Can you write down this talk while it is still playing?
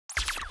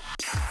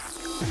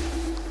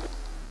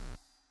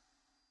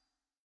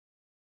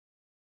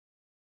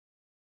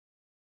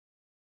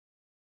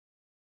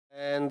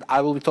And I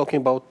will be talking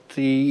about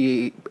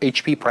the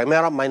HPE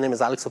Primera. My name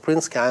is Alex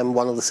Veprinsky. I'm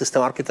one of the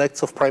system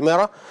architects of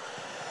Primera.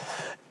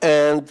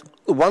 And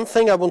one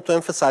thing I want to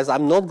emphasize,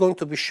 I'm not going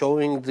to be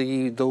showing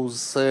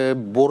those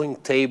boring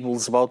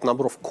tables about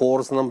number of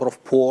cores, number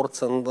of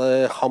ports, and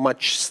how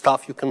much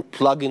stuff you can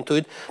plug into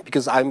it,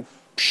 because I'm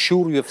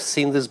sure you have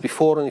seen this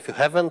before, and if you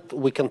haven't,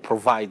 we can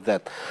provide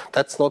that.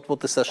 That's not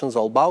what the session is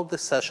all about.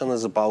 This session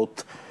is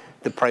about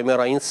the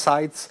Primera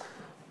insights,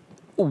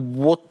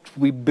 what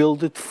we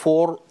build it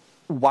for,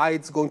 why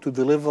it's going to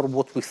deliver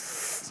what we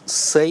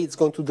say it's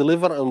going to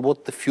deliver, and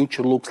what the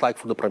future looks like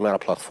for the Primera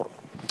platform.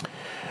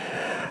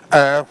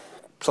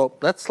 So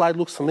that slide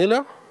looks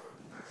familiar.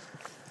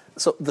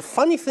 So the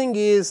funny thing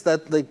is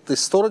that the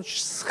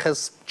storage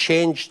has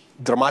changed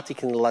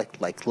dramatically in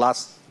like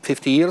last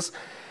 50 years.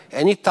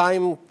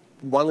 Anytime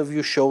one of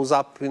you shows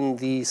up in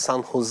the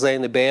San Jose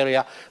in the Bay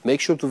Area,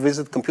 make sure to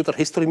visit Computer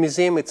History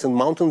Museum. It's in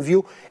Mountain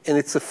View, and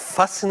it's a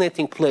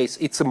fascinating place.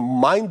 It's a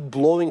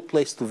mind-blowing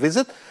place to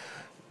visit.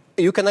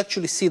 You can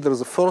actually see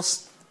there's a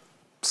first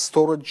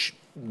storage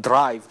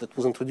drive that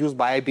was introduced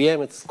by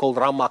IBM. It's called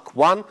RAMAC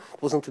 1. It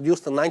was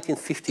introduced in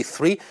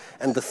 1953,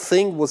 and the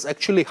thing was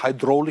actually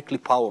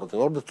hydraulically powered. In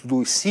order to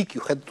do a seek,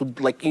 you had to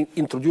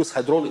introduce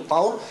hydraulic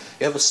power.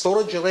 You have a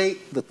storage array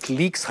that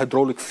leaks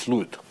hydraulic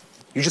fluid.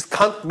 You just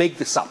can't make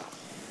this up.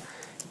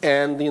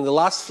 And in the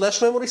last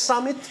Flash Memory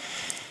Summit,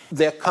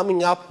 they're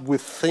coming up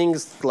with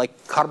things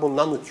like carbon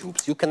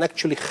nanotubes. You can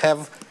actually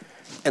have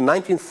a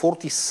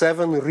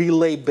 1947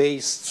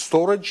 relay-based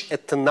storage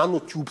at the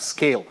nanotube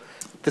scale.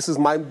 This is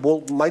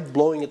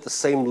mind-blowing at the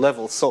same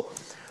level. So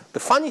the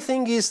funny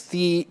thing is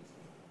the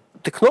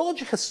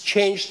technology has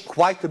changed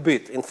quite a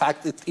bit. In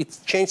fact, it's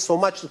changed so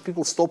much that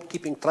people stopped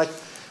keeping track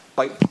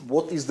by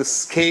what is the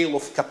scale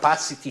of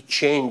capacity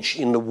change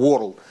in the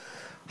world.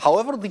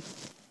 However, the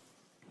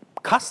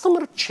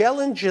customer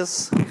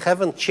challenges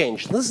haven't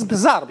changed. This is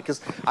bizarre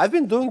because I've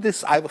been doing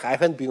this. I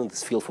haven't been in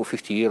this field for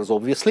 50 years,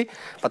 obviously,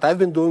 but I've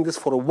been doing this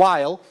for a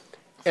while.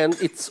 And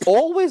it's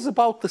always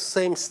about the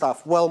same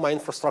stuff. Well, my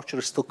infrastructure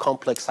is too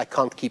complex. I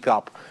can't keep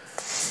up.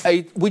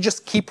 We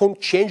just keep on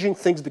changing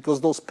things because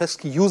those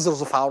pesky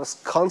users of ours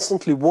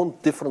constantly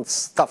want different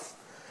stuff.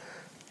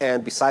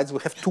 And besides, we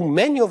have too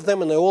many of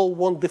them, and they all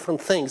want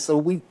different things. So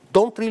we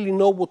don't really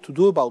know what to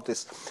do about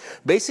this.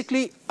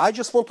 Basically, I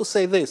just want to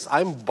say this.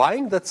 I'm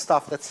buying that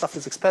stuff. That stuff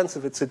is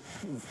expensive. It's a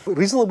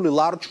reasonably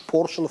large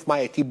portion of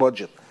my IT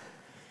budget.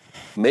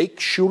 Make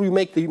sure you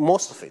make the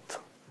most of it.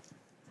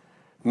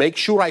 Make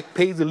sure I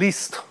pay the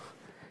least.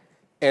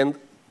 And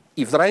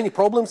if there are any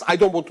problems, I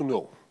don't want to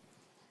know.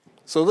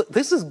 So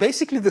this is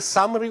basically the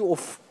summary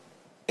of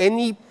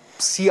any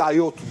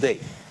CIO today.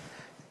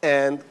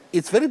 And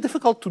it's very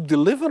difficult to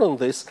deliver on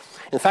this.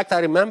 In fact, I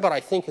remember, I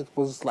think it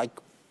was like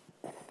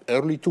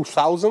early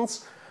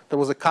 2000s, there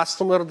was a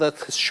customer that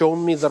has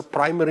shown me their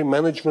primary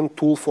management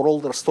tool for all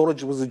their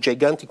storage. It was a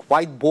gigantic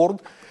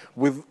whiteboard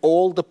with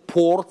all the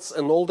ports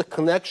and all the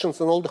connections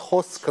and all the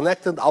hosts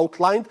connected,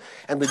 outlined,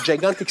 and the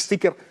gigantic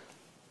sticker,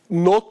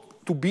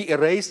 not to be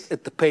erased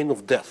at the pain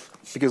of death,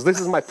 because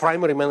this is my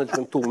primary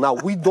management tool. Now,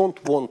 we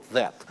don't want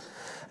that.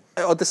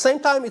 At the same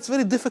time, it's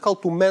very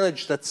difficult to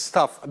manage that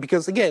stuff,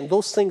 because again,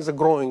 those things are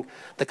growing,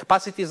 the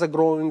capacities are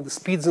growing, the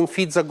speeds and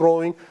feeds are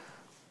growing,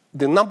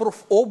 the number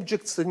of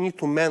objects that need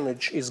to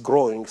manage is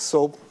growing.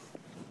 So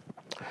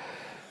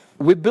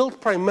we built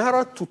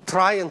Primera to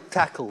try and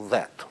tackle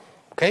that,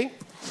 okay?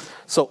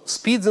 So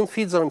speeds and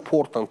feeds are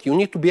important. You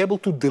need to be able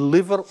to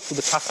deliver to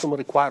the customer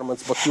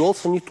requirements, but you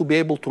also need to be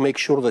able to make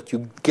sure that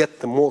you get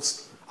the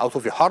most out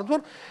of your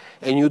hardware,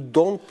 and you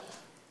don't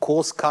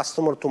cause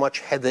customer too much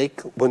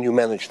headache when you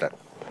manage that.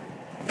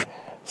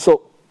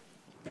 So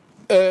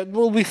there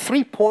will be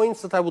 3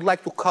 points that I would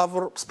like to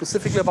cover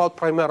specifically about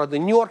Primera. The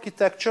new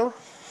architecture,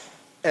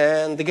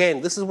 and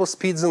again, this is where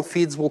speeds and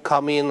feeds will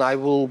come in. I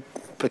will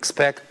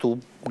expect to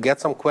get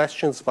some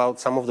questions about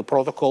some of the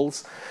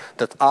protocols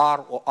that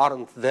are or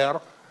aren't there.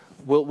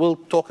 We'll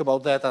talk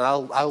about that, and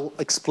I'll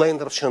explain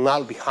the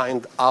rationale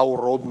behind our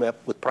roadmap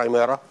with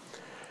Primera.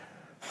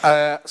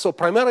 So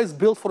Primera is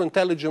built for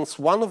intelligence.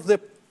 One of the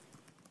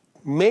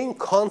main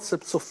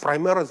concepts of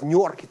Primera's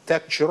new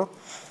architecture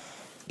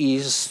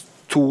is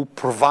to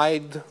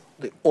provide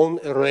the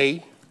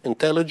on-array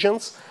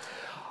intelligence.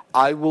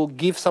 I will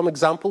give some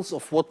examples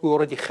of what we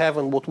already have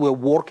and what we're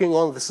working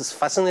on. This is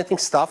fascinating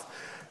stuff.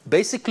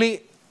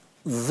 Basically,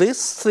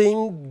 this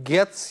thing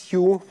gets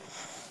you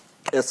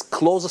as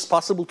close as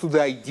possible to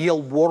the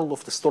ideal world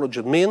of the storage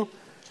admin,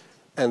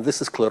 and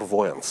this is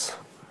clairvoyance.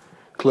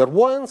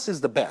 Clairvoyance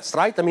is the best,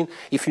 right? I mean,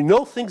 if you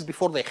know things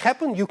before they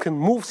happen, you can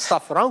move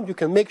stuff around, you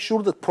can make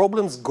sure that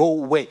problems go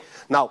away.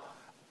 Now,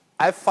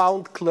 I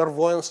found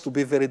clairvoyance to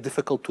be very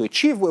difficult to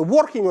achieve. We're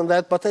working on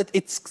that, but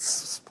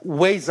it's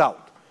ways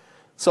out.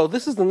 So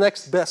this is the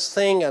next best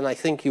thing, and I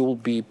think you will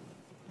be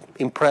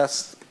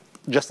impressed,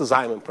 just as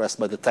I'm impressed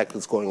by the tech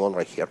that's going on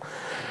right here.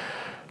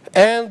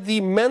 And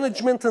the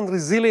management and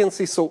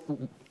resiliency. So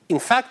in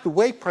fact, the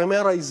way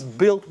Primera is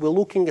built, we're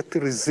looking at the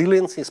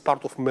resiliency as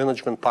part of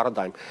management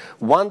paradigm.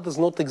 One does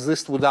not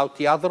exist without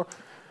the other.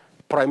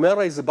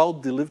 Primera is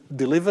about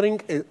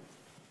delivering a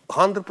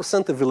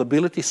 100%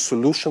 availability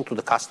solution to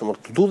the customer.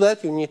 To do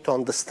that, you need to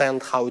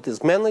understand how it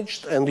is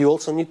managed, and you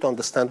also need to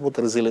understand what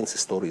the resiliency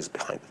story is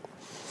behind it.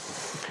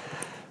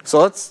 So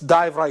let's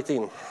dive right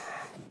in.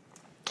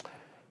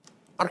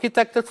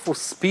 Architected for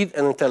speed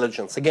and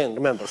intelligence. Again,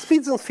 remember,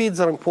 speeds and feeds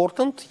are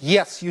important.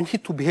 Yes, you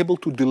need to be able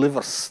to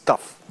deliver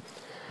stuff.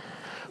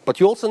 But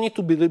you also need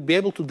to be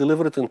able to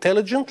deliver it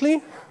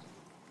intelligently.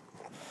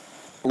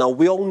 Now,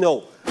 we all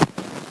know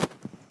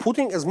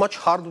putting as much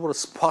hardware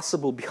as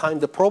possible behind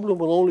the problem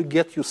will only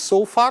get you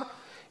so far.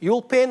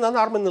 You'll pay an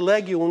arm and a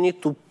leg. You will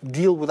need to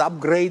deal with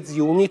upgrades.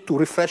 You will need to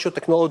refresh your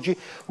technology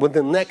when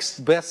the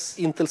next best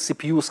Intel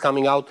CPU is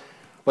coming out.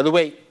 By the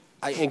way,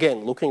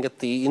 again, looking at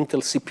the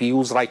Intel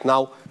CPUs right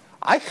now,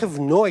 I have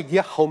no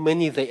idea how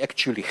many they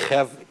actually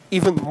have,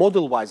 even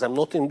model-wise. I'm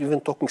not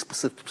even talking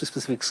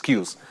specific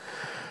SKUs,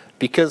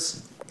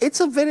 because it's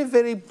a very,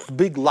 very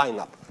big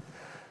lineup.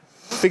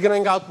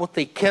 Figuring out what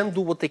they can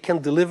do, what they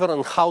can deliver,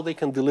 and how they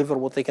can deliver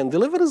what they can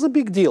deliver is a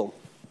big deal.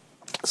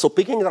 So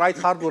picking the right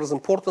hardware is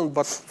important,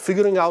 but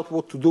figuring out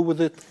what to do with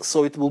it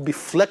so it will be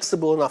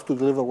flexible enough to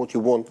deliver what you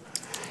want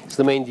is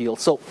the main deal.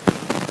 So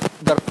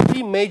there are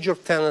three major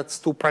tenets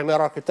to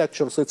Primera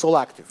architecture, so it's all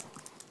active.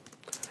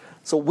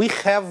 So we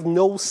have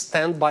no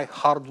standby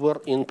hardware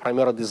in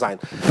Primera design.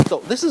 So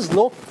this is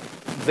not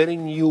very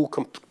new.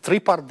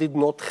 3PAR did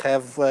not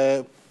have,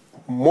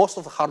 most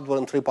of the hardware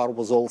in 3PAR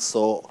was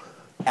also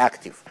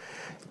active.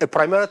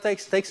 Primera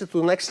takes it to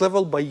the next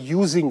level by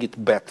using it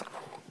better.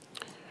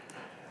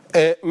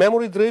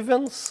 Memory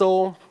driven,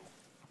 so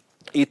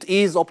it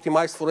is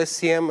optimized for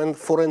SCM and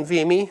for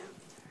NVMe.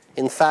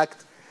 In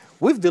fact,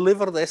 we've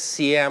delivered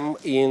SCM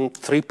in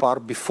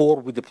 3PAR before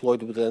we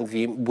deployed with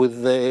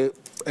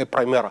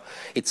Primera.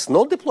 It's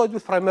not deployed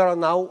with Primera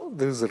now.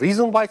 There's a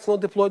reason why it's not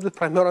deployed with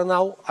Primera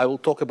now. I will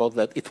talk about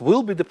that. It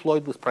will be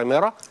deployed with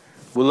Primera.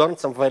 We learned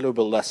some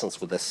valuable lessons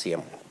with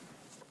SCM.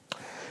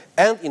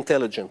 And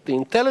intelligent. The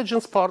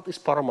intelligence part is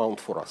paramount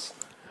for us.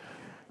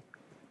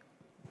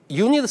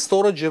 You need a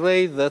storage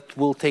array that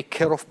will take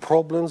care of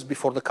problems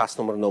before the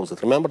customer knows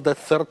it. Remember that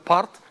third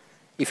part?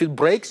 If it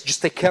breaks,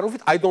 just take care of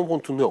it. I don't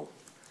want to know.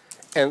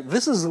 And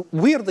this is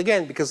weird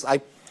again, because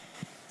I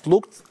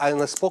looked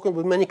and I've spoken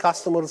with many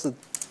customers at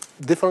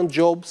different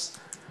jobs.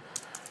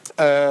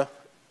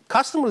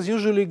 Customers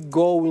usually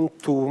go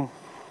into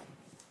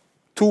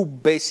two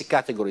basic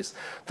categories.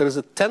 There is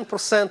a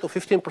 10% or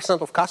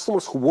 15% of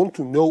customers who want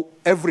to know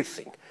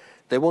everything.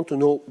 They want to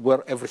know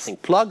where everything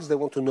plugs. They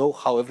want to know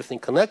how everything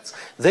connects.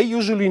 They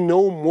usually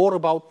know more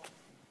about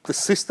the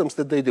systems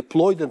that they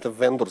deploy than the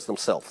vendors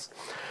themselves.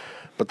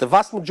 But the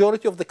vast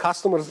majority of the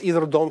customers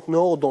either don't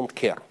know or don't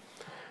care.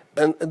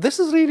 And this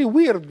is really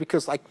weird,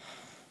 because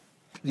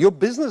your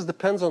business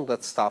depends on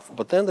that stuff.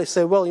 But then they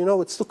say, well, you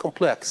know, it's too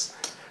complex.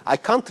 I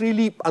can't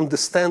really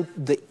understand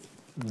the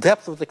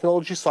depth of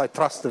technology, so I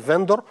trust the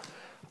vendor.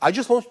 I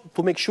just want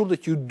to make sure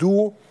that you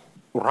do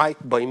right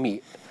by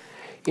me.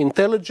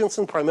 Intelligence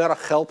in Primera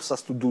helps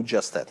us to do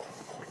just that.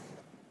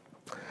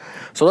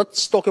 So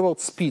let's talk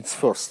about speeds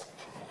first.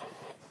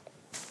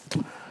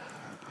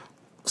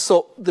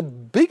 So the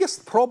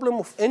biggest problem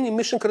of any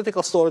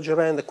mission-critical storage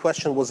array, and the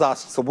question was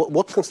asked, so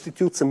what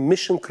constitutes a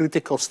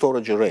mission-critical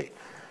storage array?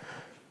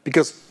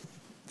 Because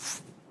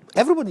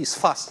everybody is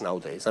fast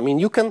nowadays. I mean,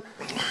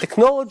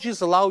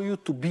 technologies allow you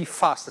to be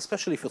fast,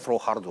 especially if you throw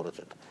hardware at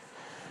it.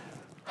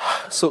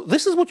 So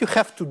this is what you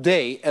have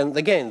today, and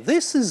again,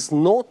 this is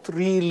not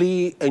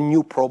really a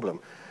new problem.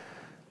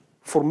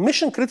 For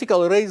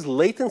mission-critical arrays,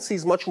 latency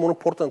is much more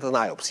important than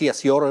IOPS.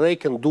 Yes, your array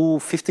can do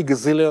 50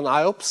 gazillion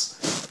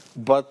IOPS,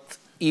 but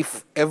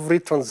if every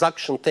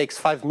transaction takes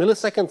 5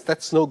 milliseconds,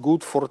 that's no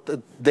good for a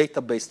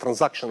database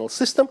transactional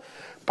system.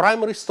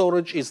 Primary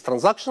storage is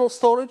transactional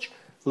storage.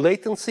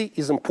 Latency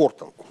is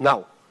important.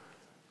 Now,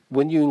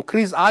 when you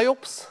increase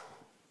IOPS,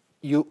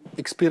 you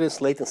experience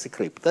latency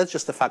creep. That's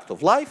just a fact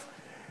of life.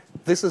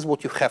 This is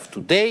what you have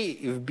today.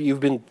 You've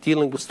been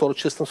dealing with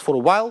storage systems for a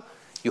while.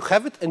 You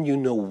have it, and you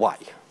know why.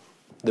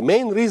 The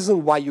main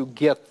reason why you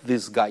get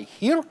this guy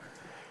here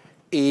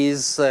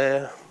is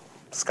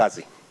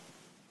SCSI.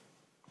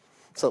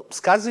 So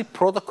SCSI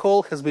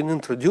protocol has been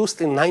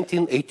introduced in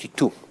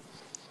 1982.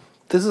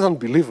 This is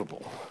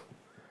unbelievable.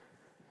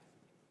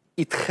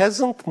 It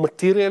hasn't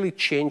materially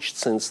changed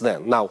since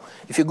then. Now,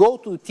 if you go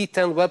to the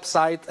T10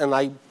 website, and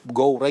I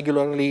go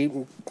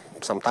regularly,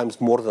 sometimes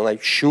more than I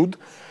should,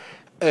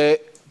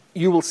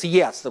 you will see,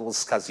 yes, there was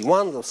SCSI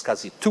 1, there was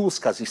SCSI 2,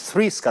 SCSI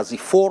 3, SCSI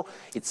 4.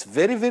 It's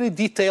very, very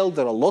detailed.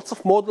 There are lots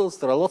of models.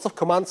 There are lots of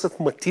commands that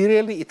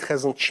materially it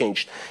hasn't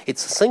changed.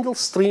 It's a single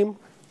stream,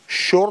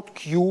 short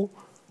queue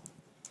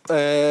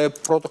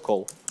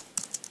protocol,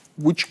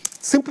 which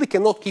simply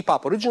cannot keep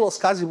up. Original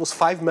SCSI was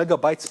 5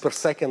 megabytes per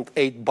second,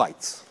 8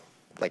 bytes.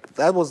 Like,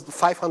 that was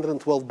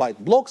 512 byte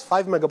blocks,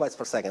 5 megabytes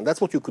per second. That's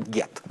what you could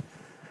get.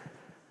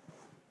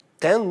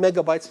 10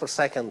 megabytes per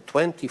second,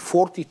 20,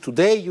 40.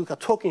 Today, you are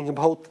talking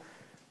about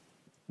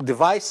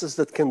devices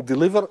that can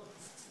deliver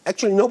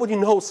Actually, nobody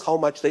knows how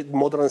much the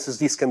modern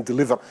SSDs can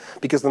deliver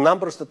because the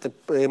numbers that the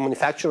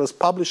manufacturers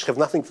publish have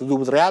nothing to do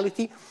with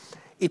reality.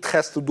 It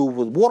has to do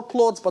with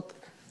workloads, but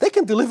they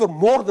can deliver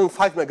more than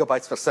 5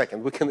 megabytes per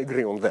second. We can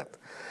agree on that.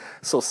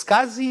 So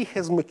SCSI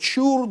has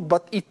matured,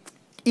 but it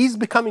is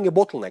becoming a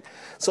bottleneck.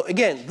 So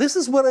again, this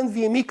is where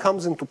NVMe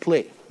comes into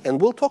play. And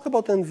we'll talk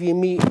about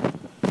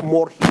NVMe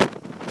more here.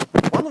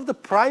 One of the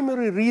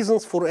primary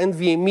reasons for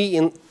NVMe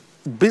in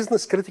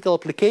business critical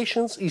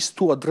applications is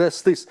to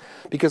address this,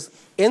 because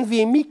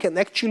NVMe can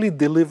actually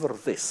deliver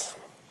this.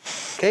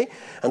 Okay?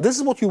 And this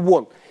is what you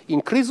want.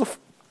 Increase of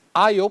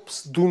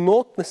IOPS do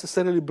not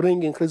necessarily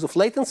bring increase of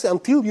latency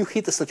until you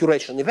hit a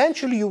saturation.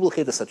 Eventually, you will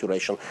hit a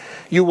saturation.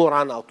 You will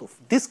run out of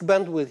disk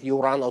bandwidth, you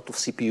will run out of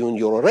CPU in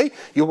your array,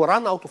 you will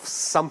run out of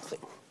something.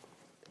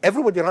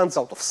 Everybody runs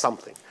out of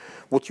something.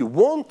 What you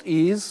want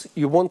is,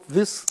 you want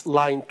this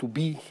line to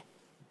be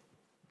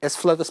as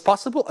flat as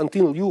possible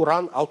until you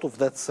run out of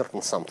that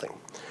certain something.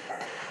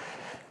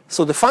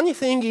 So the funny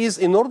thing is,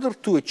 in order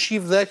to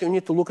achieve that, you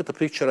need to look at the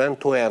picture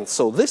end-to-end.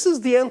 So this is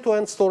the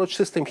end-to-end storage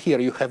system here.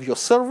 You have your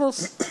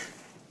servers,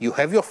 you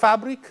have your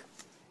fabric,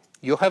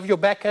 you have your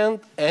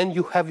backend, and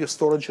you have your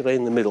storage array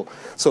in the middle.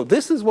 So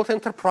this is what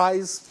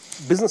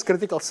enterprise business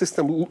critical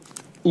system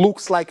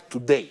looks like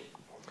today.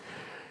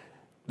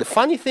 The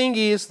funny thing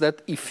is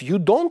that if you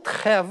don't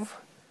have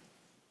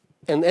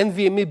an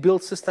NVMe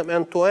build system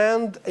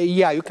end-to-end,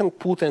 yeah, you can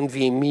put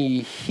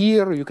NVMe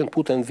here, you can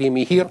put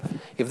NVMe here.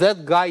 If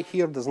that guy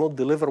here does not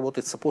deliver what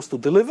it's supposed to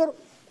deliver,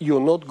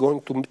 you're not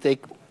going to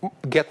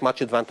get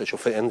much advantage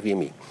of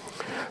NVMe.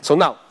 So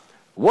now,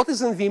 what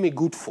is NVMe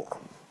good for?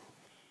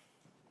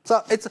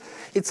 So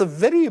it's a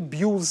very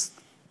abused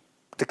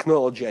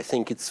technology, I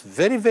think. It's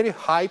very, very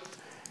hyped.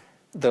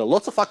 There are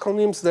lots of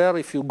acronyms there.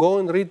 If you go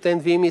and read the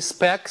NVMe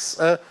specs,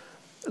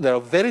 they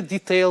are very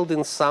detailed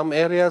in some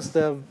areas.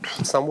 They're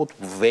somewhat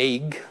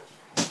vague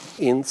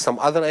in some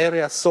other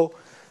areas. So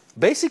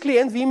basically,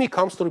 NVMe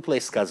comes to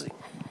replace SCSI.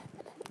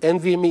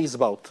 NVMe is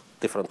about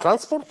different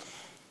transport.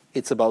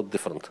 It's about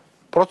different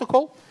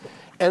protocol.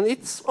 And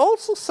it's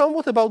also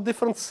somewhat about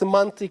different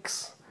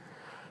semantics.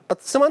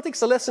 But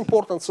semantics are less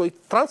important. So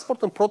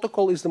transport and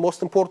protocol is the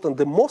most important.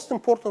 The most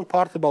important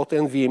part about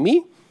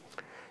NVMe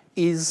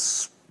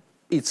is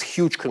its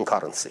huge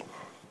concurrency.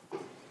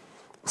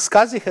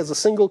 SCSI has a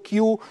single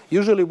queue.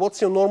 Usually,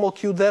 what's your normal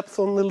queue depth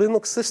on the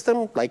Linux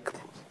system? Like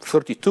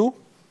 32.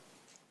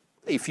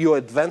 If you're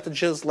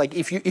advantageous, like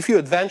if you're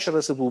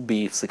adventurous, it will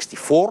be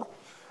 64.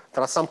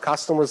 There are some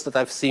customers that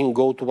I've seen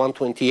go to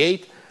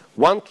 128.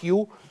 One queue,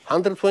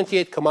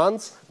 128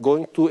 commands,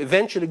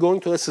 eventually going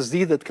to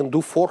SSD that can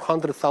do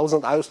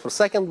 400,000 IOs per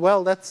second.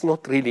 Well, that's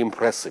not really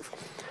impressive.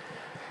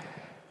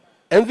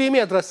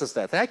 NVMe addresses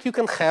that. Like you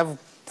can have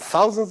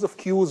thousands of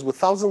queues with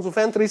thousands of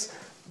entries.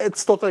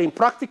 It's totally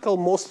impractical.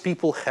 Most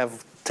people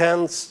have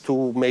tens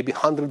to maybe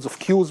hundreds of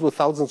queues with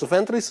thousands of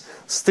entries.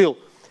 Still,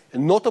 a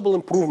notable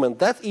improvement.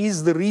 That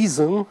is the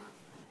reason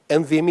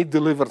NVMe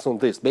delivers on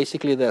this.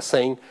 Basically, they're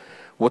saying,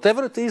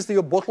 whatever it is that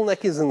your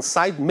bottleneck is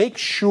inside, make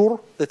sure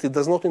that it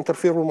does not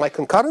interfere with my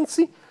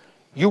concurrency.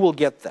 You will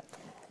get that.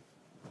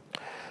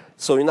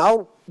 So in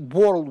our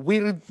world,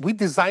 we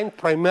designed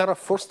Primera,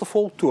 first of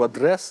all, to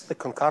address the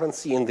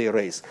concurrency in the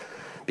arrays.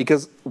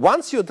 Because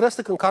once you address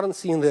the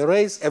concurrency in the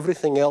arrays,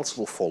 everything else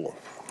will follow.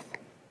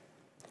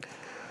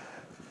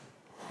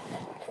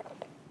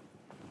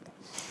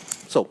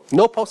 So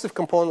no POSIF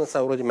components,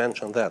 I already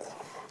mentioned that.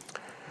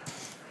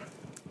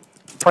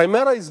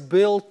 Primera is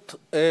built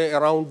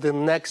around the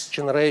next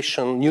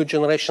generation, new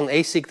generation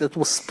ASIC that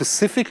was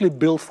specifically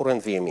built for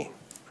NVMe.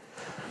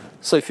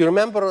 So if you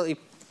remember,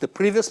 the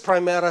previous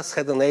Primeras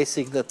had an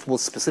ASIC that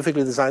was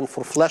specifically designed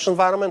for flash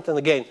environment. And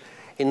again,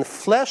 in the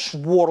flash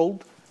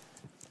world,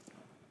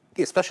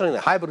 especially in the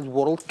hybrid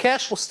world,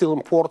 cache was still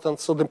important.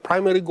 So the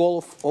primary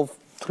goal of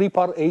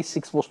 3-part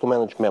ASICs was to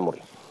manage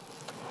memory.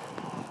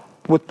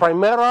 With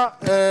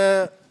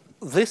Primera,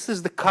 this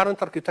is the current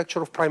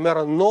architecture of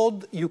Primera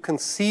node. You can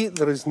see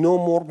there is no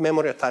more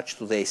memory attached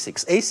to the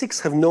ASICs.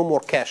 ASICs have no more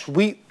cache.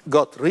 We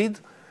got rid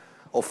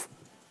of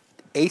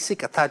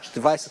ASIC attached,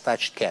 device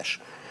attached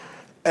cache.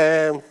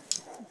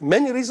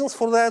 Many reasons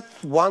for that.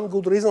 One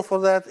good reason for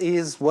that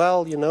is,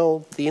 well, you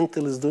know, the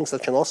Intel is doing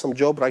such an awesome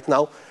job right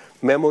now.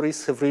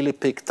 Memories have really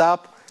picked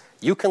up.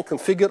 You can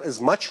configure as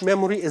much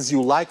memory as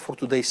you like for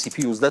today's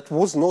CPUs. That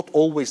was not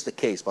always the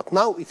case, but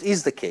now it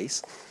is the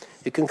case.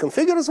 You can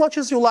configure as much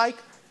as you like.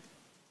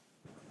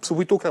 So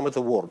we took them at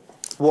the word.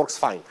 Works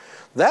fine.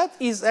 That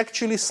is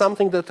actually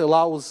something that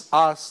allows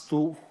us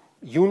to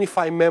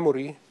unify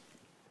memory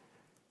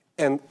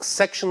and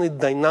section it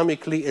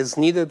dynamically as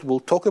needed. We'll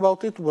talk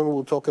about it when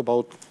we'll talk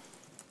about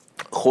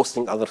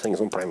hosting other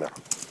things on Primera.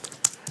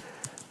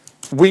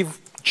 We've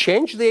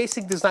changed the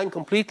ASIC design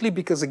completely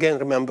because, again,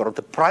 remember,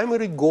 the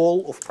primary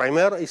goal of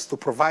Primera is to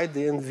provide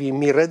the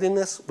NVMe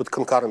readiness with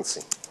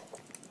concurrency.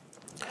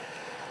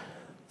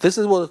 This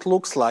is what it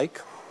looks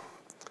like.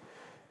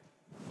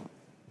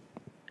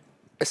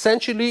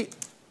 Essentially,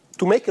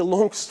 to make a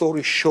long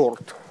story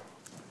short,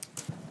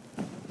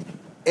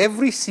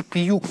 every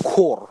CPU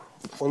core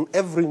on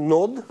every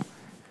node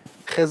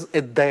has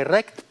a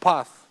direct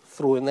path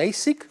through an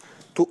ASIC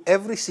to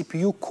every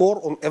CPU core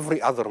on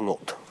every other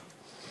node.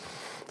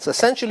 So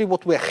essentially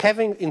what we're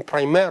having in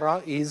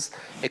Primera is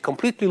a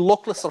completely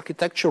lockless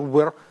architecture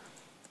where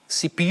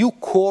CPU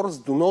cores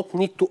do not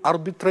need to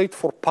arbitrate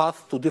for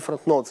path to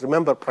different nodes.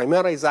 Remember,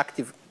 Primera is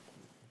active.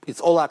 It's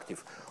all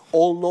active.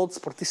 All nodes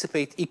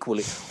participate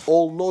equally.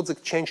 All nodes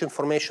exchange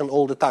information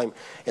all the time.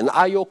 And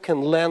I/O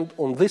can land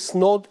on this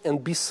node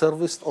and be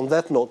serviced on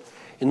that node.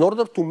 In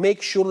order to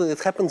make sure that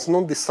it happens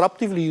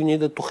non-disruptively, you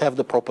needed to have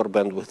the proper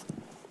bandwidth.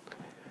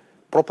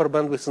 Proper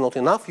bandwidth is not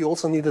enough. You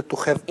also needed to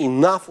have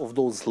enough of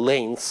those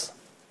lanes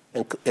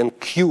and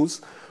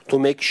queues to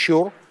make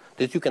sure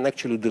that you can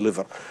actually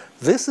deliver.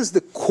 This is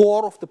the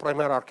core of the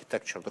Primera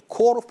architecture. The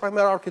core of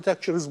Primera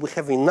architecture is we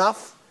have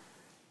enough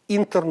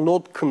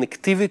inter-node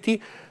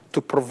connectivity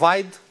to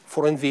provide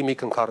for NVMe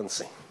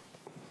concurrency.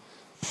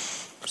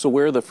 So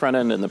where are the front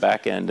end and the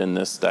back end in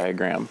this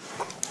diagram?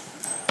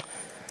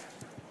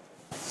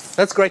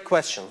 That's a great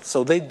question.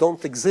 So they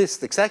don't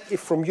exist. Exactly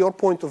from your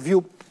point of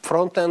view,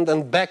 front end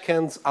and back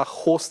ends are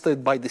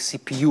hosted by the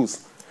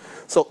CPUs.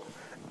 So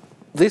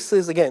this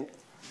is, again,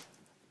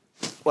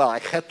 well, I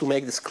had to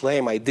make this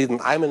claim. I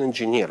didn't. I'm an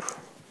engineer.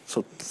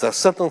 So there are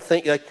certain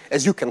things, like,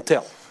 as you can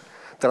tell,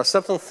 there are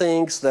certain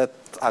things that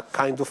are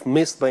kind of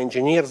missed by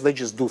engineers. They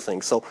just do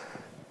things. So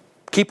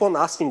keep on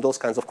asking those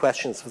kinds of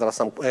questions if there are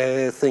some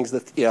things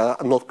that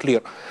are not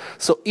clear.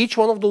 So each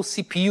one of those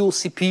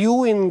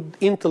CPU in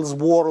Intel's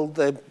world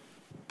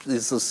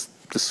is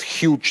this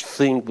huge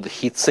thing with a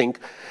heat sink,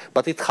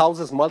 but it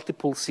houses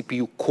multiple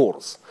CPU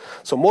cores.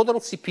 So modern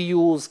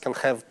CPUs can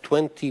have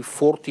 20,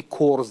 40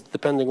 cores,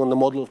 depending on the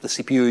model of the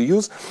CPU you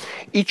use.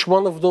 Each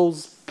one of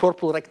those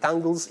purple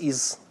rectangles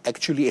is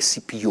actually a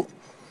CPU.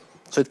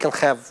 So it can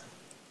have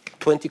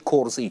 20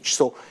 cores each.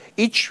 So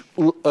each,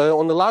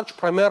 on a large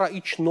Primera,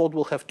 each node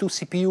will have 2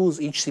 CPUs.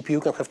 Each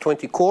CPU can have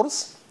 20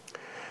 cores.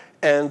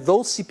 And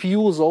those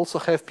CPUs also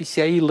have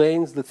PCIe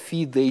lanes that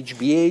feed the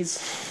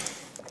HBAs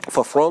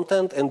for front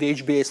end and the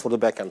HBAs for the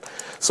back end.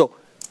 So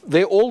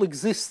they all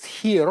exist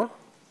here.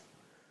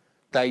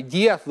 The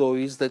idea, though,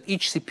 is that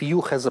each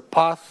CPU has a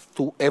path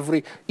to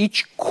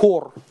each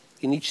core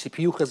in each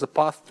CPU has a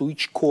path to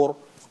each core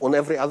on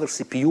every other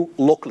CPU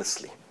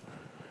locklessly.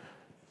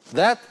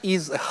 That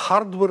is a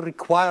hardware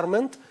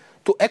requirement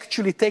to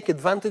actually take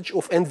advantage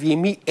of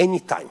NVMe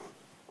anytime.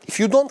 If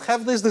you don't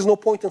have this, there's no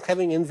point in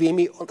having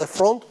NVMe on the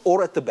front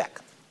or at the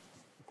back.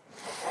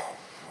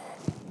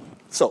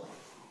 So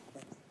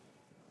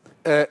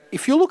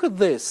if you look at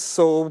this,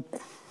 so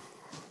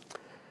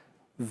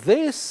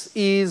this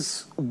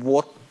is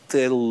what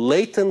the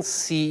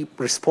latency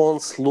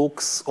response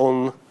looks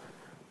on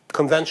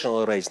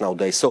conventional arrays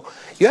nowadays. So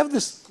you have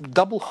this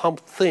double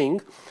hump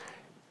thing,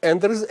 and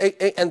there is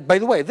and by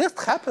the way, that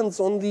happens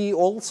on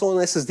also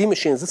on SSD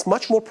machines. It's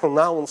much more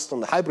pronounced on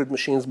the hybrid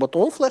machines, but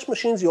on flash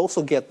machines you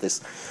also get this.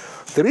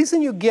 The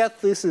reason you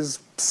get this is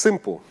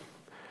simple.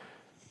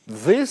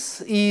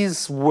 This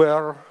is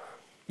where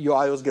your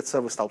IOs get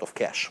serviced out of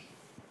cache.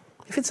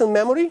 If it's in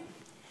memory,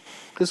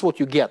 this is what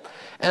you get.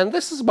 And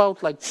this is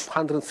about like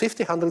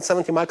 150,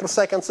 170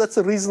 microseconds. That's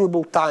a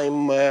reasonable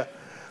time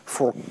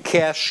for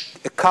cache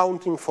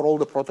accounting for all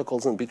the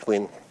protocols in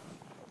between.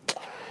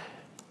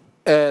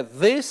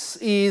 This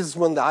is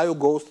when the I/O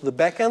goes to the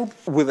backend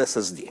with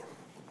SSD.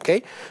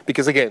 Okay?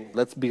 Because again,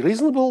 let's be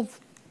reasonable,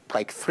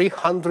 like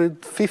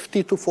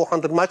 350 to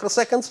 400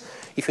 microseconds.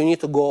 If you need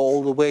to go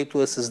all the way to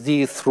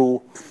SSD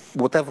through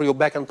whatever your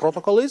backend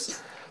protocol is,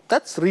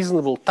 that's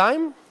reasonable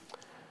time.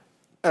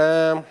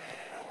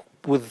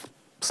 With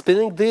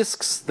spinning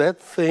disks, that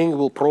thing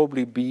will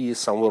probably be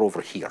somewhere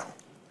over here.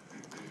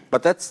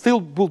 But that still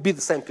will be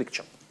the same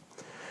picture.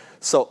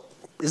 So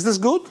is this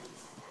good?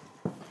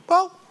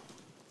 Well,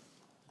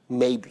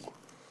 maybe.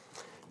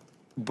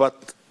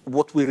 But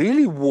what we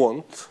really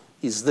want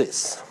is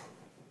this,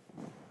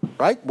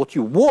 right? What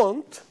you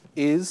want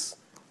is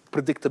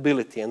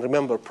predictability. And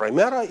remember,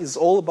 Primera is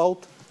all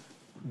about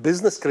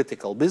business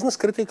critical. Business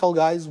critical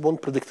guys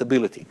want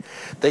predictability.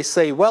 They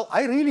say, well,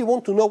 I really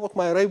want to know what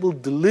my array will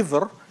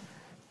deliver.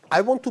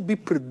 I want to be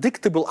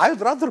predictable.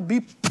 I'd rather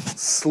be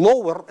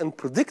slower and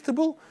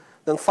predictable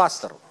than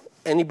faster.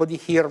 Anybody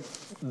here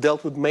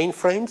dealt with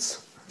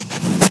mainframes?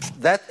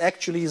 That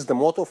actually is the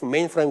motto of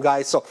mainframe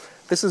guys. So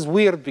this is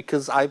weird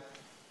because I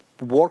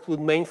worked with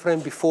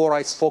mainframe before.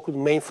 I spoke with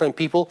mainframe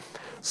people.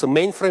 So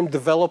mainframe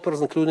developers,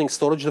 including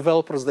storage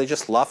developers, they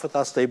just laugh at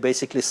us. They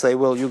basically say,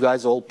 well, you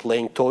guys are all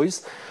playing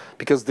toys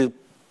because the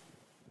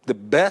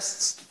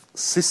best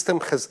system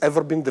has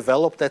ever been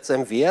developed. That's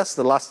MVS.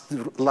 The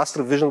last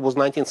revision was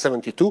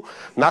 1972.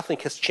 Nothing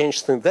has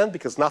changed since then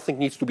because nothing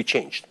needs to be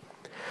changed.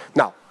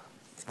 Now,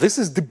 this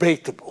is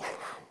debatable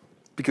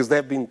because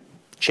they've been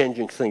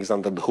changing things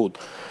under the hood.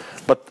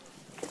 But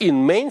in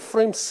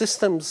mainframe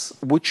systems,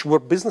 which were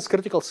business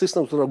critical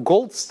systems, were a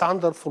gold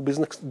standard for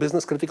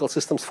business critical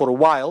systems for a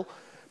while,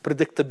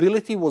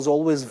 predictability was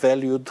always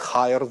valued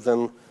higher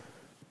than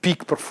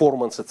peak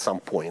performance at some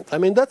point. I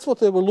mean, that's what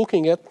they were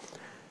looking at.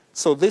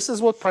 So this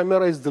is what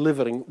Primera is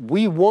delivering.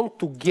 We want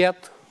to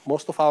get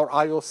most of our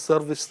I/O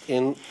serviced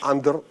in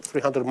under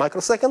 300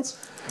 microseconds.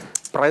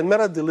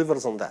 Primera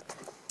delivers on that.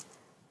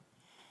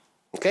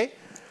 Okay?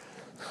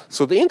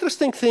 So the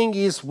interesting thing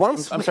is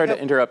once I'm sorry to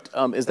interrupt.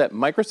 Is that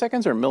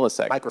microseconds or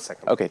milliseconds?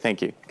 Microseconds. Okay,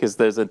 thank you. Because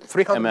there's a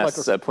 300 MS,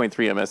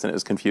 0.3 MS, and it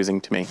was confusing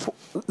to me.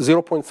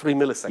 0.3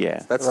 milliseconds.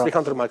 Yeah. That's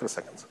 300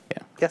 microseconds. Yeah.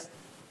 Yes?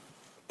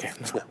 Okay.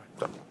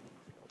 Yeah.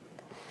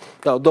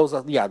 No, those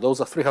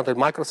are 300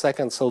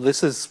 microseconds, so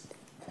this is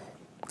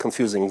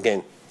confusing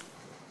again.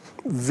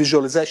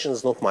 Visualization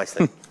is not my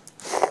thing.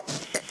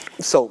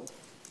 So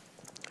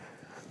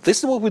this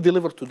is what we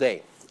deliver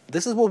today.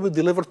 This is what we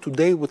deliver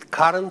today with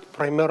current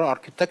Primera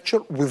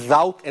architecture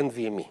without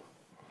NVMe.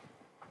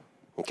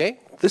 Okay?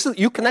 This is,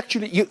 you can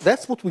actually,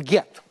 that's what we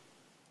get.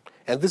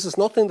 And this is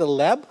not in the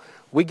lab.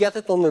 We get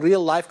it on the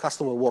real life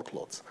customer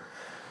workloads.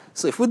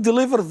 So if we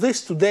deliver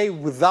this today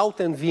without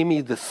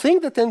NVMe, the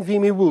thing that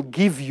NVMe will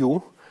give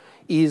you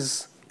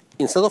is,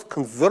 instead of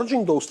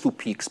converging those two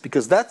peaks,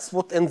 because that's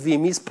what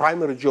NVMe's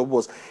primary job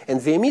was.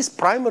 NVMe's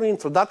primary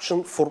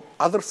introduction for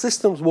other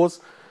systems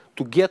was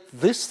to get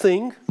this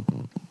thing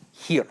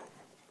here.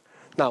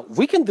 Now,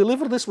 we can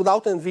deliver this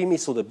without NVMe,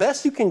 so the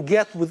best you can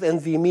get with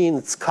NVMe in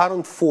its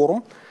current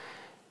form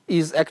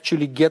is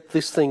actually get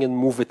this thing and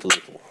move it a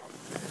little.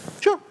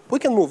 Sure, we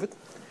can move it.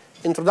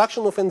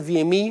 Introduction of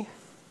NVMe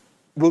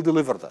will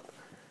deliver that.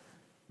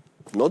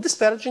 Not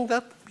disparaging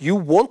that. You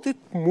want it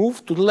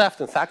moved to the left.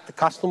 In fact, the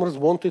customers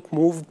want it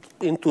moved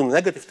into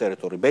negative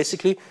territory.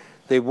 Basically,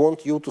 they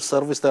want you to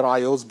service their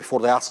IOs before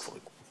they ask for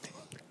it.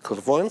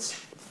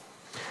 Clairvoyance.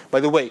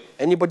 By the way,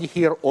 anybody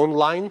here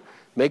online,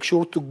 make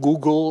sure to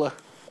Google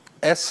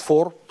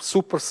S4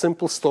 super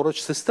simple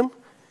storage system.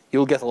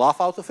 You'll get a laugh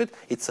out of it.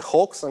 It's a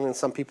hoax. I mean,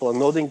 some people are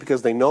nodding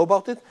because they know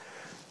about it.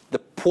 The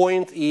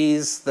point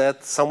is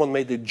that someone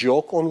made a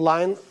joke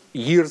online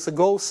years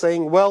ago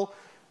saying, well,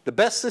 the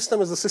best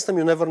system is the system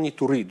you never need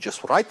to read.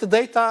 Just write the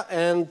data,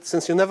 and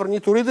since you never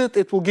need to read it,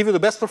 it will give you the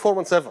best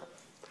performance ever.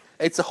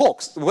 It's a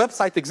hoax. The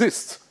website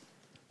exists.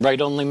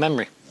 Write-only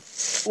memory.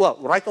 Well,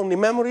 write-only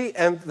memory,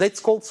 and that's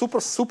called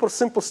super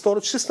simple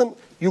storage system.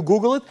 You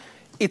Google it.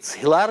 It's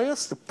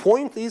hilarious. The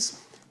point is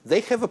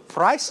they have a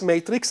price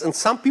matrix, and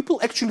some people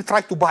actually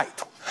try to buy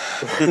it.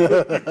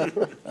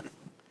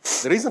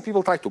 The reason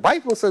people try to buy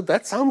it was that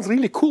that sounds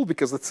really cool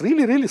because it's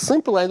really, really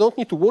simple. I don't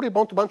need to worry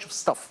about a bunch of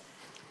stuff.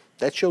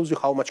 That shows you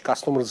how much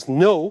customers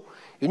know.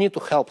 You need to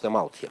help them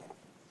out here.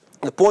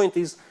 The point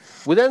is,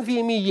 with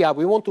NVMe, yeah,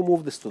 we want to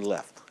move this to the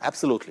left.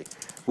 Absolutely.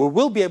 We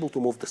will be able to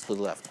move this to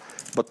the left.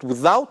 But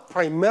without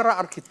Primera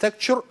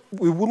architecture,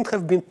 we wouldn't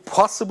have been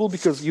possible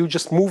because you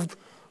just moved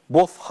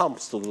both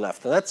humps to the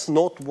left. And that's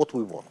not what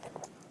we want.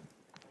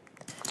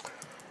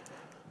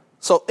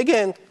 So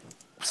again,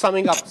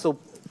 summing up. So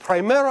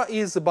Primera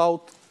is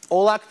about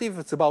all active.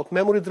 It's about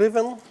memory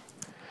driven.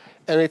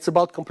 And it's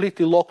about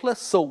completely lockless.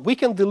 So we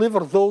can deliver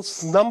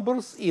those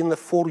numbers in a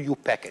 4U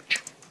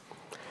package.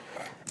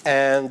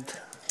 And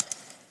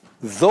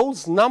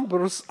those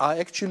numbers are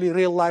actually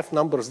real-life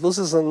numbers. This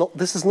is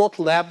not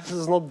lab. This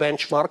is not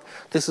benchmark.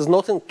 This is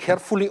not a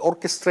carefully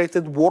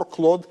orchestrated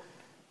workload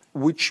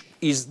which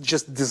is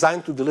just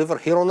designed to deliver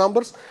hero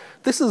numbers.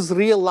 This is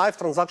real-life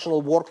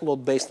transactional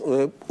workload-based.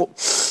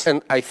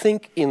 And I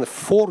think in the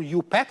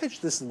 4U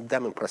package, this is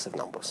damn impressive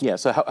numbers. Yeah,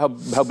 so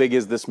how big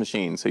is this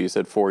machine? So you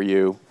said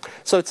 4U.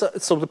 So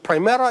the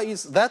Primera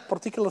is, that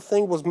particular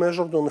thing was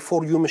measured on the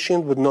 4U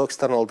machine with no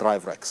external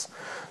drive racks.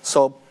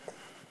 So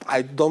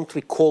I don't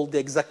recall the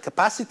exact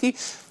capacity,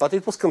 but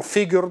it was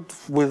configured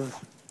with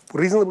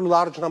reasonably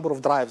large number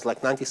of drives,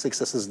 like 96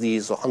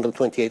 SSDs or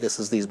 128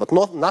 SSDs, but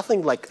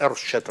nothing like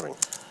earth-shattering.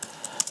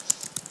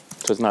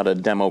 So it's not a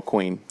demo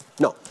queen.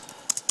 No.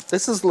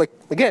 This is like,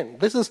 again,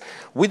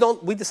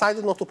 we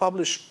decided not to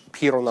publish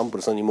hero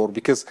numbers anymore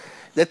because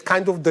that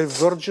kind of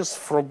diverges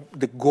from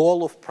the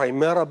goal of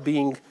Primera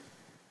being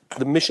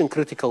the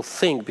mission-critical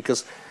thing,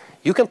 because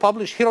you can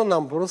publish hero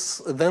numbers,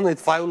 then it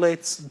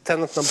violates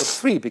tenet number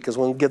 3, because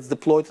when it gets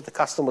deployed at the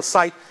customer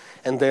site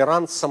and they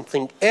run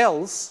something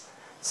else,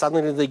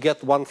 suddenly they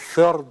get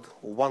 1/3,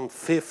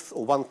 1/5,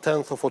 or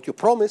 1/10 of what you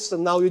promised,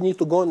 and now you need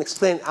to go and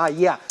explain,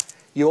 yeah,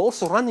 you're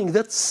also running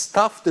that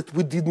stuff that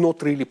we did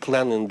not really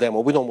plan in demo.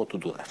 We don't want to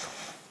do that.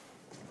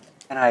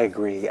 And I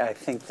agree. I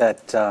think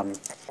that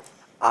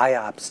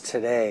IOPS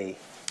today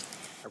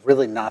are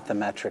really not the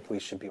metric we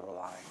should be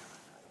relying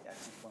on. I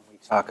think when we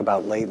talk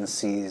about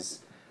latencies,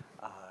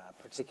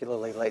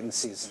 particularly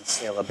latencies and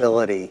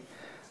scalability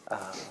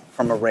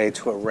from array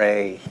to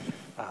array,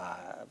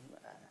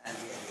 and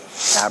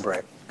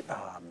fabric,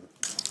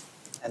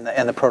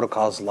 and the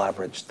protocols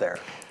leveraged there.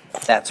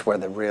 That's where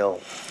the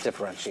real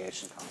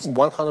differentiation comes.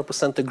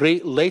 100%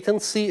 agree.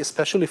 Latency,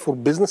 especially for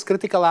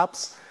business-critical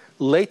apps,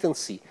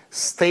 latency,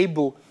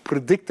 stable,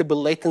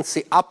 predictable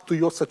latency up to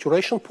your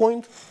saturation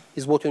point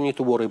is what you need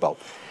to worry about.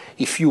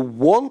 If you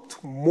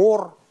want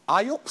more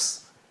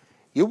IOPS,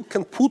 you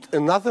can put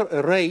another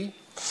array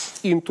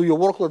into your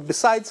workload.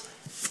 Besides,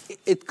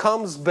 it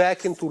comes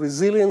back into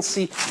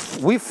resiliency.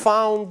 We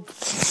found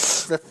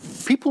that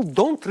people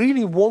don't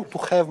really want to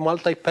have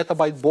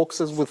multi-petabyte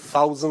boxes with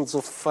thousands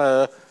of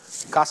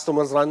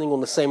customers running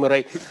on the same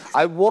array.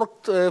 I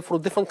worked for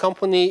a different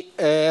company.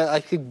 I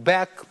think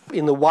back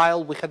in a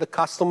while, we had a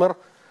customer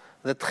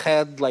that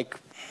had like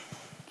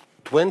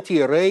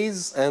 20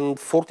 arrays and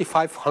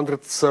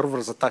 4,500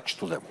 servers attached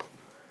to them.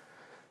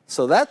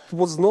 So that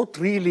was not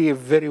really a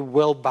very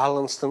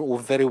well-balanced or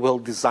very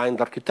well-designed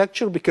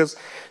architecture because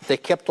they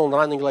kept on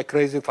running like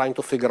crazy trying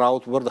to figure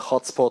out where the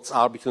hotspots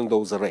are between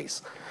those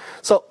arrays.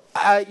 So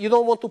you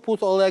don't want to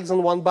put all eggs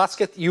in one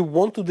basket. You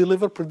want to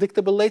deliver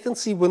predictable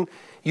latency when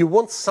you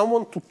want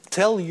someone to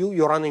tell you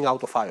you're running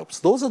out of IOPS.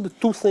 Those are the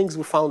two things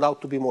we found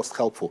out to be most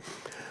helpful.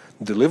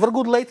 Deliver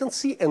good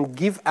latency and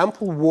give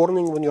ample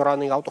warning when you're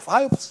running out of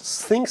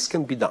IOPS. Things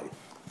can be done.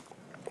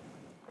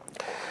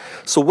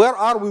 So where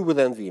are we with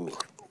NVMe?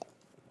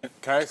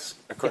 Can I ask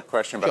a quick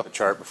question about the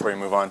chart before you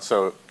move on?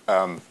 So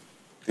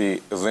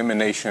the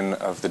elimination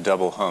of the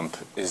double hump,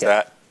 is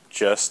that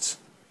just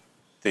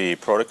the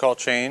protocol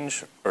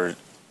change, or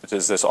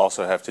does this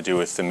also have to do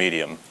with the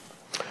medium?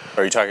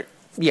 Are you talking?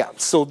 Yeah,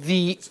 so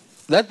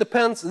that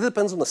depends. It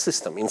depends on the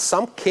system. In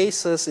some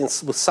cases,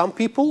 with some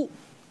people,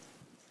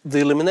 the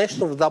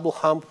elimination of the double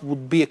hump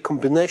would be a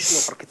combination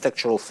of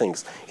architectural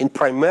things. In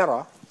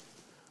Primera,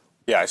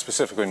 yeah, I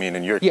specifically mean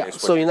in your case. Yeah,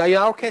 so in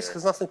our case, it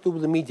has nothing to do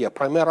with the media.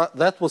 Primera,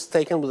 that was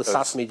taken with the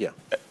SAS media.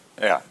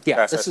 Yeah,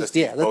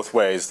 both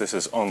ways. This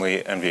is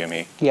only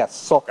NVMe. Yes,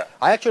 so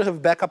I actually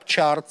have backup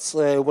charts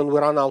when we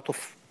run out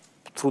of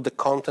through the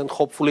content,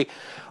 hopefully.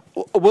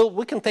 Well,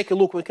 we can take a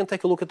look. We can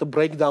take a look at the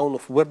breakdown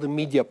of where the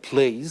media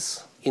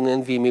plays in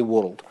NVMe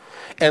world.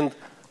 And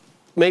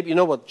maybe, you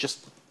know what,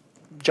 just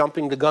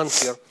jumping the gun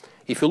here.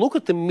 If you look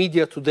at the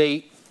media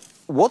today,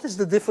 what is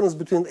the difference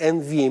between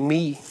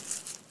NVMe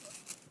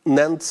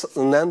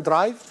NAND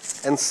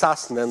drive and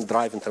SAS NAND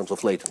drive in terms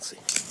of latency?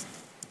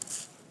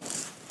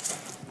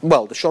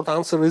 Well, the short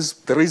answer is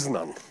there is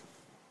none.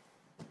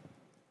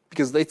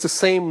 Because it's the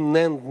same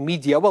NAND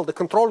media. Well, the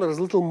controller is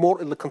a little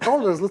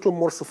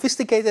more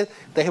sophisticated.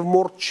 They have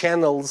more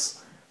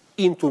channels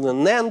into the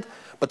NAND,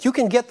 but you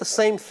can get the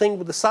same thing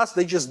with the SAS.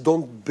 They just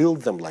don't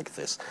build them like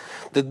this.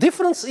 The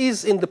difference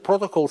is in the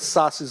protocol.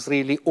 SAS is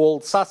really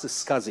old. SAS is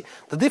SCSI.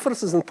 The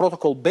difference is in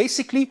protocol.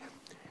 Basically,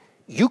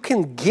 you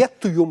can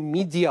get to your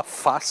media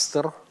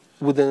faster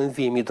with an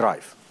NVMe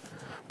drive.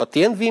 But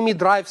the NVMe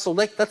drive, so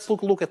let's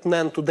look at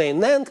NAND today.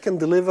 NAND can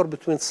deliver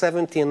between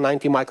 70 and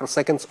 90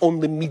 microseconds on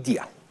the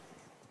media.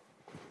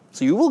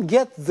 So you will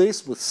get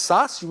this with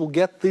SAS, you will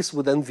get this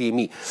with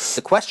NVMe.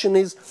 The question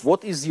is,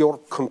 what is your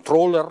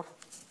controller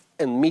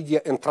and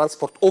media and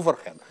transport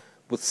overhead?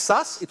 With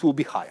SAS, it will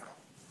be higher,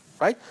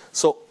 right?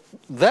 So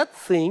that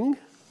thing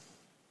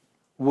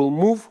will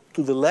move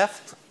to the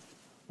left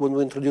when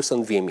we introduce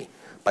NVMe.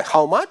 By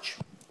how much?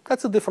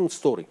 That's a different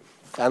story.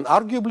 And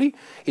arguably,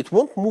 it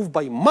won't move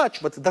by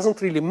much, but it doesn't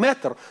really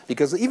matter,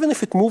 because even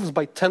if it moves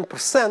by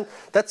 10%,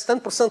 that's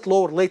 10%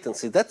 lower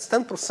latency. That's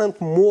 10%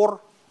 more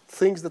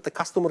things that the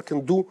customer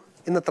can do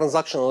in a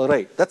transactional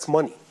array. That's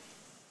money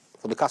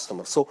for the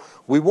customer. So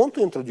we want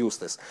to introduce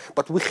this.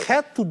 But we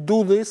had to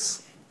do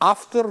this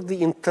after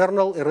the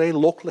internal array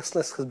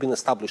locklessness has been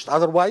established.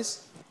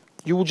 Otherwise,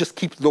 you will just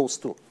keep those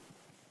two.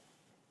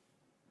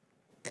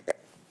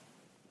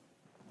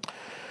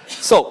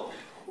 So,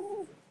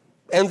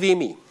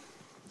 NVMe.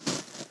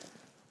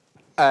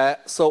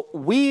 So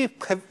we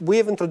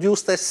have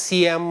introduced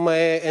SCM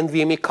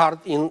NVMe card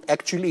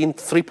actually in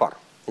 3-par.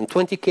 In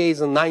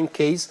 20Ks and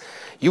 9Ks,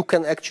 you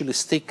can actually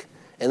stick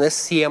an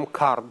SCM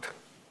card,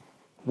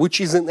 which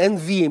is an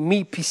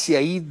NVMe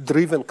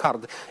PCIe-driven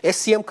card.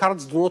 SCM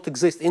cards do not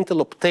exist.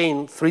 Intel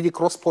Optane 3D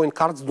crosspoint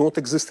cards do not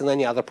exist in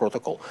any other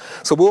protocol.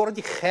 So we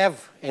already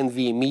have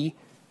NVMe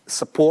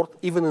support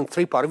even in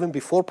 3-par, even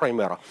before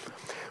Primera.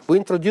 We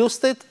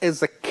introduced it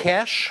as a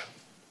cache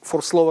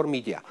for slower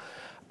media.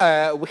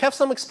 We have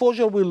some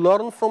exposure. We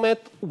learned from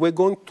it. We're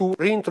going to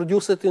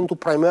reintroduce it into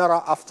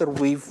Primera after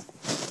we've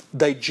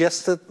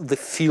digested the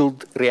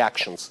field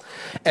reactions.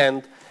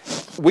 And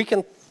we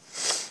can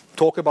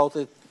talk about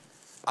it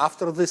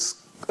after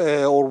this,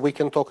 or we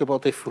can talk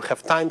about it if we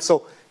have time.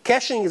 So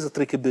caching is a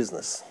tricky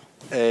business.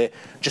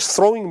 Just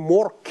throwing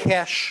more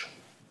cache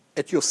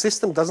at your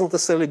system doesn't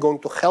necessarily going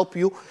to help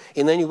you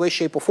in any way,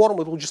 shape, or form.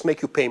 It will just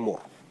make you pay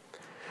more.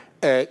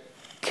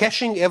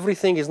 Caching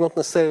everything is not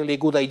necessarily a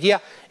good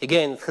idea.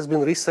 Again, it has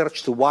been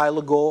researched a while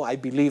ago. I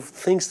believe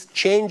things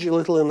change a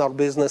little in our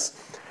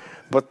business.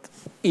 But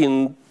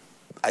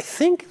I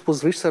think it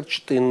was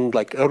researched in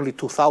like early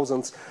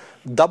 2000s,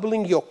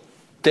 doubling your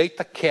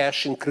data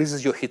cache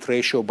increases your hit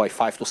ratio by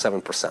 5 to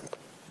 7%.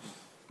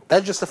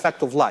 That's just a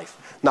fact of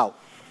life. Now,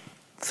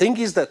 thing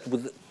is that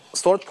with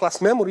storage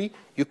class memory,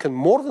 you can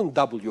more than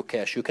double your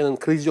cache. You can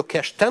increase your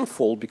cache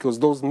tenfold because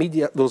those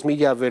media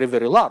are very,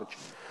 very large.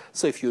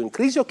 So if you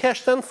increase your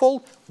cache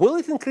tenfold, will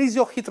it increase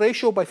your hit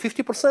ratio by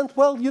 50%?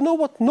 Well, you know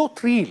what?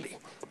 Not really.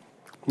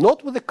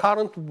 Not with the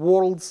current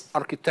world's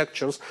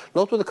architectures,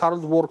 not with the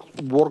current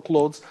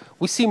workloads.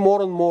 We see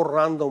more and more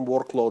random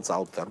workloads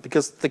out there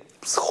because the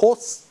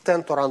hosts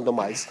tend to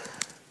randomize.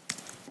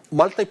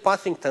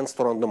 multipathing tends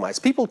to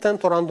randomize. People tend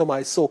to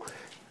randomize, so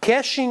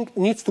caching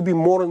needs to be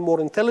more and more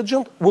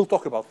intelligent. We'll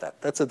talk about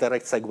that. That's a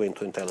direct segue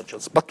into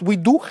intelligence. But we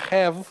do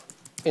have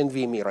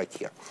NVMe right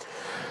here.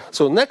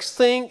 So next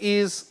thing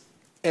is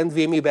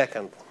NVMe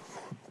backend.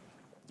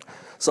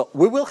 So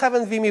we will have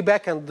NVMe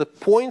backend. The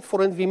point for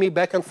NVMe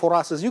backend for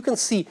us, as you can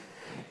see,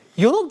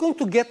 you're not going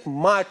to get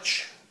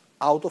much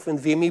out of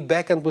NVMe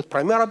backend with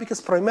Primera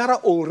because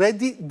Primera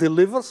already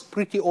delivers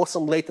pretty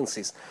awesome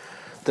latencies.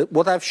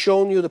 What I've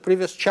shown you, the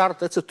previous chart,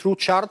 that's a true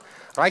chart.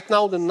 Right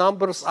now, the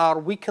numbers are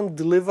we can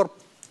deliver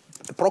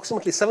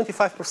approximately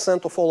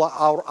 75% of all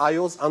our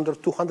IOs under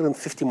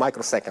 250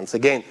 microseconds.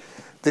 Again,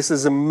 this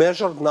is a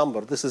measured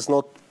number. This is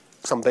not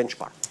some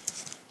benchmark.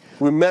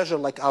 We measure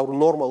like our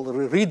normal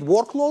read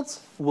workloads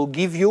will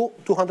give you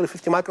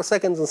 250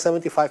 microseconds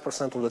and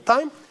 75% of the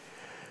time,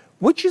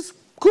 which is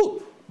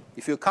good.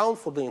 If you account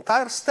for the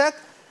entire stack,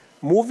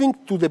 moving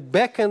to the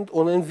backend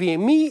on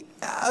NVMe,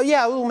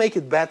 yeah, we'll make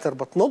it better,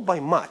 but not by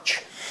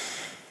much.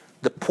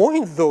 The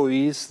point, though,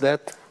 is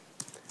that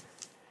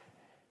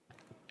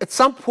at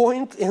some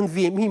point,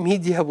 NVMe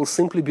media will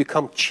simply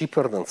become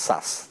cheaper than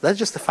SAS. That's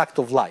just a fact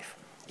of life.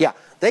 Yeah,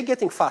 they're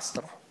getting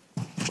faster,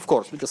 of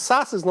course, because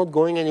SAS is not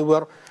going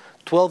anywhere.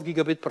 12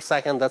 gigabit per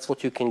second, that's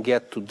what you can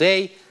get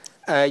today.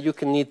 You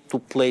can need to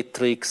play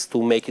tricks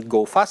to make it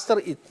go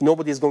faster.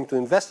 Nobody is going to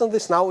invest on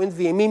this. Now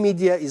NVMe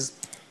media is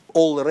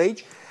all the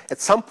rage. At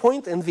some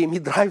point,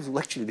 NVMe drives will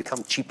actually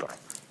become cheaper.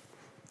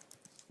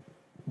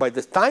 By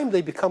the time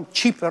they become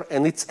cheaper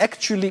and it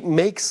actually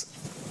makes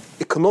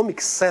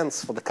economic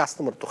sense for the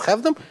customer to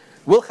have them,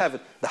 we'll have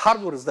it. The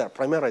hardware is there.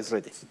 Primera is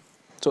ready.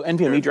 So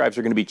NVMe drives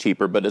are going to be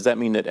cheaper, but does that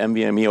mean that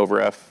NVMe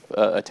over F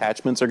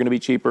attachments are going to be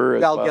cheaper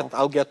as well?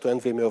 I'll get to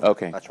NVMe over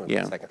F attachment in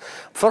a second.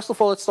 First of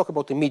all, let's talk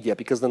about the media,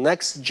 because the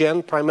next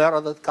gen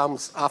Primera that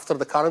comes after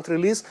the current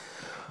release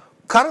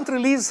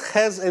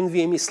has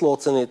NVMe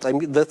slots in it. I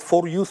mean, that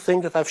 4U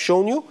thing that I've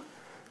shown you,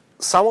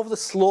 some of the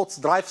slots,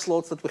 drive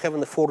slots that we have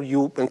in the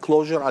 4U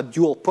enclosure are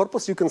dual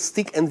purpose. You can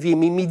stick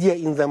NVMe media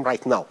in them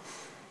right now.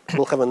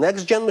 We'll have a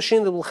next gen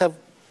machine that will have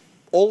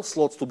all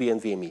slots to be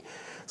NVMe.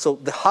 So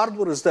the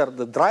hardware is there.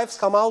 The drives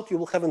come out, you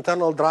will have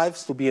internal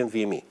drives to be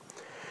NVMe.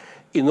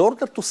 In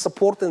order to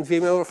support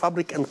NVMe over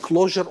Fabric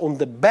enclosure on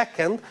the back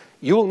end,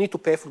 you will need to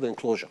pay for the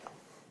enclosure.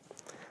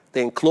 The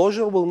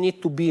enclosure will need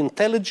to be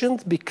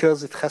intelligent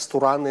because it has to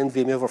run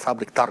NVMe over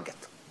Fabric target.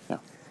 Yeah.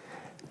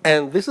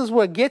 And this is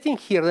what we're getting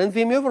here.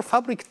 NVMe over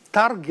Fabric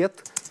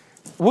target,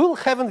 we'll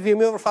have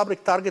NVMe over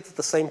Fabric target at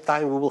the same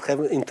time we will have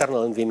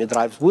internal NVMe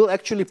drives. We'll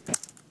actually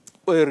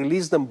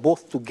release them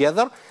both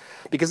together,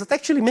 because it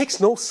actually makes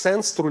no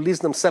sense to release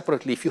them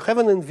separately. If you have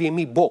an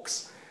NVMe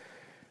box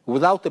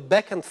without a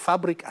backend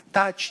fabric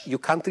attached, you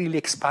can't really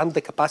expand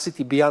the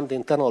capacity beyond the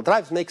internal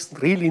drives. It makes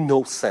really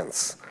no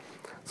sense.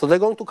 So they're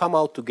going to come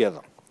out together.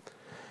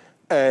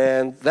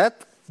 And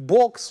that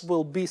box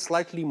will be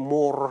slightly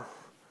more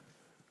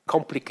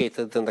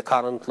complicated than the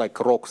current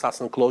ROG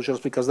SAS enclosures,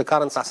 because the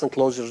current SAS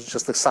enclosure is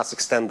just a SAS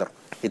extender.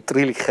 It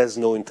really has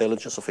no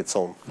intelligence of its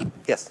own.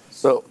 Yes?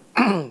 So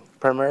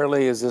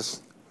primarily, is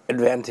this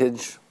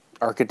advantage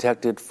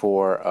architected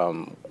for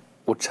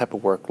what type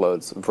of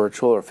workloads,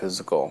 virtual or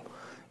physical?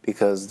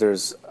 Because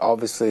there's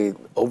obviously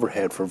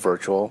overhead for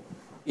virtual,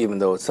 even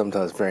though it's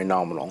sometimes very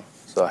nominal.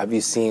 So have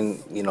you seen,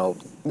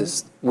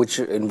 which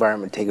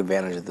environment take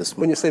advantage of this?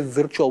 When you say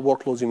virtual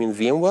workloads, you mean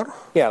VMware?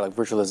 Yeah, like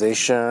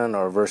virtualization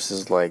or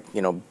versus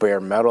bare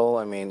metal.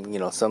 I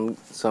mean, some.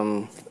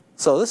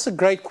 So this is a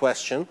great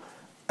question.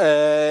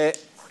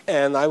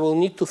 And I will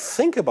need to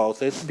think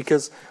about it,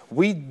 because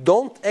we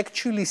don't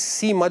actually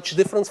see much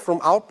difference from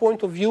our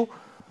point of view.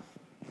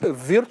 A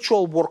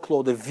virtual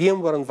workload, a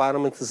VMware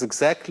environment, is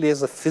exactly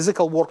as a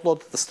physical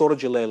workload at the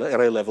storage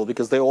array level,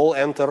 because they all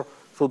enter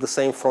through the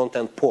same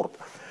front-end port.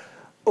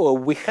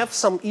 We have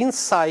some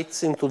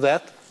insights into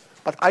that,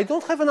 but I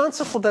don't have an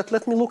answer for that.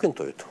 Let me look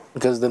into it.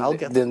 Because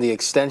then the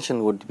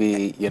extension would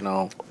be,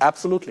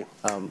 Absolutely.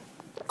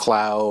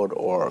 Cloud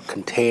or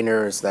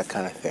containers, that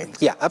kind of thing.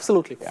 Yeah,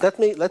 absolutely. Yeah.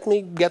 Let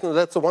me get into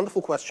that. That's a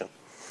wonderful question.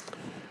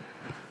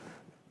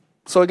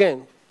 So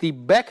again, the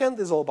backend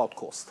is all about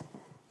cost.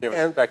 Do you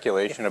have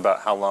speculation about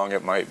how long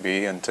it might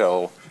be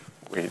until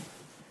we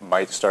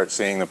might start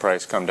seeing the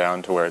price come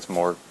down to where it's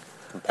more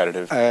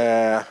competitive?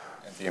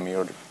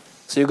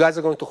 So you guys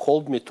are going to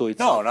hold me to it?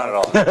 No, not at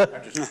all.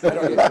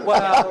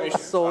 Well,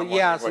 so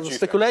yeah, so the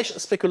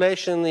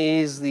speculation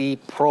is the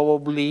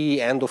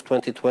probably end of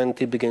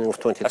 2020, beginning of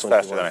 2021. That's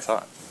faster than I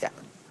thought. Yeah,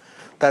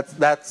 that's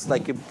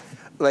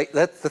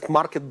that's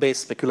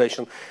market-based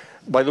speculation.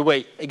 By the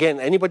way, again,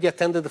 anybody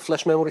attended the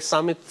Flash Memory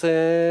Summit,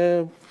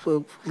 the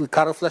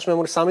current Flash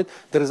Memory Summit?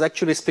 There is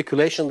actually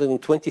speculation that in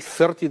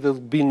 2030 there will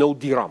be no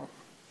DRAM.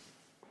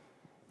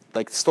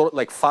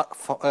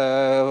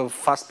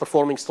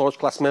 Fast-performing storage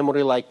class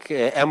memory like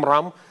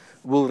MRAM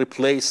will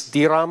replace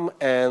DRAM,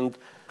 and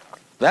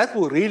that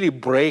will really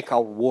break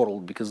our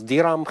world, because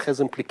DRAM has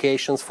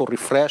implications for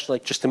refresh.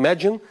 Just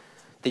imagine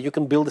that you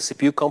can build a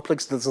CPU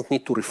complex that doesn't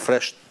need to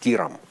refresh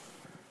DRAM.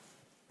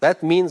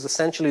 That means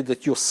essentially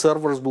that your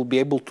servers will be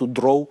able to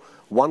draw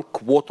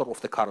 1/4 of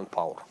the current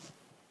power.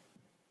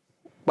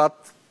 But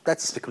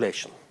that's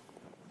speculation.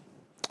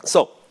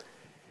 So,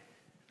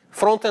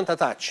 front-end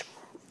attach.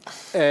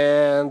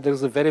 And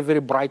there's a very, very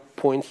bright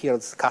point here,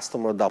 it's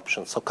customer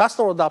adoption. So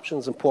customer adoption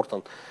is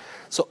important.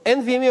 So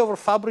NVMe over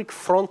Fabric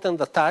front-end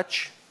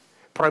attach,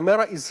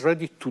 Primera is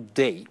ready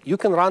today. You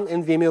can run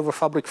NVMe over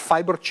Fabric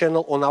fiber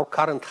channel on our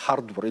current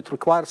hardware. It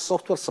requires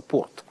software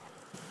support.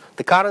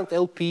 The current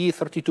LPE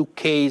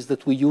 32Ks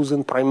that we use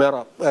in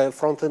Primera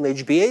front-end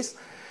HBAs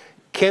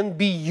can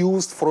be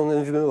used for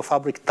an NVMe over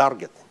Fabric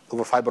target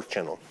over fiber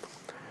channel.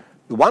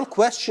 The one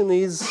question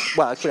is,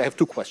 well, actually I have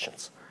two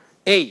questions.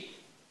 A,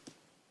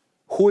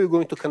 who are you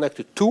going to connect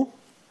it to?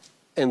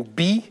 And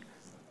B,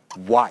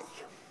 why?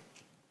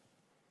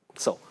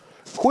 So,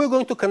 who you're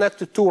going to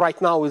connect it to right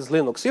now is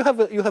Linux. You have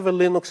a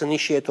Linux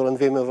initiator and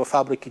NVMe over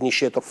Fabric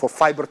initiator for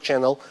fiber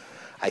channel,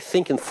 I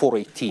think in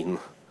 4.18.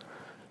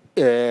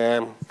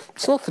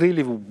 It's not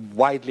really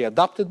widely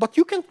adopted, but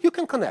you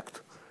can connect.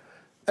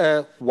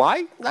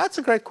 Why? That's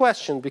a great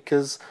question,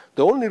 because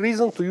the only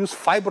reason to use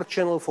fiber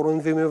channel for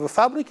NVMe over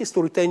Fabric is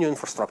to retain your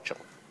infrastructure.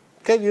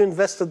 Okay, you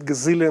invested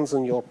gazillions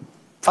in your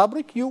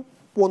Fabric, you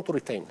want to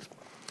retain it.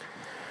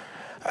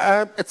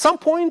 At some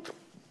point,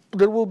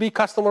 there will be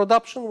customer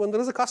adoption. When there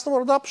is a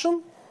customer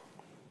adoption,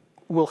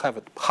 we'll have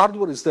it.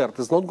 Hardware is there.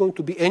 There's not going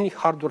to be any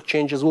hardware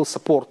changes. We'll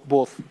support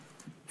both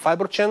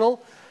fiber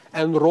channel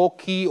and raw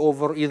key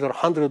over either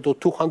 100 or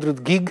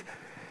 200 gig.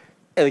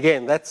 And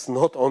again, that's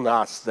not on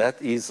us.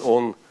 That is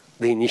on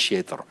the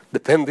initiator,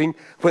 depending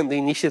when the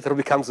initiator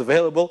becomes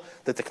available,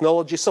 the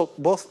technology. So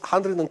both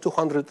 100 and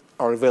 200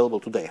 are available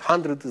today.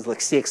 100 is like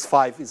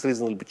CX5 is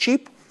reasonably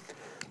cheap.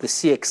 The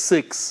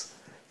CX6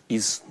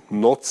 is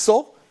not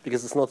so,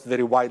 because it's not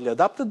very widely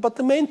adopted. But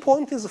the main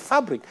point is a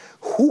Fabric.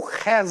 Who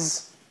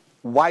has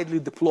widely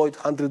deployed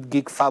 100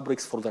 gig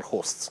Fabrics for their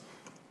hosts?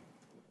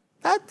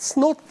 That's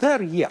not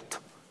there yet.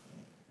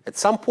 At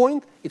some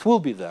point, it will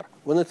be there.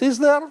 When it is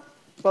there,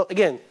 well,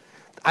 again,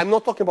 I'm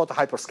not talking about the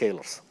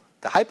hyperscalers.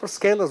 The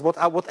hyperscalers, what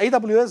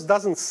AWS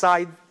does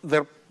inside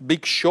their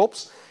big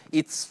shops,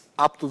 it's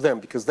up to them,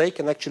 because they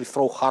can actually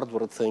throw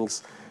hardware at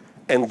things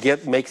and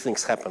make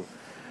things happen.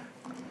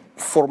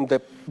 From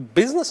the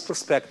business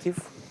perspective,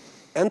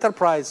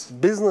 enterprise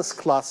business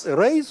class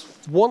arrays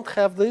won't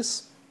have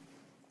this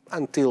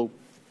until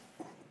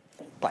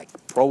like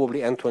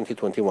probably end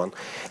 2021.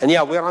 And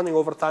yeah, we're running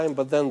over time,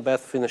 but then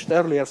Beth finished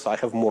earlier, so I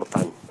have more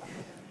time.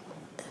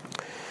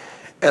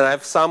 And I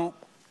have some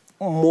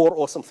more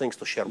awesome things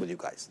to share with you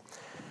guys.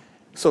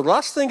 So the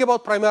last thing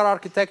about Primera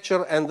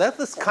architecture, and that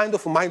is kind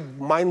of my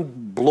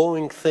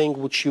mind-blowing thing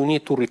which you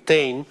need to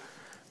retain.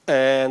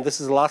 And this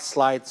is the last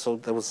slide, so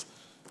there was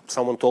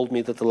someone told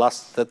me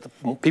that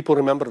people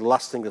remember the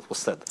last thing that was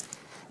said.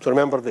 So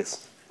remember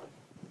this.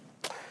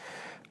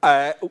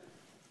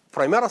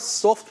 Primera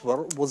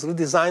software was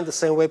redesigned the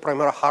same way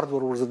Primera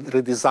hardware was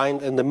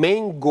redesigned, and the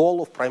main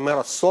goal of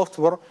Primera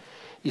software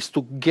is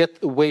to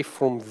get away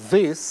from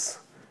this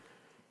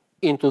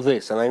into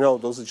this. And I know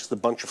those are just a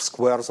bunch of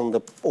squares on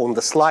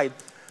the slide,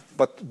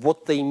 but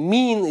what they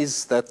mean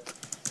is that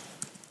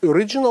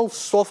original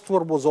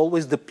software was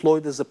always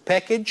deployed as a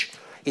package.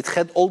 It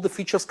had all the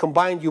features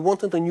combined. You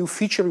wanted a new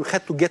feature, you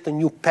had to get a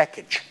new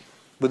package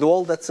with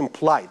all that's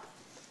implied.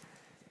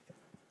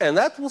 And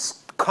that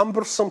was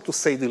cumbersome, to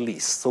say the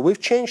least. So we've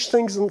changed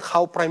things in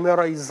how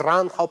Primera is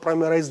run, how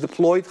Primera is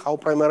deployed, how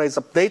Primera is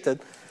updated.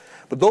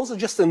 But those are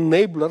just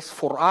enablers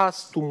for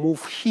us to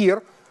move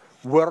here,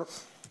 where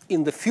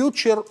in the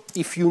future,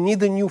 if you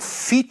need a new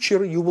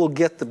feature, you will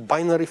get the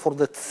binary for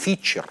that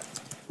feature.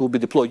 It will be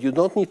deployed. You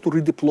don't need to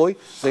redeploy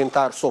the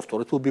entire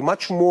software. It will be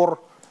much more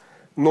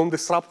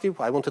non-disruptive.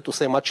 I wanted to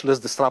say much less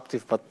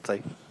disruptive, but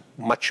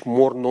much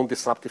more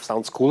non-disruptive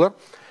sounds cooler.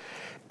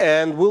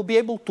 And we'll be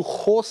able to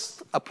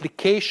host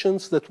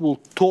applications that will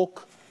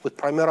talk with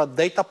Primera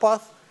data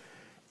path.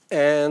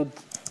 And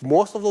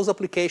most of those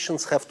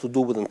applications have to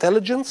do with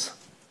intelligence,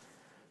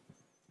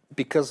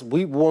 because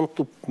we want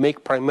to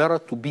make Primera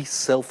to be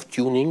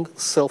self-tuning,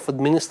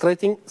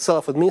 self-administrating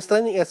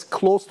as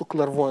close to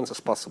clairvoyance as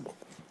possible.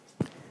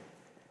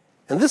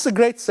 And this is a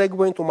great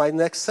segue into my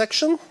next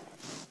section,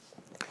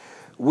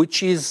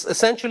 which is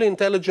essentially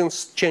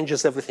intelligence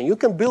changes everything. You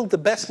can build the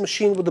best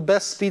machine with the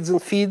best speeds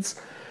and feeds,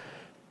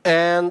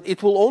 and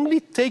it will only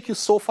take you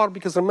so far,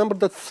 because remember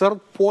that third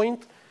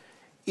point,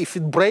 if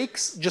it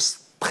breaks,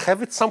 just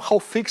have it somehow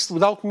fixed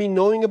without me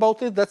knowing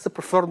about it. That's the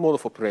preferred mode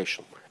of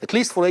operation, at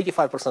least for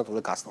 85% of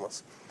the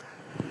customers.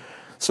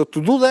 So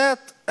to do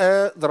that,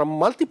 there are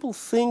multiple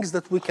things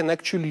that we can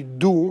actually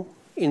do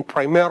in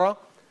Primera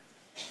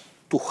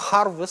to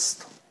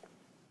harvest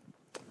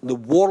the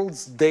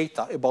world's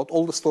data about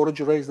all the storage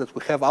arrays that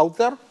we have out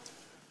there,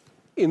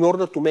 in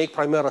order to make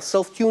Primera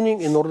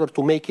self-tuning, in order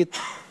to make it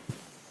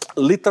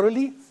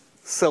literally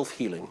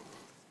self-healing.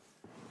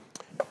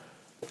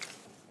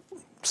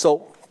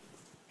 So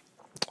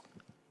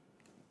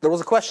there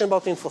was a question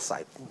about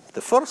InfoSight.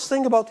 The first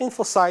thing about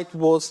InfoSight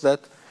was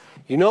that,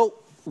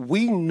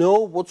 we know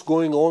what's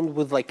going on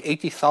with like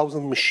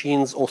 80,000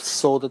 machines or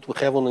so that we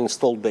have on an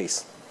installed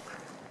base.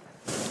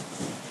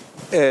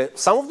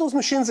 Some of those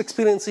machines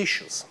experience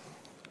issues.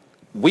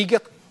 We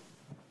get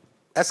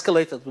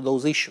escalated with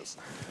those issues.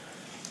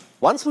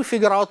 Once we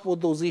figure out what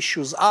those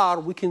issues are,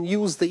 we can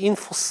use the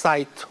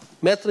InfoSight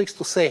metrics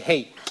to say,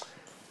 hey,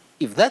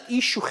 if that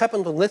issue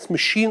happened on that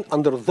machine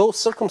under those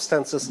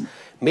circumstances,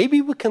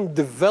 maybe we can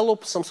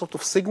develop some sort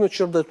of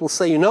signature that will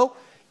say, you know,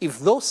 if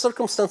those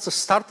circumstances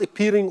start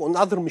appearing on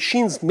other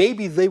machines,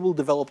 maybe they will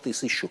develop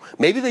this issue.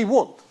 Maybe they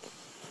won't,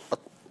 but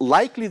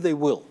likely they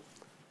will.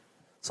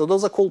 So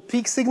those are called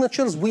peak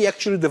signatures. We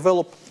actually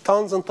develop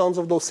tons and tons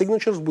of those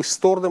signatures. We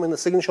store them in a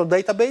signature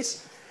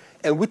database.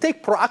 And we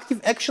take proactive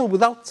action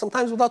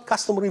sometimes without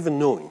customer even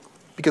knowing.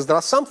 Because there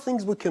are some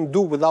things we can do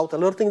without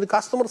alerting the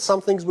customer,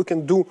 some things we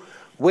can do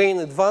way in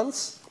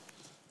advance,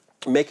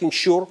 making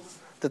sure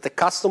that the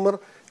customer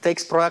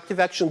takes proactive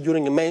action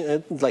during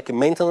a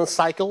maintenance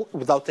cycle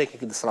without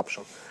taking a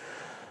disruption.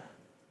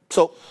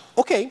 So,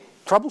 okay,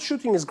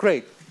 troubleshooting is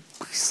great.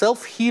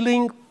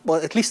 Self-healing,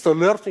 well, at least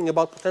alerting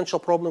about potential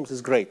problems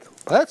is great.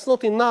 But that's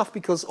not enough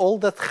because all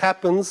that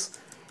happens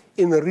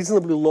in a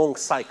reasonably long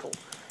cycle.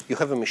 You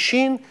have a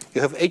machine,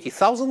 you have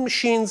 80,000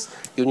 machines,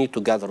 you need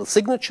to gather the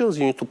signatures,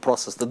 you need to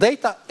process the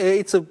data.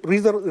 It's a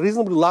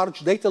reasonably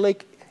large data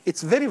lake.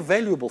 It's very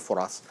valuable for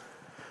us.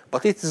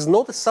 But it is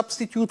not a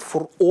substitute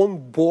for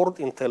on-board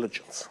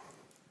intelligence.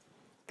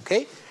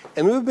 Okay?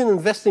 And we've been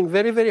investing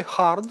very, very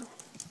hard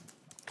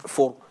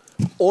for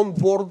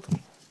on-board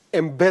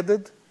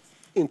embedded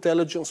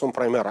intelligence on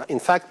Primera. In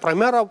fact,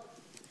 Primera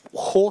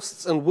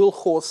hosts and will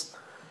host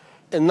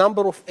a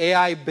number of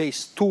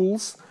AI-based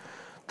tools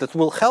that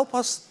will help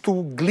us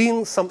to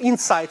glean some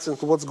insights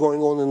into what's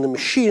going on in the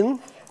machine.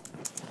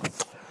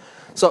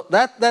 So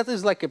that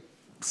is like a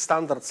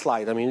standard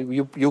slide. I mean,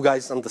 you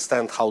guys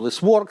understand how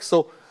this works.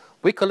 So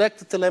we collect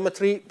the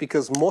telemetry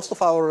because most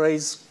of our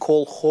arrays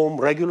call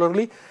home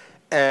regularly.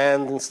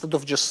 And instead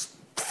of just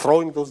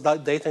throwing those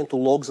data into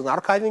logs and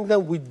archiving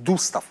them, we do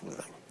stuff with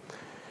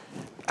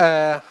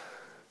them.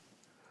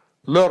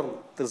 Learn.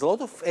 There's a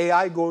lot of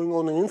AI going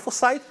on in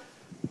InfoSight.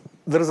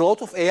 There's a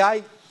lot of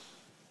AI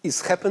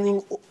is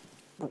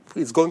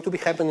going to be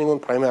happening on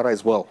Primera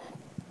as well.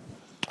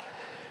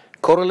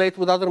 Correlate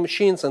with other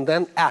machines and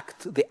then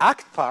act. The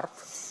act part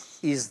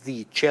is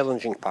the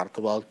challenging part.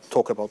 I'll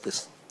talk about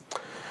this.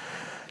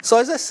 So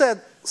as I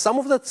said, some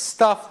of that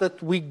stuff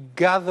that we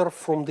gather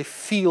from the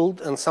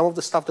field and some of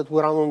the stuff that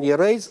we run on the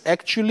arrays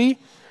actually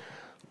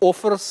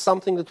offers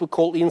something that we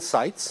call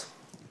insights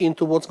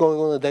into what's going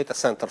on in the data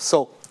center.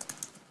 So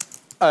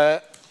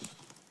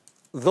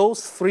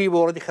those three we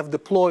already have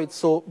deployed.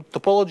 So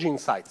topology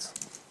insights.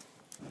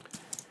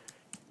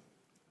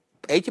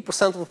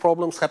 80% of the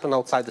problems happen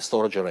outside the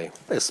storage array.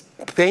 As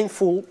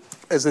painful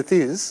as it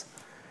is,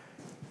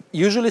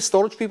 usually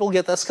storage people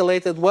get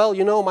escalated, well,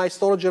 you know, my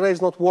storage array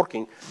is not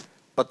working.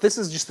 But this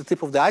is just the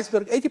tip of the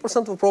iceberg.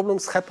 80% of the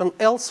problems happen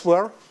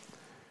elsewhere,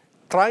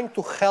 trying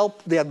to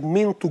help the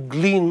admin to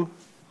glean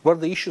where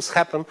the issues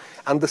happen,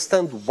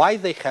 understand why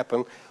they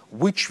happen,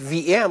 which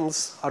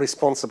VMs are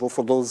responsible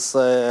for those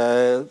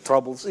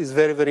troubles is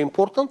very, very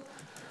important.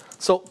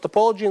 So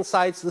topology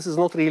insights, this is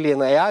not really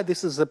an AI.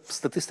 This is a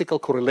statistical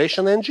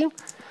correlation engine.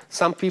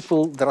 Some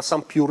people, there are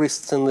some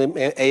purists in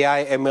the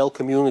AI ML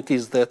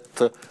communities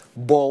that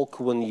balk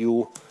when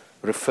you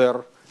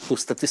refer to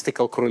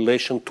statistical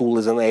correlation tool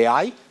as an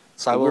AI.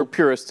 So we're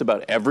purists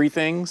about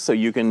everything, so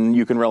you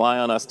can rely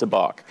on us to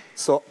balk.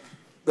 So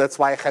that's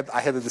why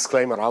I had a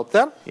disclaimer out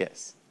there.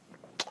 Yes.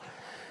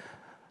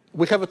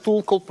 We have a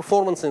tool called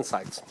Performance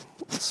Insights.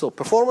 So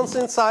Performance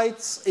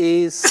Insights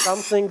is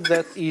something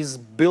that is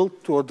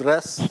built to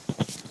address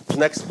the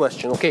next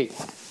question. Okay,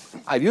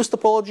 I've used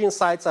Topology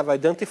Insights. I've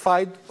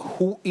identified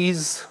who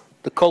is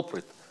the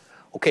culprit.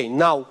 Okay,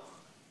 now,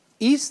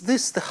 is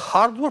this the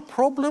hardware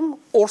problem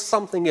or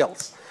something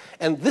else?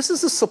 And this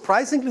is a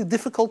surprisingly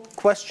difficult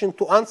question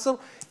to answer.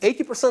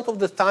 80% of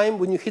the time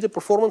when you hit a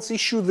performance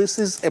issue, this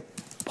is a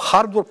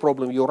hardware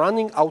problem. You're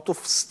running out of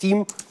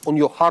steam on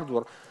your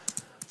hardware.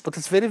 But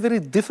it's very, very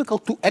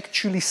difficult to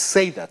actually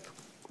say that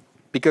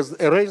because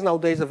arrays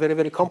nowadays are very,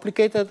 very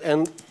complicated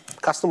and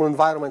customer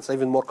environments are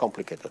even more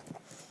complicated.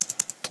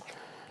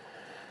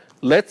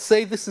 Let's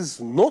say this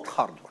is not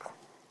hardware.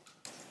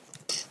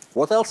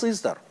 What else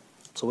is there?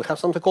 So we have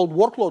something called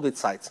workload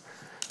insights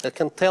that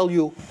can tell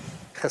you,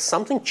 has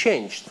something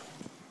changed?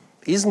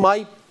 Is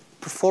my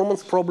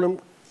performance problem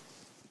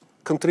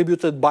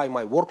contributed by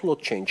my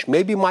workload change?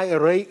 Maybe my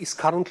array is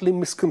currently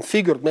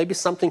misconfigured. Maybe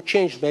something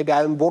changed. Maybe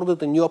I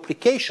onboarded a new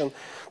application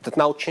that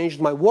now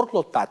changed my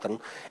workload pattern,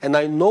 and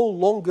I no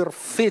longer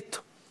fit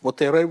what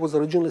the array was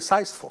originally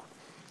sized for.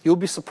 You'll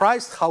be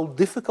surprised how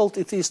difficult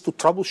it is to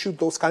troubleshoot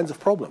those kinds of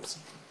problems,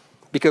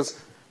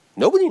 because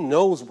nobody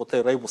knows what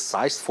the array was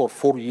sized for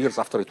 4 years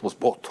after it was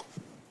bought.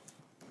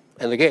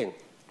 And again,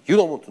 you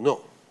don't want to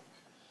know.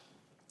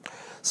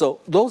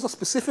 So those are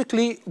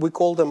specifically, we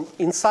call them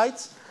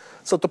insights.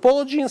 So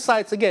topology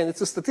insights, again,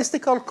 it's a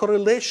statistical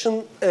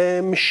correlation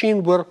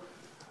machine where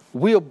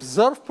we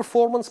observe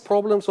performance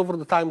problems over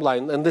the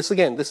timeline. And this,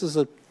 again, this is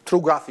a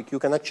true graphic. You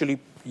can actually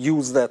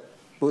use that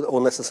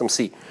on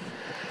SSMC.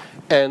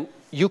 And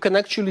you can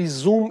actually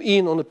zoom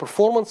in on a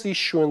performance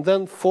issue and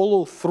then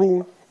follow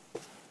through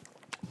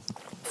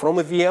from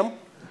a VM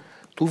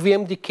to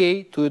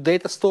VMDK to a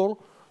data store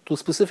to a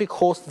specific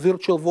host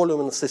virtual volume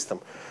in the system.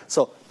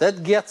 So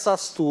that gets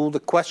us to the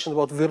question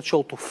about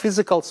virtual to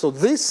physical. So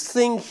this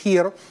thing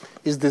here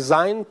is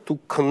designed to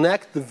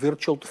connect the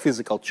virtual to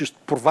physical, just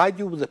provide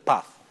you with a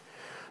path.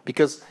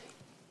 Because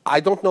I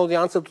don't know the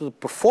answer to the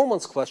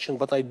performance question,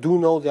 but I do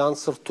know the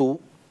answer to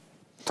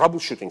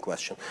troubleshooting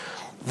question.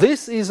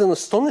 This is an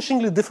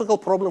astonishingly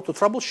difficult problem to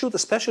troubleshoot,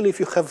 especially if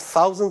you have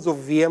thousands of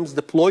VMs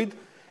deployed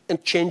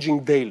and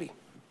changing daily.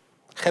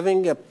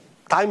 Having a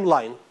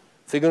timeline,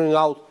 figuring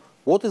out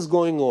what is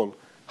going on,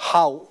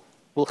 how,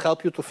 will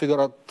help you to figure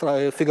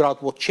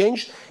out what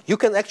changed. You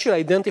can actually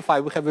identify,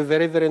 we have a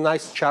very, very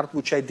nice chart,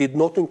 which I did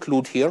not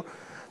include here,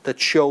 that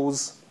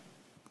shows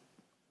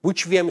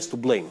which VM is to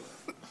blame.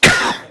 We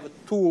have a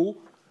tool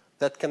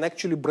that can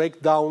actually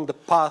break down the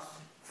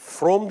path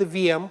from the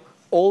VM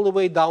all the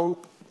way down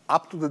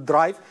up to the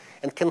drive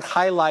and can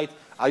highlight,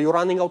 are you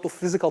running out of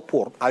physical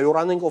port? Are you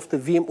running off the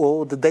VM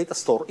or the data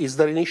store? Is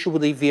there an issue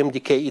with the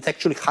VMDK? It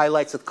actually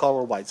highlights it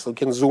color-wise. So you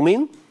can zoom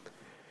in.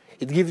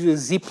 It gives you a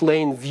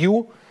zip-lane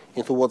view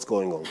into what's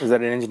going on. Is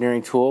that an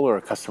engineering tool or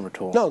a customer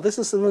tool? No, this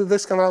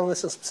can run on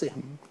SSC.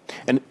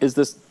 And is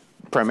this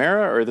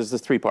Primera or is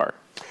this 3PAR?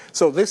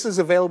 So this is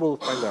available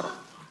with Primera.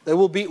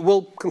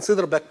 We'll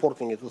consider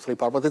backporting it with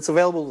 3PAR, but it's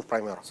available with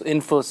Primera. So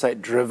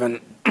InfoSight-driven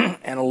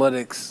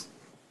analytics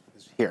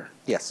is here.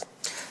 Yes.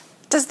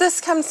 Does this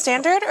come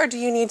standard, or do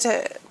you need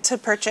to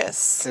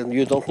purchase? And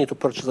you don't need to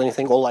purchase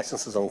anything. All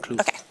licenses are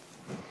included. Okay.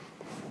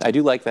 I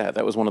do like that.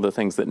 That was one of the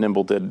things that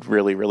Nimble did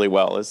really, really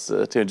well, is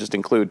to just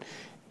include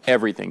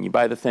everything. You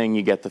buy the thing,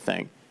 you get the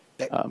thing.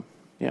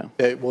 Yeah.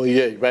 Well,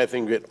 yeah, you buy the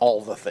thing, you get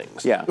all the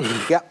things. Yeah.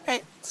 Yeah.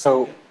 Right.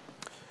 So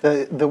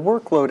the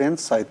workload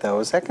insight, though,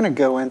 is that going to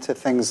go into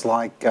things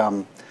like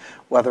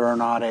whether or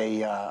not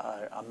a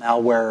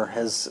malware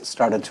has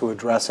started to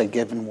address a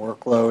given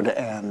workload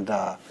and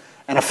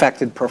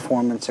affected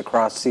performance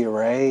across the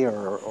array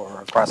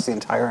or across the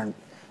entire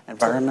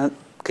environment?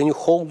 Can you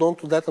hold on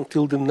to that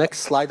until the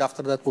next slide?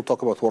 After that, we'll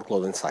talk about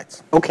workload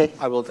insights. Okay.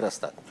 I will address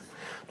that.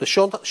 The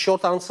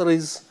short answer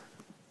is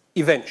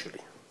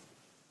eventually.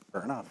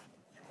 Fair enough.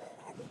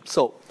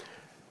 So,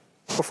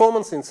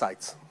 performance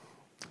insights.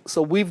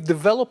 So we've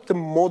developed a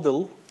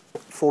model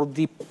for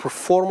the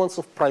performance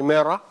of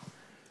Primera,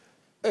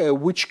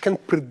 which can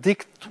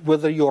predict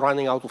whether you're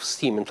running out of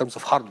steam in terms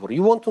of hardware.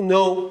 You want to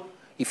know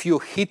if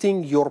you're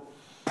hitting your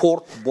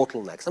port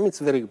bottlenecks. I mean, it's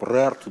very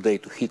rare today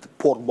to hit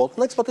port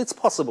bottlenecks, but it's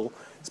possible,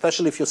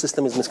 especially if your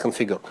system is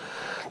misconfigured.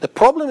 The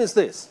problem is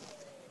this.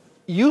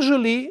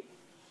 Usually,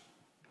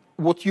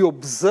 what you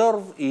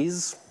observe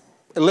is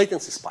a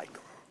latency spike.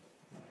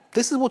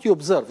 This is what you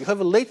observe. You have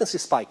a latency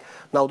spike.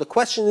 Now, the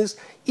question is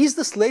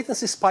this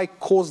latency spike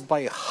caused by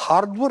a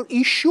hardware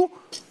issue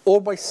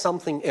or by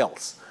something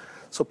else?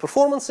 So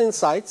performance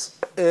insights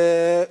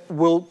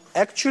will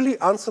actually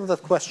answer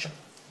that question.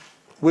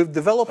 We've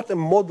developed a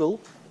model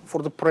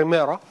for the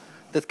Primera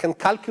that can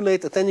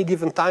calculate at any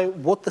given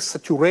time what the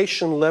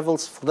saturation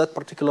levels for that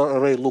particular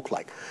array look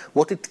like,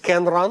 what it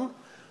can run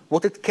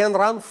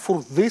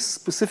for this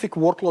specific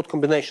workload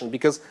combination.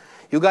 Because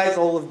you guys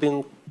all have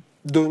been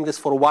doing this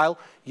for a while,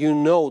 you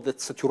know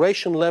that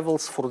saturation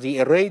levels for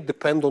the array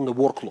depend on the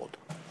workload.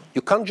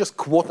 You can't just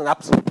quote an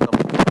absolute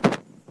number.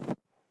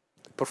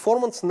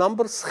 Performance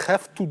numbers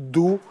have to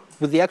do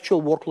with the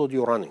actual workload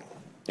you're running.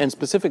 And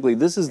specifically,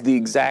 this is the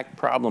exact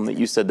problem that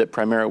you said that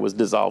Primera was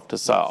dissolved to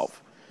solve.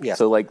 Yes.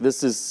 So like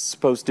this is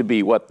supposed to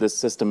be what this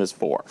system is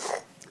for.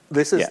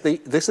 This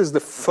is the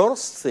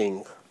first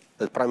thing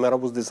that Primera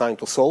was designed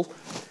to solve.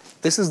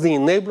 This is the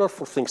enabler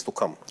for things to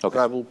come. Okay.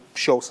 I will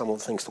show some of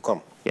the things to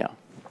come. Yeah.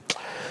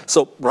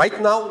 So right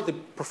now, the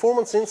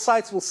performance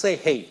insights will say,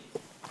 hey,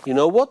 you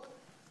know what?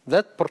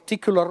 That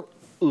particular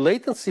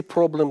latency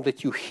problem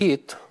that you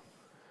hit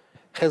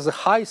has a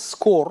high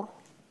score,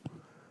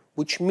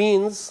 which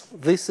means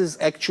this is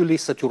actually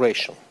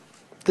saturation.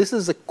 This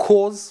is a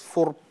cause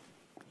for,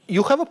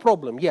 you have a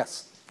problem,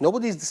 yes.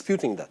 Nobody is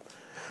disputing that.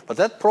 But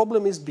that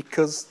problem is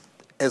because,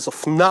 as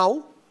of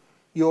now,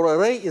 your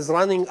array is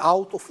running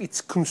out of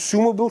its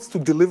consumables to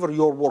deliver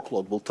your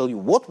workload. We'll tell you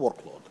what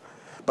workload.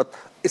 But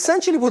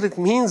essentially what it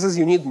means is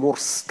you need more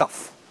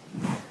stuff.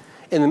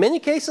 And in many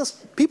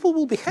cases, people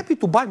will be happy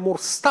to buy more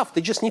stuff.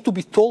 They just need to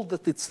be told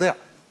that it's there.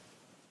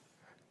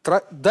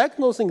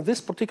 Diagnosing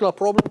this particular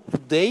problem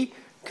today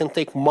can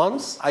take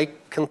months. I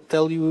can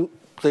tell you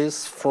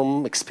this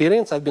from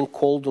experience. I've been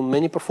called on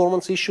many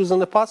performance issues in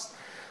the past.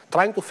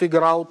 Trying to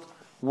figure out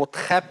what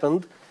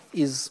happened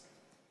is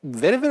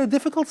very, very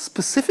difficult,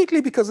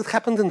 specifically because it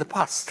happened in the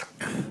past.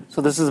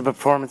 So this is a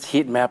performance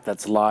heat map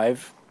that's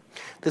live?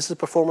 This is a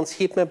performance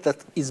heat map that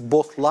is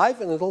both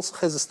live and it also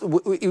has,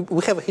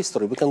 we have a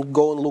history. We can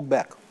go and look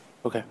back.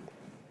 Okay.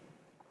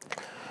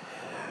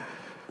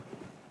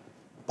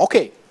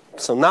 Okay,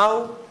 so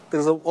now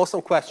there's an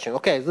awesome question.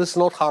 Okay, this is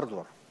not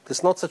hardware. This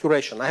is not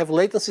saturation. I have a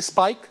latency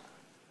spike,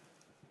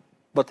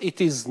 but it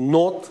is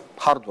not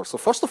hardware. So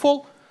first of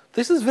all,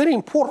 this is very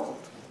important.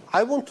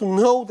 I want to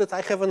know that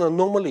I have an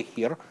anomaly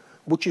here,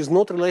 which is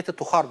not related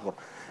to hardware.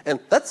 And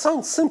that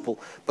sounds simple,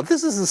 but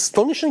this is an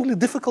astonishingly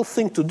difficult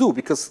thing to do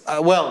because,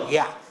 well,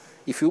 yeah,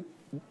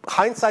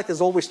 hindsight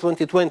is always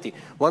 20/20.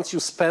 Once you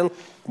spend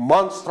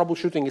months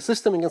troubleshooting a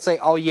system, you can say,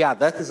 oh yeah,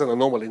 that is an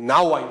anomaly,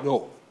 now I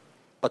know.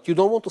 But you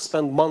don't want to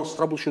spend months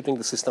troubleshooting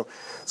the system.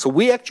 So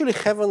we actually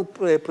have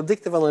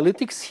predictive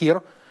analytics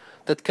here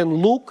that can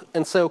look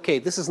and say, okay,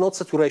 this is not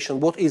saturation,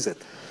 what is it?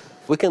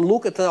 We can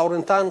look at our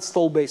entire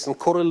install base and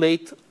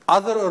correlate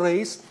other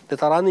arrays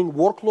that are running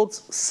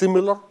workloads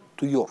similar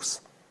to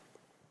yours.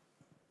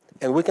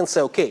 And we can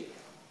say, okay,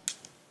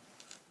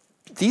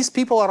 these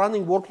people are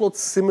running workloads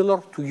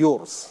similar to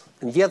yours,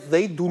 and yet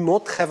they do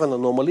not have an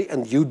anomaly,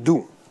 and you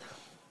do.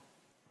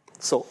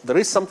 So there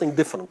is something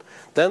different.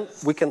 Then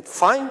we can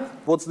find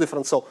what's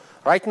different. So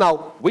right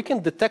now, we can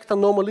detect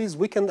anomalies.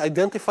 We can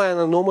identify an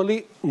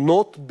anomaly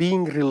not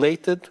being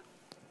related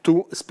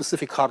to a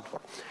specific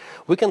hardware.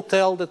 We can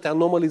tell that the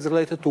anomaly is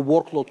related to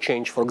workload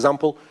change. For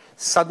example,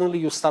 suddenly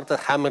you started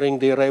hammering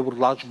the array with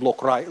large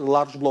block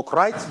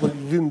writes, but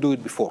you didn't do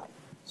it before.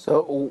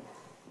 So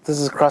this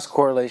is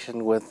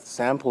cross-correlation with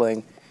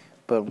sampling,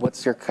 but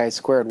what's your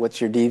chi-squared?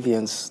 What's your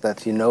deviance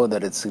that you know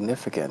that it's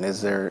significant?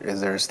 Is there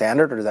a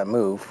standard, or does that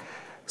move?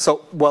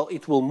 So, well,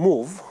 it will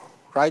move,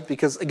 right?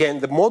 Because,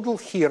 again, the model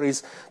here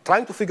is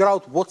trying to figure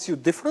out what's your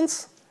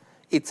difference.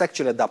 It's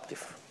actually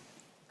adaptive.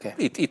 Okay.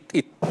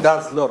 It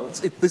does learn.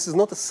 This is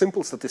not a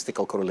simple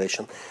statistical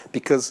correlation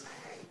because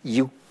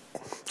you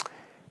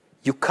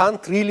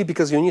can't really,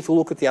 because you need to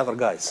look at the other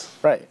guys.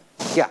 Right.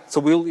 Yeah,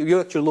 so you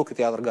actually look at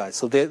the other guys.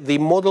 So the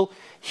model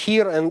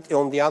here and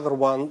on the other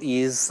one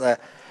is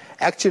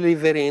actually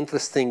very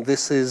interesting.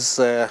 This is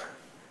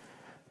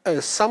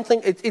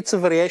something, it's a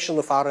variation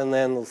of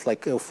RNN,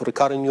 of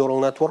recurrent neural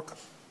network,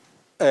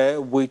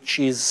 which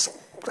is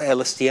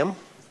LSTM.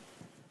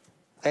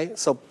 Okay,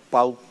 so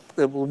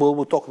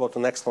we'll talk about the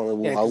next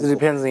one. Yeah, because it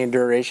depends on the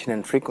duration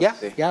and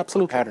frequency. Yeah,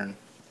 absolutely. Pattern.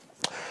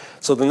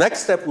 So the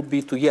next step would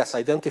be to, yes,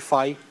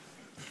 identify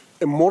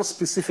more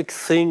specific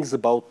things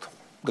about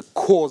the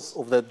cause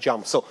of that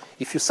jump. So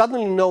if you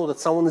suddenly know that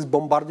someone is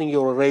bombarding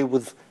your array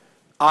with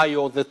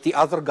I/O that the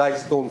other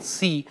guys don't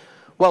see,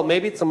 well,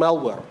 maybe it's a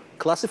malware.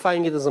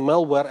 Classifying it as a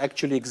malware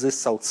actually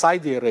exists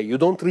outside the array. You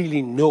don't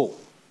really know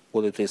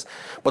what it is.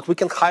 But we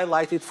can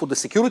highlight it for the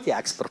security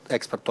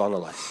expert to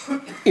analyze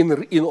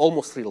in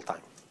almost real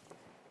time.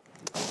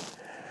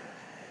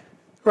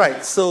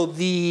 Right, so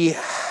the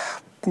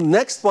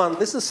next one,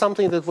 this is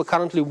something that we're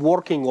currently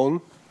working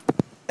on.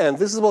 And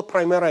this is what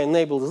Primera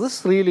enables. This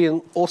is really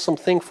an awesome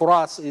thing for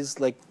us. Is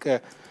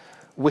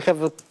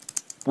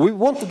we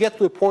want to get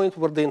to a point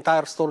where the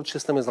entire storage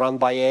system is run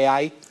by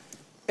AI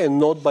and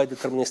not by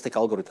deterministic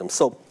algorithms.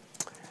 So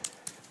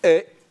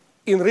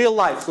in real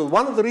life, so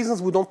one of the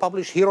reasons we don't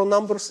publish hero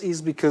numbers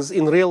is because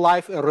in real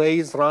life,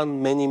 arrays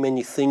run many,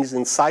 many things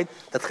inside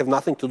that have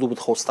nothing to do with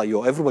host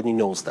I/O. Everybody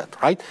knows that,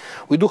 right?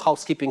 We do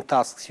housekeeping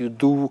tasks. You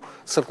do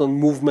certain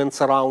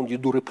movements around. You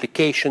do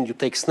replication. You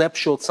take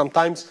snapshots.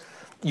 Sometimes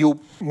you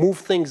move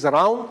things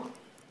around.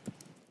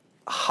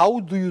 How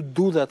do you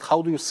do that?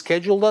 How do you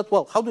schedule that?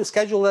 Well, how do you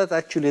schedule that?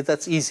 Actually,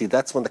 that's easy.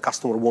 That's when the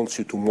customer wants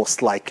you to,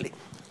 most likely,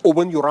 or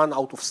when you run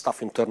out of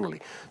stuff internally.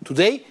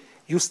 Today,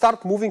 you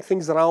start moving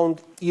things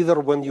around either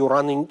when you're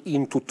running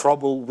into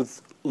trouble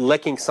with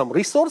lacking some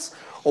resource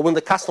or when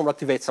the customer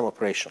activates some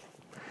operation.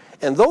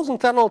 And those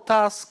internal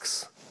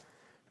tasks,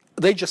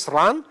 they just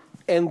run,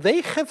 and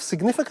they have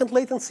significant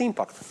latency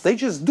impact. They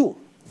just do.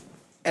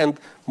 And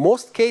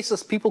most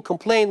cases, people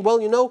complain,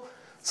 well, you know,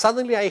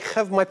 suddenly I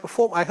have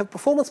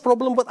performance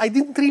problem, but I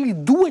didn't really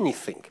do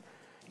anything.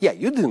 Yeah,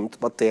 you didn't,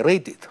 but the array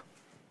did.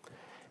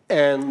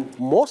 And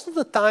most of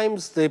the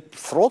times, the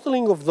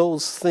throttling of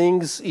those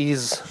things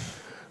is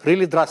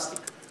really drastic.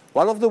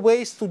 One of the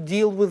ways to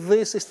deal with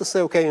this is to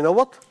say, okay, you know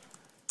what?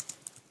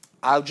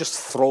 I'll just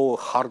throw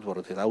hardware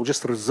at it. I'll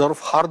just reserve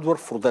hardware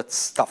for that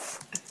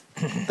stuff.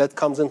 That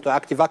comes into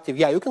active-active.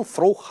 Yeah, you can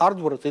throw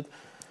hardware at it.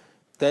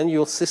 Then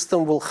your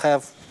system will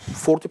have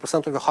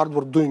 40% of your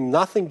hardware doing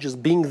nothing,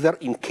 just being there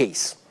in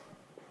case.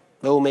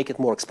 That will make it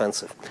more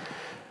expensive.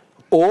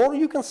 Or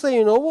you can say,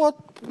 you know what?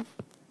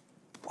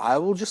 I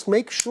will just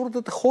make sure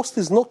that the host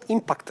is not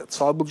impacted.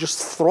 So I will just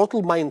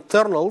throttle my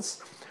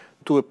internals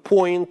to a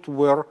point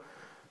where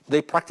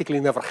they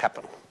practically never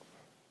happen.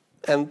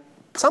 And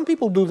some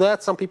people do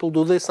that, some people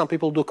do this, some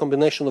people do a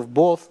combination of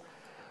both.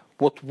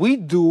 What we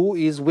do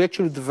is we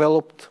actually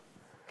developed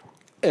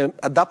an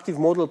adaptive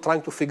model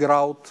trying to figure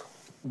out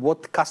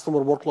what customer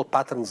workload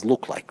patterns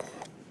look like.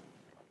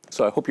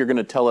 So I hope you're going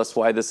to tell us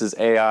why this is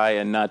AI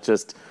and not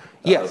just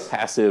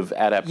passive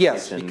adaptation.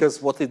 Yes,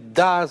 because what it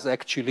does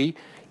actually,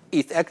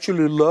 it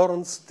actually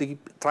learns,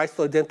 tries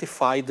to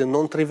identify the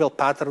non-trivial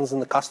patterns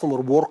in the customer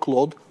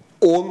workload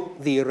on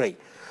the array.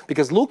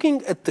 Because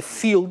looking at the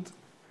field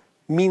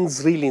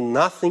means really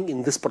nothing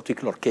in this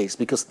particular case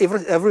because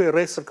every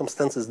array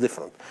circumstance is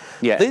different.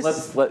 Yeah,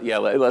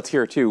 let's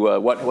hear too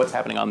what's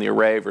happening on the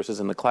array versus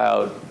in the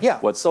cloud. Yeah,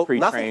 what's so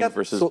pre-trained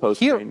versus so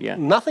post-trained. Here, Yeah,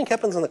 nothing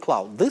happens in the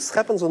cloud. This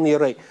happens on the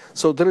array.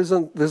 So there's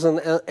an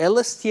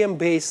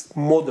LSTM-based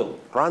model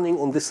running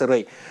on this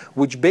array,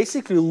 which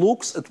basically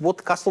looks at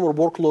what customer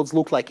workloads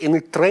look like, and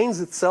it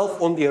trains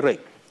itself on the array.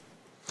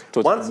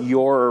 so it's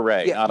your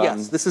array, not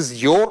yes, on. this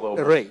is your global.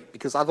 array,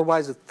 because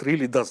otherwise it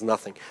really does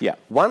nothing. Yeah.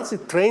 Once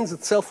it trains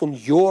itself on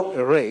your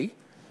array,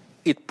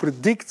 it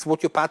predicts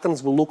what your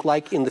patterns will look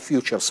like in the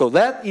future. So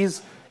that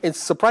is, it's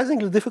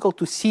surprisingly difficult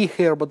to see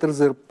here, but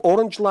there's an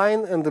orange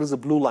line and there's a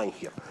blue line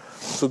here.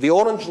 So the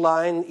orange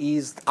line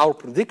is our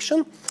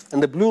prediction,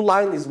 and the blue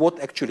line is what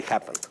actually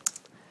happened.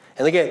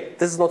 And again,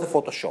 this is not a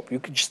Photoshop. You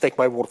can just take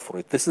my word for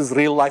it. This is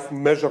real-life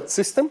measured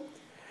system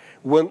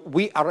when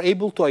we are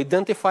able to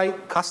identify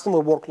customer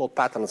workload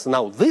patterns.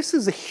 Now, this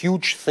is a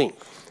huge thing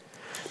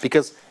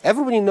because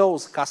everybody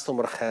knows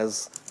customer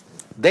has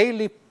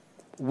daily,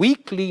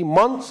 weekly,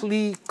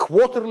 monthly,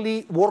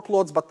 quarterly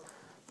workloads, but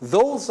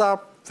those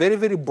are very,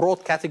 very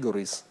broad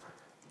categories.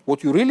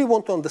 What you really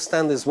want to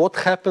understand is what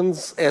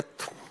happens at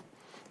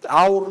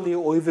hourly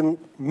or even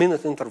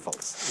minute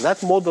intervals.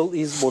 That model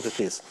is what it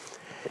is.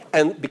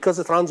 And because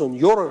it runs on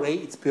your array,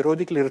 it's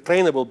periodically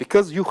retrainable.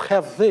 Because you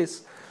have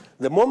this,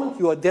 the moment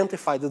you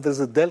identify that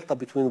there's a delta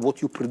between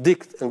what you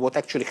predict and what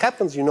actually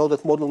happens, you know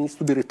that model needs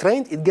to be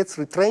retrained. It gets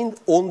retrained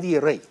on the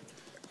array.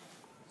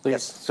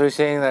 So you're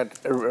saying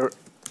that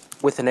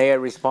with an AI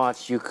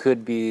response, you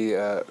could be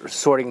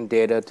sorting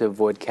data to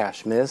avoid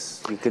cache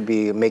miss. You could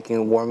be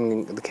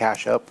warming the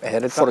cache up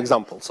ahead of time. For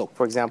example.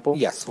 For example?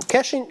 Yes. So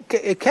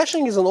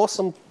caching is an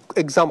awesome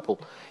example.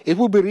 It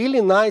would be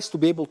really nice to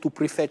be able to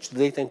prefetch the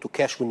data into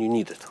cache when you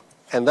need it.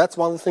 And that's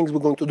one of the things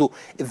we're going to do.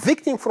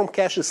 Evicting from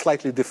cache is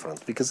slightly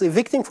different because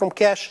evicting from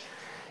cache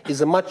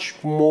is a much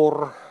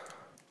more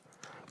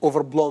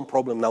overblown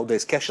problem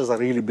nowadays. Caches are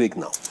really big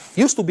now.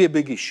 Used to be a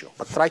big issue,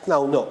 but right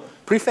now, no.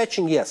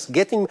 Prefetching, yes.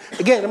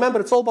 Again,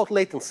 remember, it's all about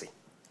latency.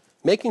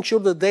 Making sure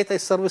the data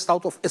is serviced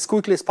out of as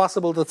quickly as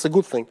possible, that's a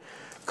good thing.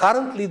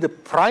 Currently, the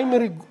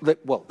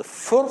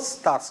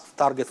first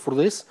target for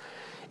this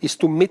is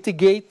to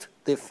mitigate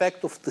the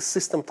effect of the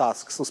system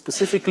tasks. So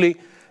specifically,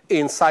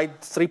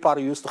 inside 3PAR,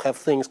 you used to have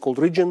things called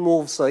region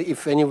moves.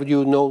 If any of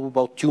you know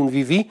about tune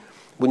VV,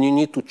 when you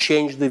need to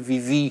change the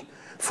VV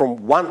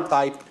from one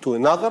type to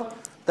another,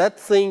 that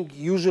thing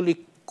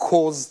usually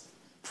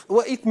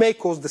it may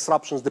cause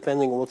disruptions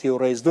depending on what your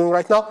array is doing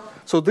right now.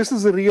 So this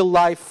is a real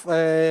life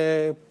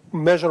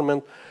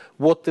measurement,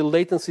 what the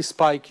latency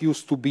spike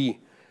used to be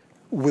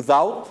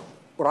without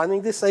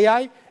running this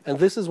AI, and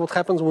this is what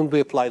happens when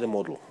we apply the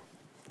model.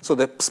 So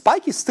the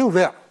spike is still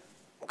there,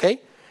 okay?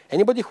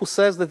 Anybody who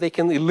says that they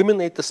can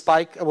eliminate the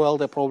spike, well,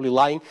 they're probably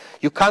lying.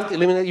 You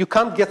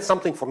can't get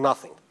something for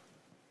nothing.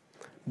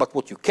 But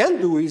what you can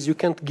do is you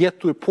can get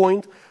to a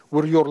point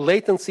where your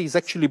latency is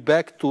actually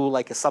back to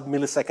like a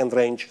sub-millisecond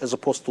range as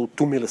opposed to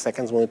 2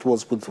 milliseconds when it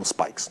was with those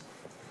spikes.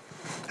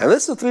 And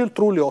this is a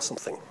truly awesome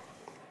thing.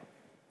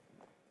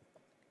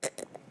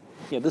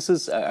 Yeah, this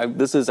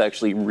is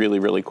actually really,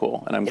 really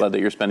cool, and I'm glad that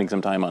you're spending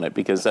some time on it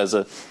because as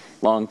a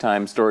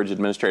longtime storage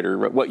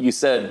administrator, what you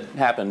said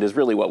happened is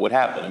really what would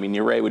happen. I mean, the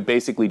array would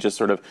basically just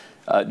sort of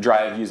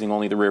drive using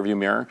only the rearview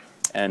mirror,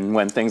 and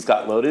when things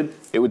got loaded,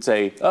 it would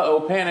say, "Uh-oh,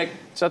 panic,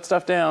 shut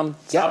stuff down,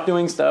 stop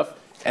doing stuff,"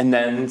 and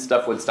then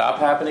stuff would stop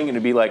happening, and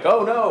it'd be like,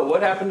 "Oh no,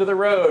 what happened to the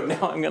road?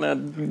 Now I'm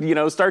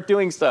gonna, start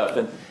doing stuff,"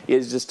 and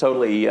it's just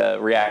totally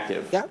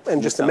reactive. Yeah,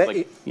 and just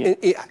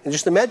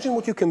imagine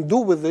what you can do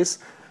with this.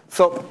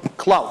 So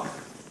cloud.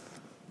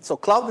 So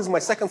cloud is my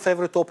second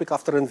favorite topic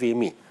after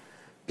NVMe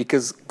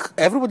because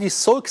everybody is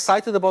so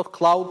excited about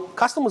cloud.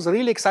 Customers are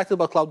really excited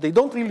about cloud. They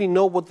don't really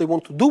know what they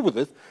want to do with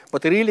it,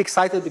 but they're really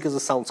excited because it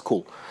sounds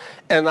cool.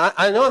 And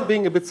I know I'm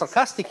being a bit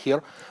sarcastic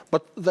here,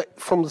 but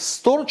from the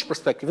storage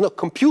perspective,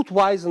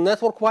 compute-wise and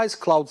network-wise,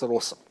 clouds are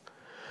awesome.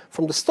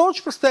 From the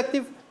storage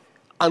perspective,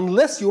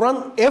 unless you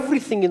run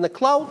everything in the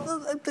cloud,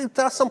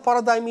 there are some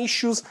paradigm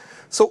issues.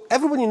 So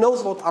everybody knows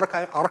about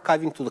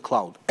archiving to the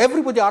cloud.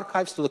 Everybody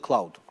archives to the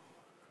cloud.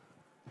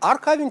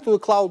 Archiving to the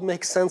cloud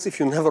makes sense if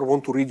you never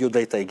want to read your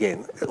data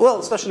again. Well,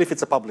 especially if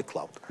it's a public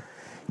cloud.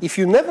 If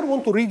you never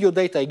want to read your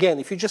data again,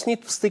 if you just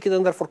need to stick it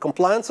in there for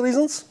compliance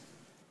reasons,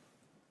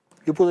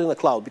 you put it in the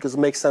cloud because it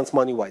makes sense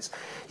money-wise.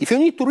 If you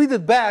need to read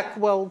it back,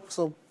 well,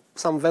 so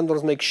some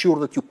vendors make sure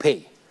that you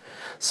pay.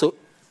 So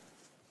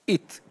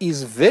it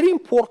is very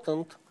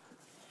important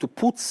to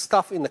put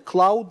stuff in the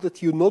cloud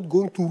that you're not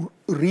going to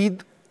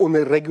read on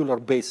a regular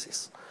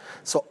basis.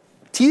 So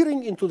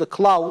tiering into the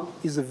cloud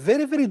is a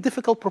very, very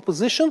difficult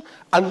proposition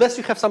unless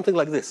you have something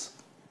like this.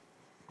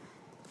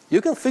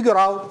 You can figure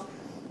out,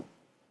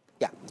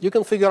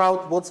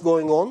 what's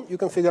going on. You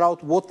can figure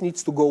out what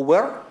needs to go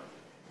where.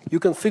 You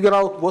can figure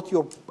out what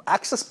your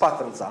access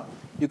patterns are.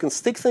 You can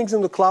stick things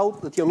in the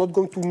cloud that you're not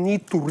going to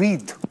need to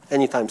read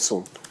anytime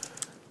soon.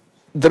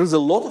 There is a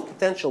lot of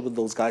potential with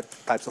those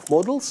types of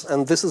models,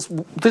 and this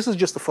is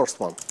just the first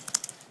one.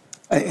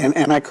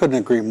 And I couldn't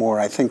agree more.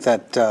 I think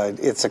that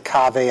it's a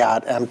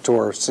caveat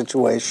emptor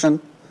situation.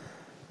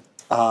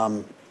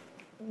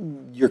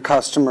 Your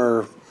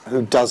customer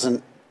who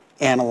doesn't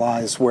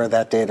analyze where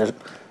that data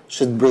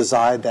should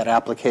reside, that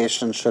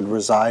application should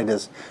reside,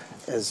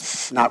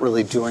 is not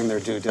really doing their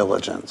due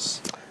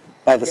diligence.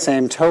 By the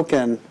same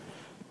token,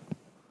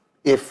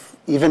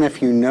 even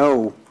if you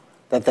know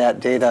that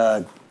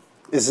data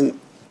isn't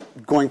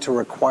going to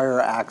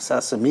require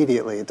access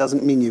immediately, it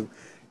doesn't mean you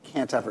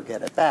can't ever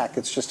get it back.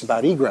 It's just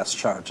about egress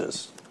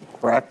charges,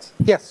 correct?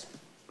 Yes,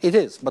 it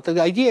is. But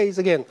the idea is,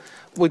 again,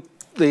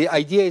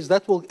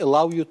 that will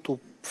allow you to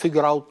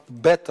figure out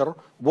better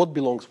what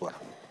belongs where.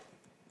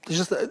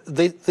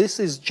 This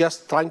is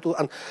just trying to,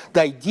 and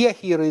the idea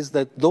here is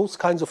that those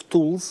kinds of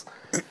tools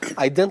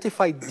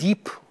identify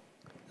deep,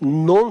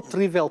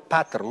 non-trivial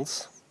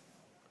patterns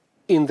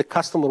in the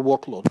customer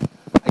workload.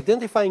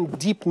 Identifying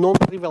deep,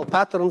 non-trivial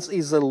patterns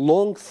is a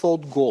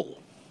long-thought goal,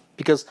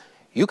 because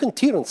you can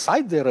tier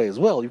inside the array as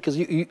well, because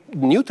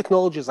new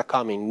technologies are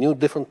coming, new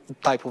different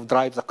type of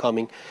drives are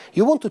coming.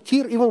 You want to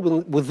tier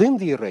even within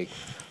the array.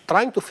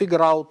 Trying to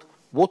figure out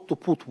what to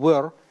put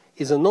where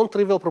is a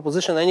non-trivial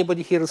proposition.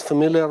 Anybody here is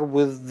familiar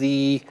with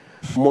the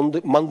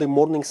Monday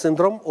morning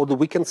syndrome or the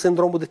weekend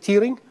syndrome with the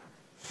tiering?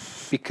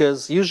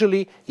 Because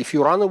usually if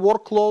you run a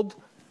workload,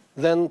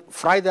 then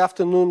Friday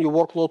afternoon your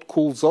workload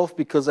cools off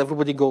because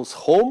everybody goes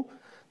home.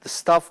 The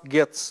stuff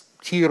gets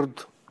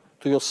tiered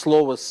to your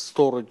slowest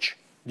storage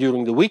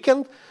during the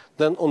weekend.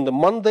 Then on the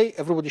Monday,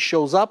 everybody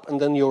shows up and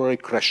then your array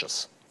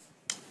crashes.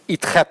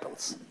 It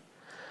happens.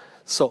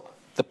 So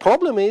the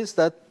problem is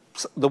that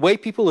the way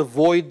people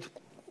avoid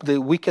the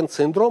weekend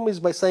syndrome is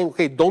by saying,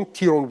 okay, don't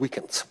tier on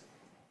weekends.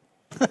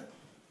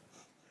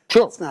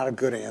 Sure. It's not a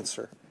good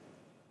answer.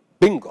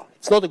 Bingo.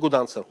 It's not a good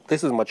answer.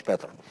 This is much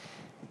better.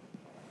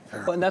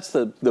 Well, and that's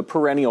the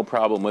perennial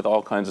problem with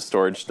all kinds of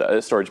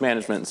storage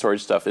management and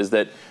storage stuff, is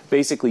that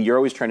basically you're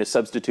always trying to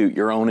substitute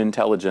your own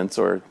intelligence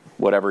or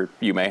whatever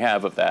you may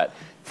have of that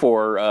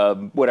for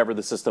whatever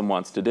the system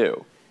wants to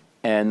do.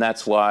 And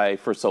that's why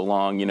for so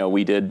long,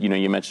 we did,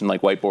 you mentioned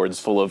like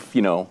whiteboards full of,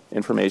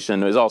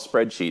 information. It was all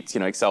spreadsheets,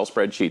 Excel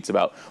spreadsheets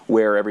about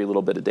where every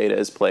little bit of data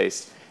is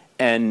placed.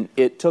 And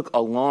it took a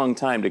long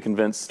time to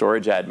convince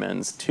storage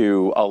admins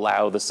to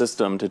allow the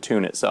system to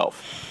tune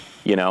itself.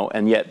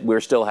 And yet we're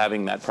still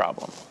having that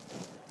problem.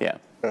 Yeah.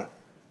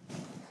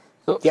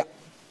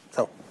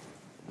 So,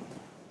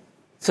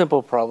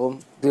 simple problem.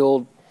 The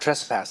old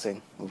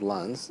trespassing of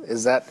LUNs,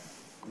 is that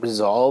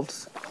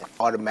resolved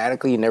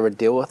automatically? You never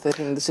deal with it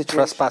in the situation?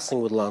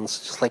 Trespassing with LUNs,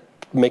 just like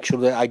make sure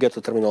that I get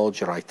the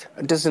terminology right.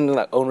 Doesn't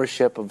like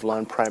ownership of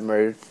LUN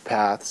primary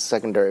path,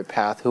 secondary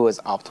path, who has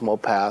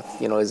optimal path?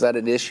 Is that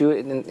an issue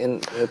in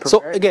the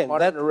So again,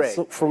 array?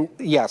 so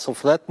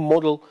for that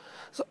model,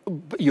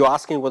 you're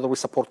asking whether we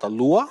support a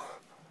Lua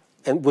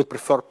and with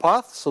preferred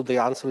path. So the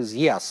answer is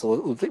yes.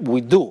 So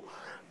we do.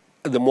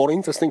 The more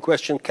interesting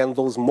question: can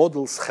those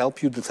models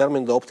help you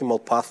determine the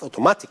optimal path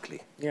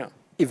automatically? Yeah.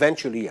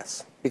 Eventually,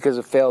 yes. Because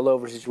of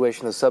failover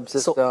situation of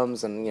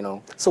subsystems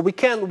and, So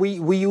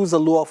we use a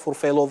Lua for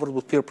failover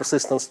with peer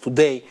persistence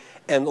today,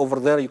 and over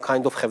there you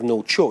kind of have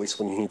no choice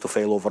when you need to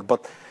failover.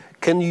 But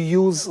can you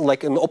use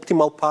like an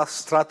optimal path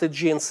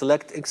strategy and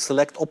select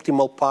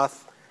optimal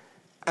path?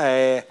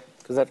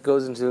 Because that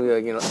goes into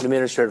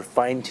administrative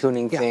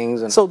fine-tuning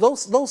things. And so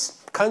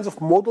those kinds of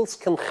models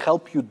can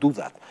help you do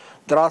that.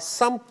 There are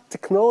some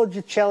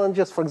technology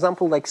challenges, for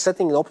example, like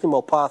setting an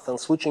optimal path and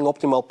switching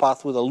optimal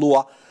path with a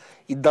Lua.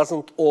 It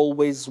doesn't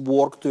always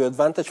work to your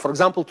advantage. For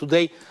example,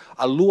 today,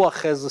 a Lua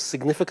has a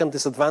significant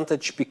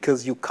disadvantage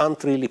because you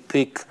can't really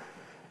pick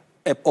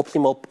a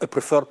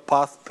preferred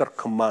path per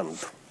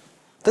command.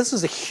 This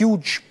is a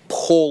huge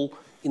hole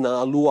in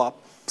a Lua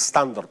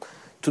standard.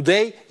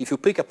 Today, if you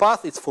pick a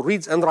path, it's for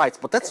reads and writes,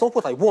 but that's not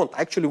what I want.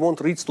 I actually want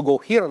reads to go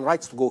here and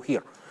writes to go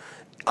here.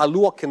 A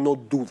Lua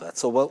cannot do that.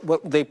 So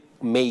they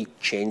may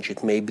change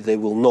it, maybe they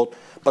will not.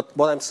 But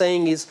what I'm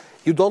saying is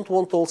you don't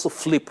want to also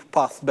flip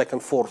path back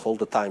and forth all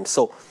the time.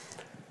 So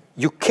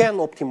you can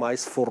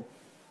optimize for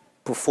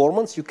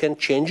performance, you can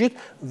change it.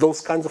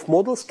 Those kinds of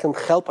models can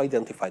help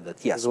identify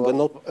that. Yes,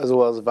 as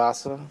well as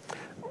VASA?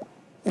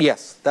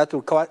 Yes, that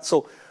requires.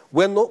 So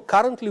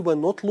currently we're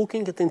not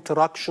looking at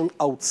interaction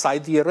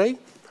outside the array.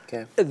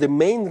 Okay. The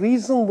main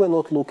reason we're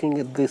not looking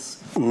at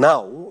this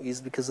now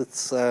is because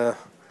it's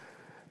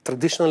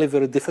traditionally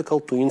very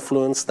difficult to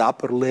influence the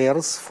upper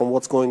layers from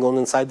what's going on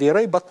inside the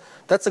array, but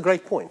that's a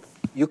great point.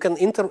 You can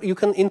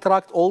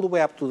interact all the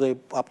way up to the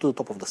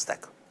top of the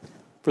stack.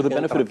 For the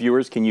benefit of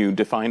viewers, can you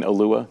define a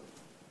Lua?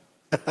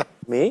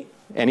 Me?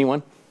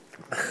 Anyone?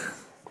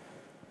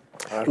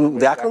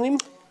 The acronym?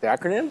 The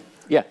acronym?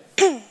 Yeah.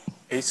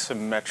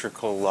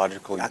 Asymmetrical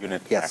logical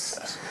unit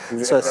access.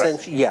 So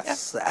essentially,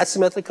 yes.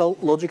 Asymmetrical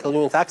logical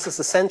unit access.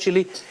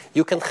 Essentially,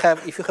 you can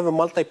have, if you have a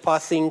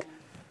multipathing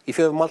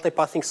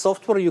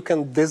software, you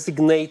can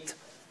designate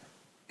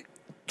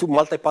to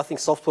multipathing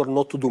software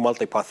not to do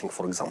multipathing,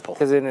 for example.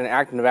 Because in an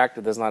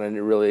active-active, that's not a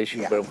real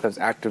issue, but when it becomes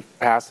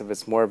active-passive,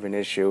 it's more of an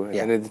issue.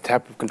 And then the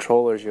type of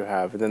controllers you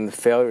have, and then the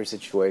failure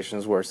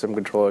situations where some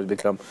controllers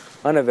become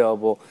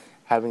unavailable,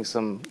 having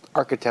some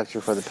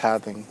architecture for the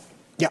pathing.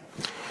 Yeah.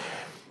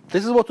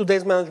 This is what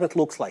today's management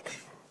looks like.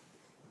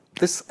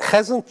 This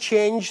hasn't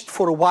changed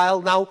for a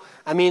while now.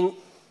 I mean,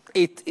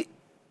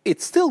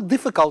 it's still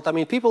difficult. I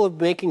mean, people are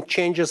making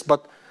changes,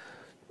 but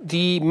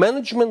the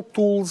management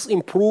tools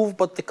improve,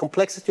 but the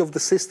complexity of the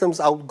systems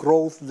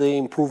outgrows the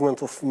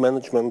improvement of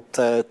management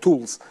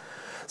tools.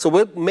 So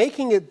we're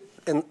making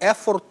an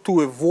effort to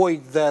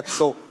avoid that.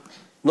 So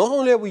not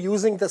only are we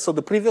using that, so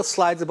the previous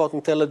slides about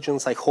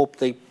intelligence, I hope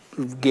they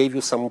gave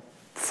you some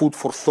food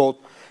for thought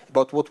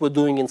about what we're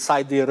doing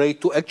inside the array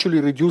to actually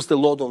reduce the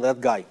load on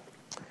that guy.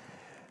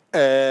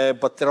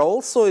 But there are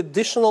also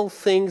additional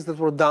things that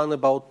were done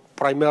about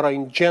Primera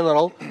in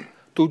general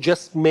to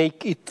just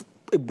make it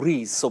a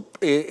breeze. So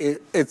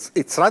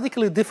it's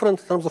radically different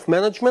in terms of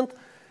management.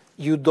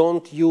 You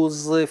don't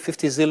use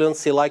 50 zillion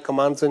CLI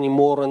commands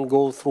anymore and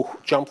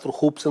jump through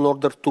hoops in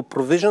order to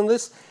provision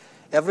this.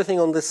 Everything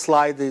on this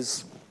slide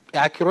is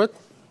accurate.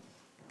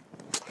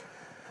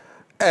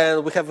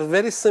 And we have a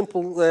very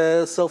simple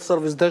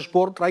self-service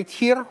dashboard right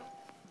here.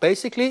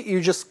 Basically,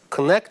 you just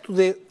connect to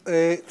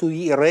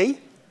the array,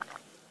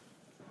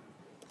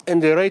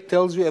 and the array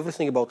tells you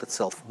everything about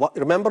itself.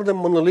 Remember the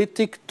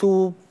monolithic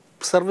to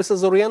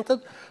services oriented?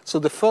 So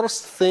the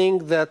first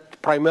thing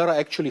that Primera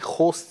actually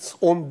hosts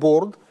on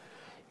board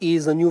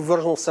is a new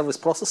version of service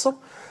processor.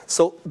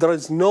 So there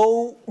is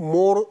no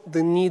more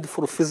the need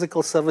for a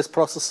physical service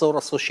processor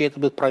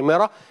associated with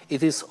Primera.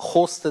 It is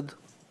hosted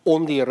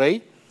on the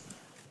array,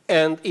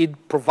 and it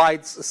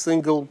provides a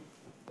single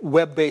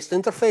web-based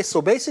interface.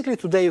 So basically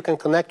today you can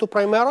connect to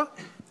Primera,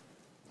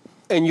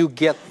 and you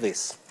get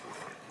this.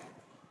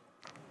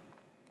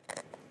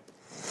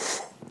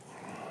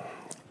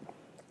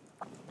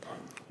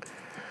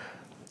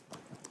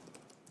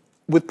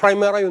 With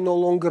Primera, you no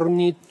longer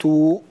need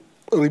to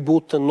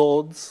reboot the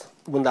nodes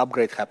when the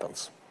upgrade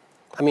happens.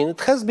 I mean,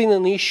 it has been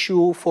an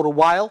issue for a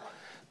while.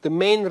 The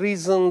main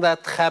reason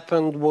that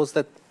happened was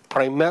that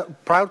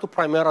prior to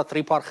Primera,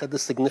 3PAR had a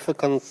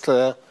significant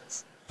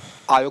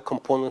I/O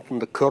component in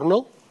the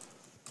kernel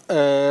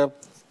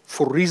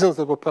for reasons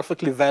that were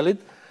perfectly valid.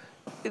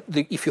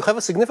 If you have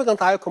a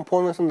significant I/O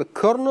component in the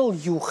kernel,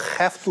 you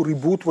have to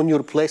reboot when you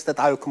replace that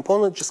I/O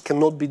component. It just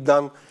cannot be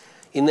done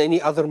in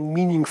any other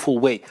meaningful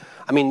way.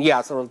 I mean,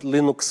 yeah, sort of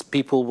Linux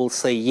people will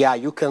say, yeah,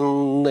 you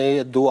can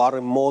do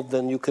RM mode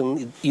and you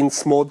can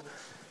ins mode,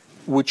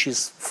 which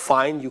is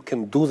fine, you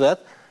can do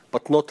that,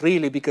 but not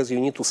really, because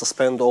you need to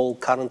suspend all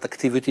current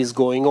activities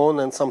going on,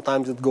 and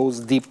sometimes it goes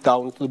deep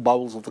down into the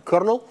bowels of the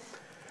kernel.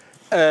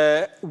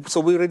 So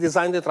we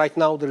redesigned it right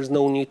now. There is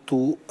no need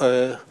to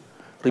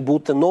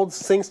reboot the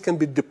nodes. Things can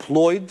be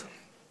deployed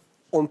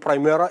on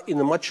Primera in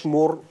a much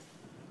more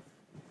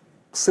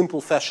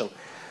simple fashion.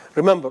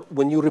 Remember,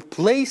 when you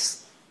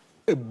replace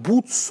a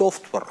boot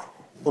software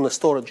on a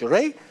storage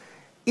array,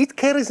 it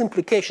carries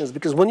implications,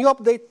 because when you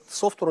update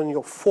software on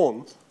your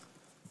phone,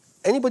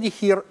 anybody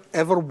here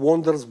ever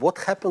wonders what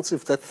happens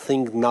if that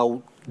thing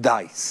now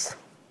dies?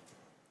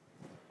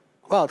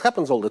 Well, it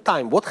happens all the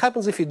time. What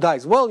happens if it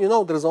dies? Well, you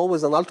know, there's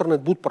always an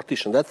alternate boot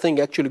partition. That thing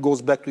actually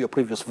goes back to your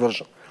previous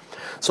version.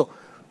 So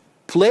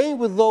playing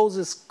with those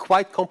is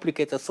quite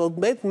complicated. So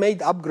it made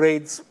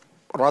upgrades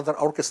rather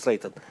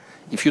orchestrated.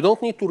 If you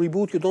don't need to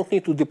reboot, you don't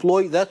need to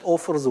deploy, that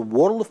offers a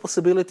world of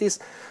possibilities.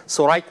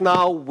 So right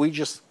now,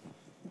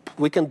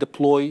 we can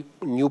deploy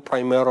new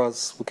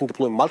Primeras. We can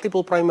deploy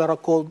multiple Primera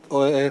code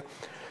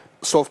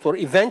software.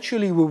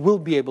 Eventually, we will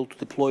be able to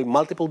deploy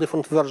multiple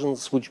different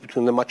versions, switch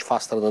between them much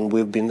faster than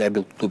we've been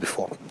able to do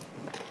before.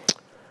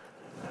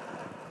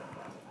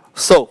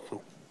 So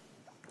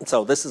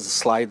this is a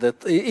slide that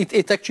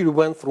it actually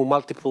went through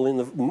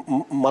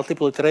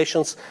multiple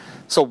iterations.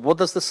 So what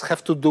does this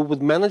have to do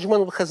with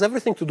management? It has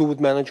everything to do with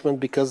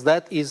management, because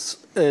that is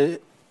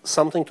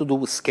something to do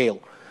with scale.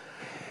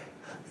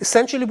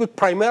 Essentially, with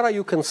Primera,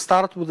 you can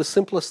start with the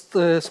simplest,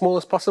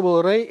 smallest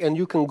possible array, and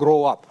you can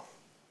grow up.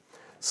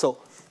 So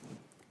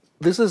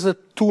this is a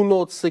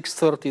 2-node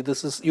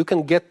 630. You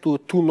can get to a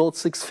 2-node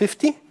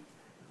 650.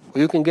 Or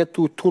you can get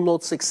to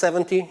 2-node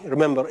 670.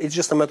 Remember, it's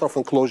just a matter of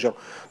enclosure.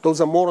 Those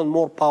are more and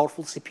more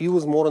powerful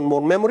CPUs, more and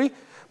more memory,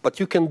 but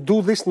you can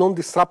do this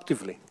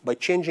non-disruptively by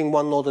changing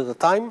one node at a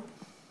time.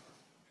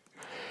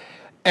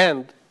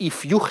 And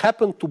if you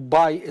happen to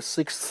buy a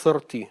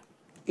 630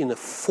 in a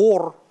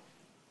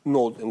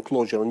 4-node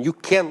enclosure, and you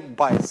can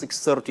buy a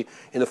 630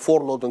 in a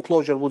 4-node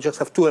enclosure, we'll just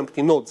have 2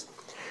 empty nodes,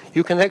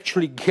 you can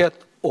actually get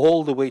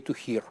all the way to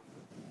here.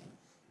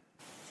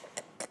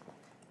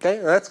 Okay,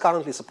 and that's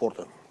currently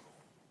supported.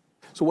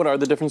 So what are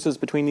the differences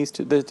between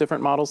the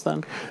different models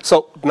then?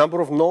 So number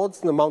of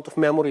nodes, the amount of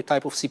memory,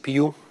 type of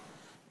CPU.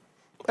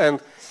 And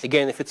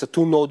again, if it's a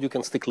 2-node, you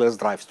can stick less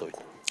drives to it.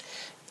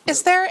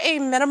 Is there a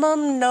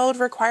minimum node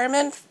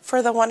requirement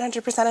for the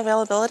 100%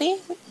 availability?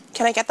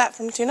 Can I get that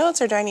from 2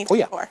 nodes, or do I need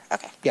 4?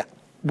 Okay. Yeah.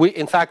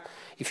 In fact,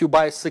 If you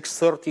buy a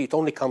 630, it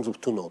only comes with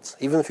 2 nodes,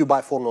 even if you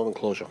buy 4-node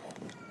enclosure.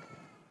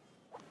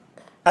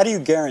 How do you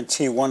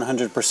guarantee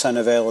 100%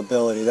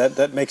 availability?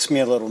 That makes me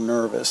a little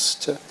nervous.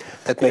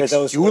 That makes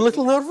you a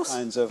little nervous?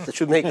 That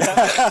should make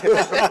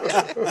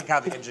like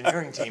how the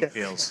engineering team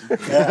feels.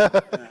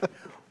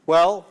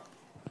 Well,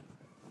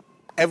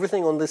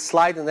 everything on this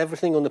slide and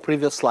everything on the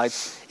previous slide,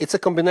 it's a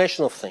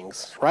combination of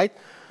things, right?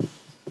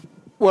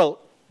 Well,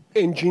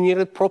 engineer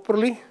it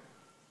properly,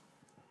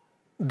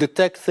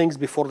 detect things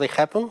before they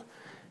happen,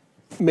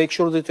 make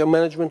sure that your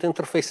management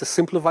interface is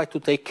simplified to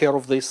take care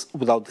of this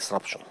without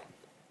disruption.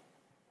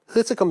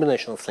 It's a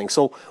combination of things.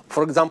 So,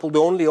 for example,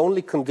 the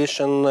only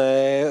condition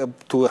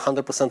to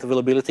 100%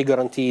 availability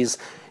guarantee is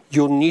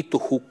you need to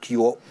hook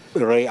your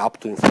array up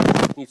to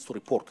InfoSight. It needs to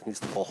report, it needs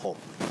to call home.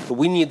 So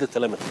we need the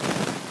telemetry.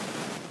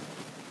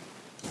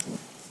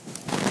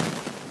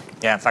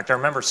 Yeah, in fact, I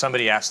remember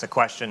somebody asked a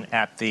question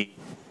at the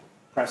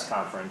press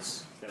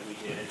conference that we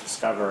did at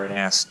Discover and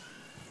asked,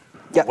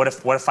 what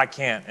if I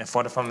can't?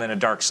 What if I'm in a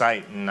dark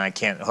site and I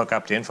can't hook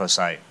up to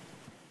InfoSight?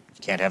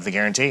 You can't have the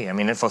guarantee. I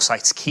mean,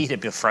 InfoSight's key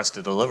for us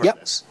to deliver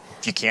this.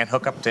 If you can't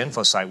hook up to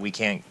InfoSight, we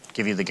can't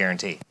give you the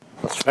guarantee.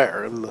 That's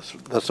fair, and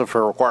that's a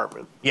fair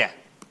requirement. Yeah.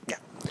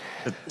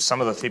 But some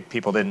of the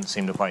people didn't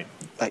seem to quite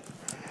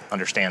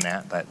understand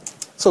that, but.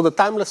 So the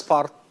timeless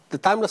part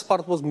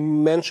was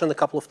mentioned a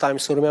couple of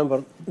times. So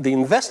remember, the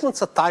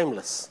investments are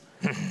timeless.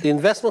 The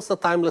investments are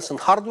timeless in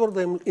hardware.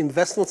 The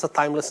investments are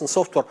timeless in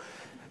software.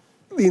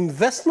 The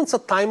investments are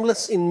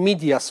timeless in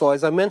media. So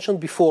as I mentioned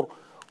before,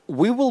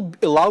 we will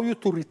allow you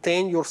to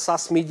retain your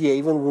SAS media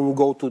even when we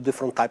go to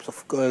different types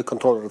of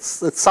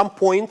controllers. At some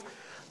point,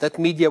 that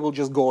media will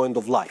just go end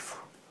of life.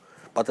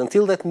 But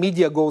until that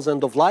media goes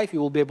end of life, you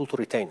will be able to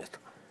retain it.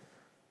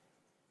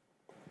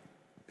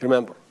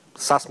 Remember,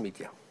 SAS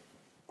media.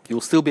 You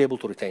will still be able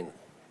to retain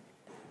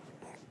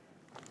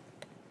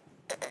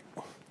it.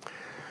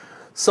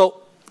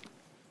 So,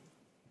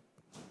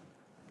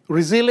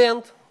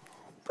 resilient,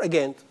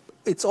 again,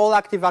 it's all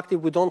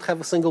active-active. We don't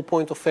have a single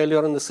point of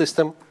failure in the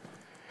system.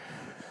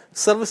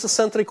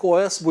 Services-centric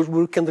OS, where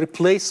we can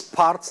replace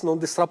parts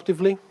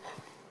non-disruptively.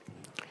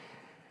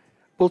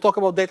 We'll talk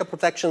about data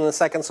protection in a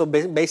second. So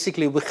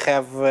basically, we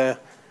have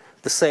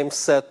the same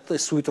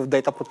suite of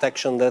data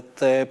protection that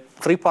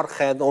 3PAR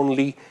had,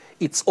 only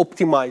it's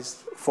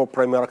optimized for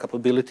Primera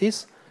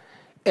capabilities,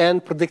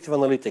 and predictive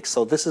analytics.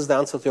 So this is the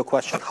answer to your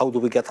question, how do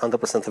we get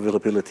 100%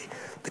 availability?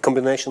 The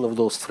combination of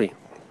those three.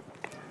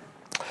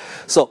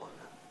 So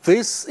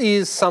this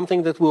is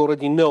something that we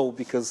already know,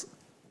 because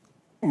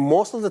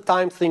most of the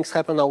time things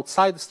happen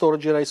outside the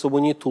storage array, so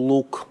we need to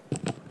look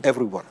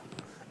everywhere,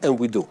 and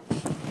we do.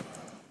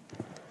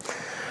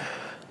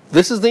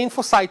 This is the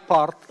InfoSight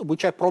part,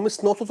 which I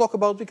promised not to talk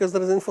about because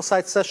there is an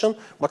InfoSight session,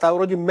 but I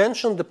already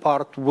mentioned the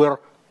part where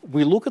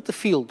we look at the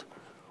field,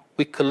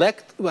 we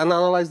collect and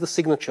analyze the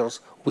signatures,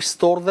 we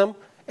store them,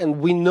 and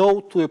we know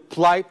to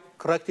apply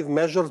corrective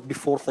measures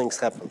before things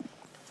happen.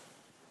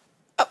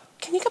 Oh,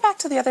 can you go back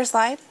to the other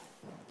slide?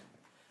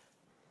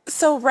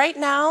 So right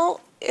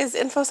now, is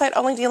InfoSight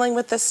only dealing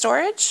with the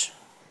storage?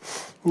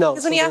 No.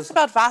 Because when you asked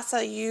about VASA,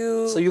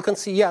 So you can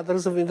see, yeah,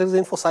 there's an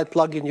InfoSight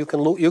plugin.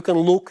 You can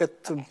look at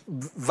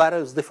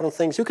various different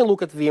things. You can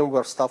look at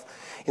VMware stuff.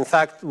 In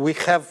fact, we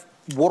have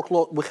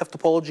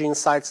topology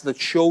insights that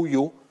show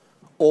you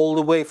all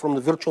the way from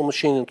the virtual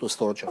machine into a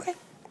storage array. Okay.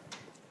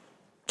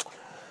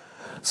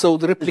 So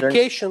the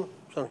replication.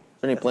 Sorry. Is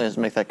there any plans to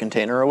make that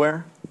container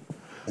aware?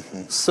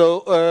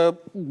 So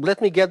let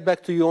me get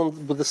back to you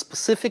with the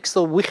specifics.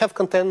 So we have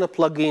container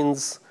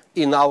plugins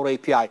in our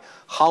API.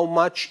 How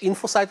much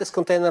InfoSight is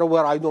container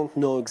aware, I don't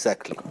know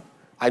exactly.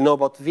 I know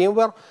about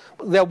VMware.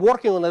 They're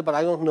working on it, but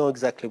I don't know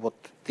exactly what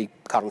the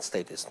current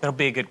state is. That'll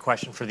be a good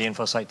question for the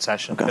InfoSight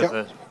session,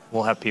 because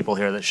we'll have people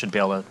here that should be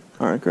able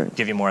to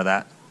give you more of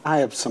that. I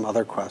have some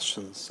other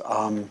questions.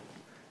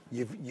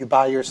 You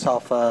buy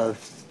yourself a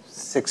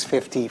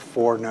 650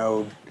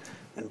 4-node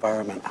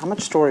environment. How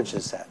much storage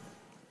is that?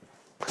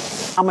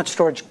 How much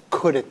storage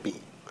could it be?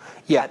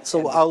 Yeah,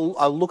 so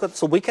I'll look at,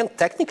 so we can,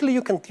 technically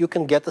you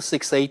can get a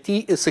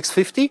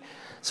 650,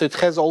 so it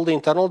has all the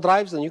internal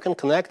drives, and you can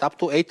connect up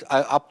to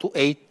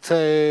eight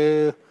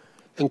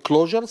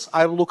enclosures.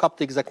 I'll look up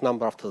the exact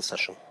number after the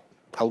session.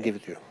 I'll give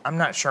it to you. I'm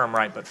not sure I'm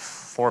right, but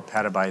 4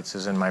 petabytes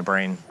is in my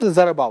brain.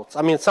 Thereabouts.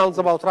 I mean, it sounds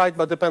about right,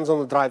 but depends on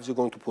the drives you're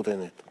going to put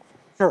in it.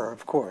 Sure,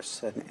 of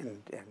course.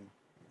 And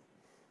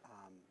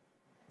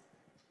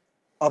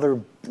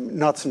other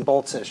nuts and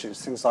bolts issues,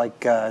 things like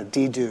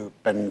dedupe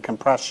and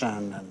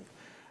compression,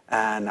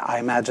 and I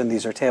imagine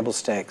these are table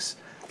stakes.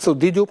 So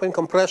dedupe and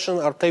compression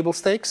are table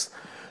stakes.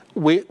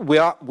 We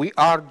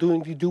are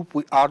doing dedupe,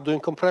 we are doing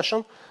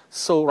compression.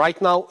 So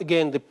right now,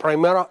 again, the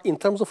Primera, in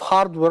terms of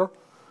hardware,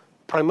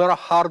 Primera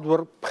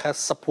hardware has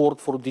support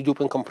for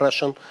dedupe and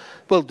compression.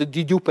 Well, the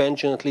dedupe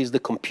engine, at least the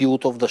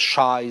compute of the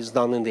SHA is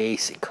done in the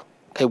ASIC.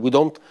 Okay, we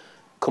don't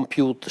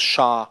compute the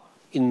SHA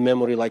in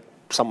memory like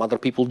some other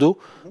people do.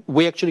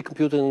 We actually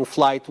compute it in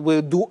flight.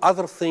 We do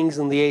other things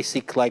in the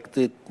ASIC, like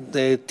the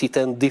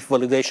T10 diff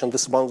validation.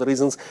 This is one of the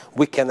reasons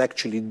we can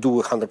actually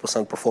do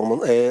 100%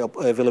 performance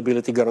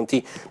availability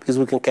guarantee, because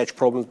we can catch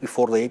problems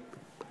before they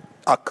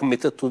are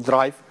committed to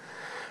drive.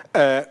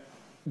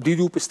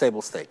 Dedupe is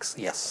table stakes,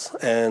 yes,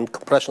 and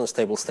compression is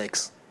table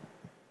stakes.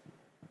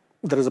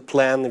 There is a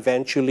plan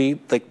eventually,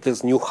 like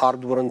there's new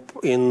hardware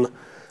in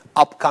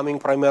upcoming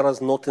Primeras,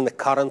 not in the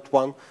current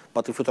one,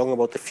 but if we're talking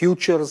about the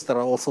futures, there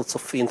are all sorts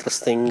of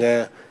interesting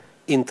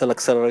Intel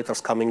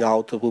accelerators coming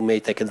out that we may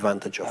take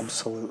advantage of.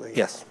 Absolutely.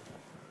 Yes.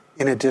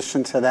 In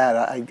addition to that,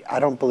 I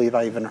don't believe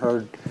I even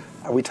heard,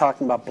 are we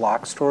talking about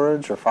block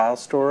storage or file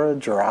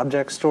storage or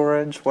object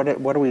storage? What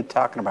are we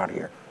talking about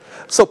here?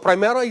 So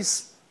Primera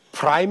is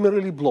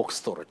primarily block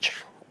storage.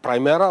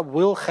 Primera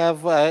will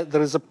have,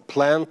 there is a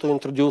plan to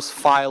introduce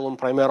file on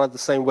Primera the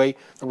same way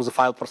there was a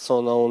file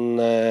persona on,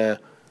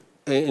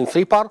 in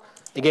 3PAR.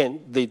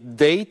 Again, the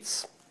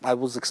dates, I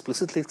was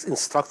explicitly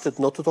instructed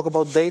not to talk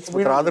about dates, but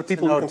there are other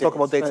people who can talk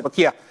about dates. But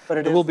yeah,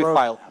 there will be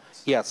file.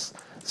 Yes.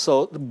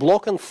 So the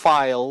block and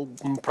file,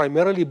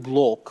 primarily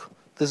block,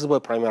 this is where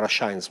Primera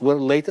shines,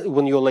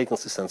 when you're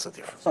latency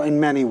sensitive. So in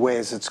many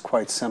ways, it's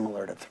quite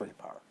similar to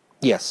 3PAR.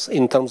 Yes,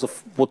 in terms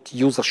of what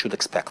users should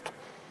expect.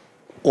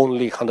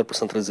 Only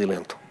 100%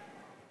 resilient.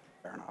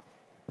 Fair enough.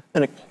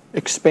 And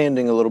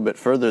expanding a little bit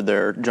further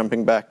there,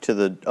 jumping back to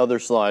the other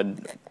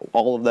slide,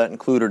 all of that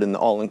included in the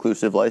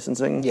all-inclusive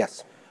licensing?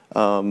 Yes.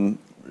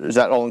 Does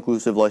that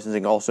all-inclusive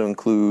licensing also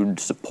include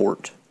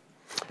support?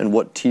 And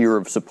what tier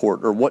of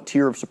support, or what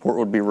tier of support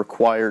would be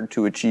required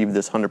to achieve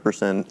this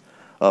 100%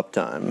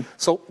 uptime?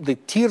 So the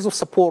tiers of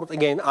support,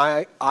 again,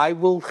 I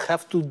will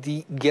have to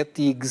get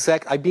the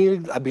exact, I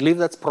believe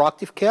that's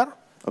proactive care.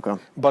 Okay.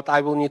 But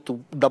I will need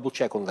to double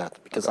check on that,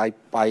 because I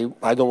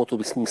don't want to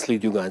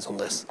mislead you guys on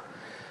this.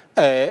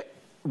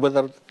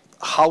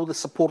 How the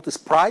support is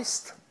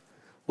priced,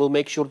 we'll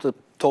make sure to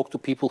talk to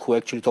people who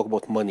actually talk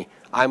about money.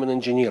 I'm an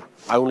engineer.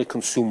 I only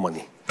consume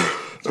money.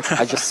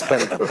 I just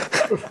spend them.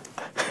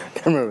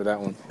 I remember that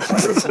one.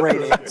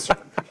 Great answer.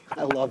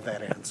 I love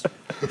that answer.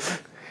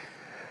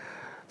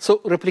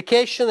 So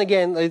replication,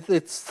 again,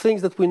 it's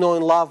things that we know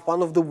and love.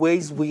 One of the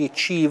ways we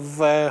achieve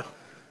 100%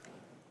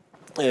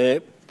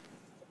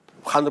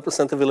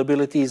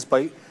 availability is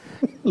by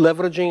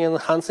leveraging and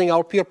enhancing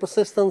our peer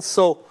persistence.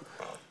 So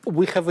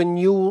we have a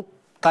new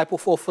type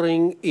of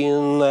offering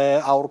in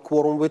our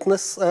quorum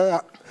witness.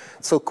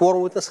 So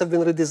quorum witness have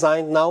been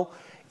redesigned now.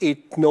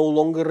 It no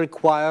longer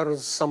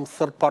requires some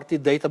third-party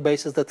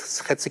databases that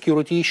had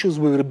security issues.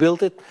 We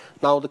rebuilt it.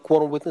 Now the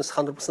quorum witness is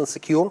 100%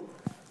 secure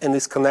and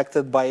is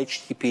connected by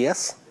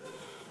HTTPS.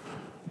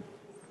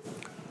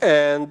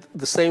 And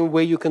the same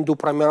way you can do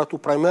Primera to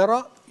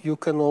Primera, you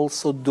can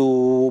also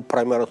do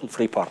Primera to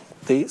 3PAR.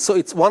 So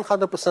it's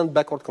 100%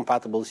 backward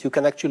compatible. So you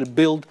can actually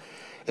build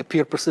a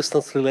peer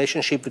persistence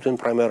relationship between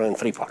Primera and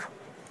 3PAR.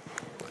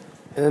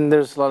 And then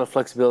there's a lot of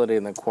flexibility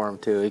in the quorum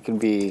too. It can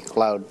be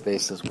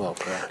cloud-based as well,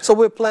 correct? So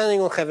we're planning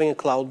on having a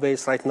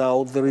cloud-based right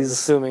now. There is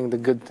assuming the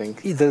good thing.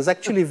 There's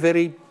actually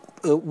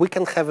we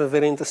can have a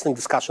very interesting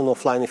discussion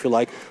offline if you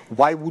like.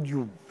 Why would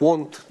you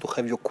want to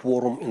have your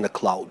quorum in the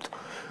cloud?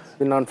 It's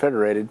been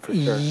non-federated for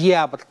sure.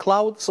 Yeah, but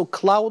cloud,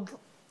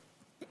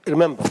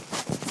 remember,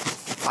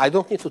 I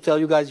don't need to tell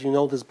you guys, you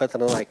know this better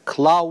than I.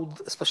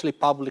 Cloud, especially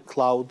public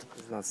cloud.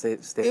 It's not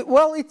stable.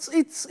 Well,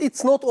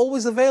 it's not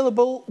always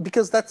available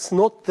because that's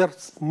not their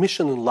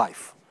mission in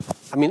life.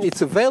 I mean,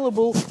 it's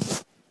available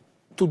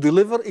to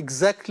deliver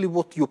exactly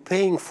what you're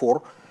paying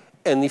for.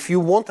 And if you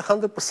want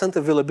 100%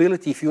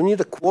 availability, if you need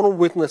a quorum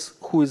witness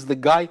who is the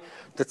guy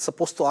that's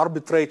supposed to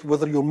arbitrate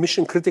whether your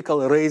mission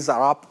critical arrays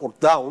are up or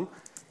down,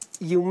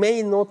 you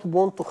may not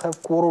want to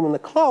have quorum in the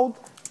cloud.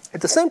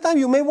 At the same time,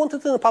 you may want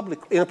it in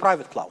a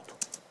private cloud.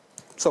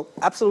 So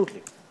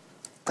absolutely,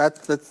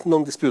 that's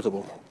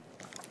non-disputable.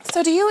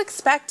 So do you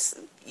expect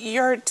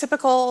your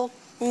typical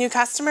new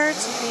customer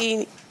to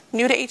be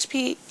new to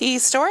HPE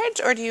storage,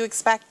 or do you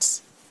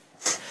expect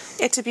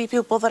it to be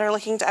people that are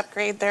looking to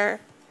upgrade their?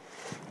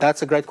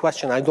 That's a great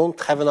question. I don't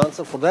have an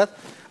answer for that.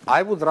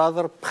 I would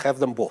rather have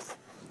them both.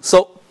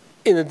 So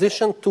in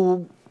addition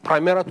to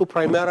Primera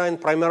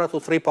and Primera to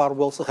 3PAR,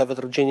 we also have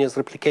heterogeneous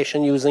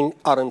replication using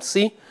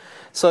RMC.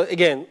 So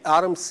again,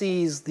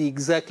 RMC is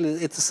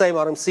it's the same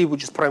RMC, we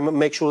just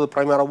make sure the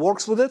Primera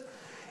works with it,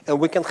 and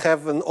we can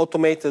have an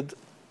automated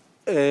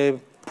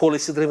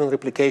policy-driven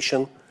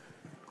replication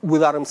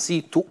with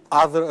RMC to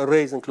other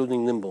arrays,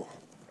 including Nimble.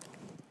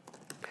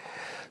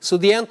 So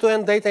the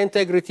end-to-end data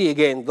integrity,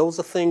 again, those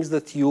are things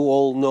that you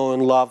all know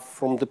and love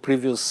from the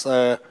previous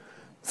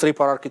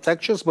 3PAR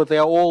architectures, but they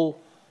are all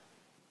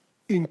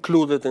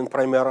included in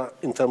Primera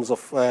in terms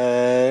of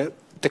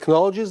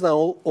technologies,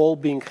 and all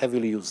being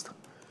heavily used.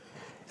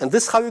 And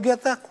this is how you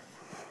get that.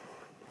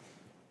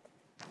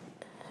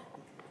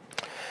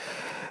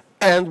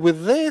 And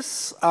with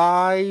this,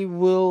 I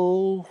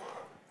will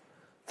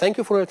thank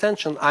you for your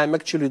attention. I'm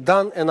actually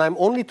done, and I'm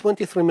only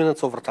 23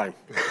 minutes over time.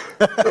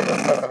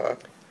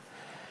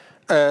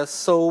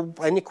 So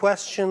any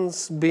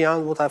questions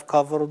beyond what I've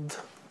covered?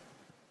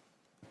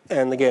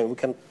 And again,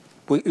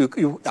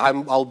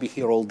 I'll be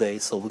here all day,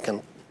 so we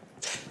can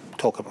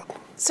talk about it.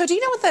 So do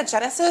you know what the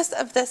genesis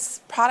of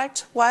this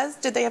product was?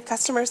 Did they have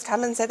customers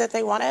come and say that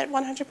they wanted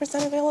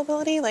 100%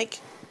 availability?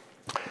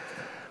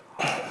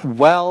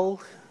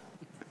 Well,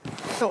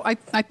 So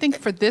I think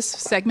for this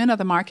segment of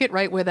the market,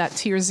 right, where that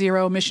tier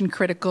 0 mission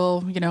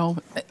critical,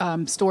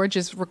 storage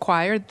is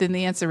required, then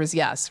the answer is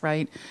yes,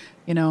 right?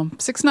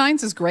 6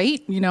 nines is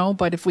great,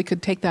 but if we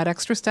could take that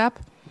extra step,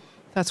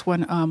 that's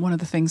one of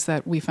the things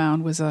that we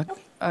found was a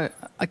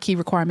key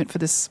requirement for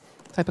this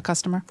type of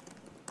customer.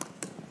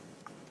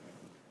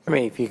 I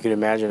mean, if you could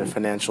imagine a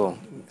financial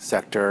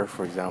sector,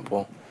 for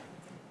example,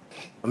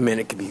 a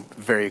minute could be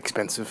very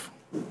expensive.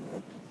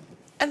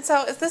 And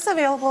so is this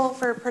available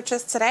for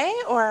purchase today,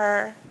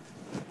 or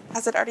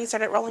has it already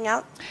started rolling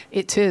out?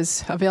 It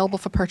is available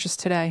for purchase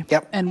today.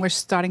 Yep. And we're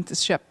starting to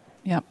ship.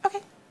 Yep. Okay.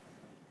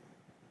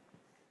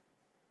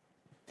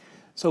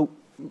 So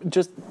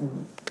just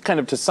kind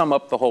of to sum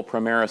up the whole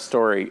Primera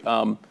story,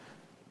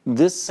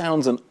 this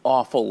sounds an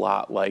awful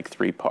lot like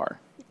 3PAR.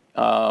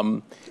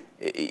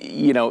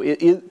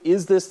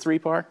 Is this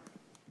 3PAR?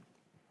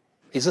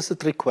 Is this a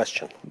trick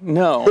question?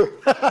 No.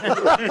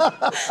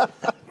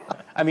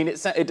 I mean,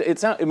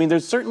 there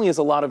certainly is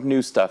a lot of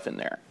new stuff in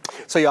there.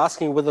 So you're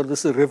asking whether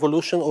this is a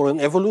revolution or an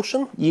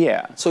evolution?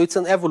 Yeah. So it's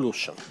an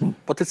evolution,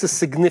 but it's a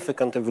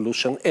significant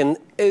evolution. And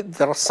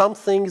there are some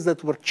things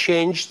that were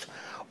changed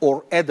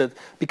or added.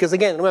 Because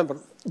again, remember,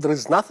 there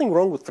is nothing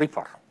wrong with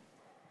 3PAR.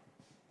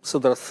 So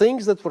there are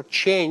things that were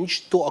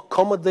changed to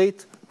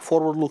accommodate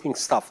forward-looking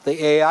stuff.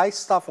 The AI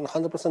stuff and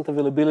 100%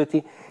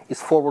 availability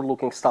is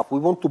forward-looking stuff. We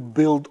want to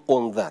build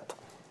on that.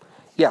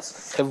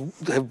 Yes.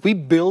 Have we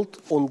built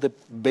on the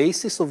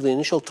basis of the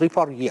initial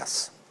 3PAR?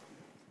 Yes.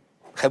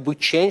 Have we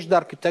changed the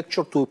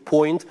architecture to a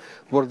point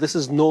where this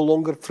is no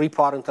longer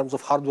 3PAR in terms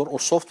of hardware or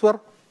software?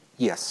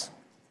 Yes.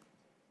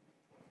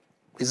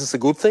 Is this a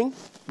good thing?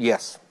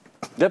 Yes.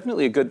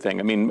 Definitely a good thing.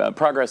 I mean,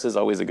 progress is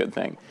always a good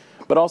thing.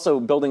 But also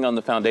building on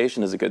the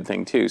foundation is a good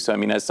thing too. So I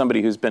mean, as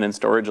somebody who's been in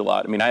storage a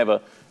lot, I mean, I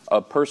have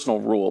a personal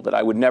rule that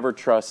I would never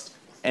trust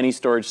any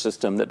storage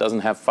system that doesn't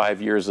have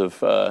 5 years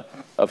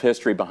of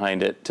history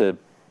behind it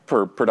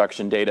for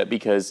production data,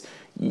 because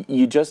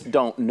you just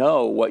don't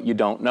know what you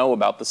don't know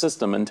about the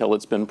system until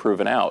it's been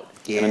proven out,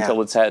 and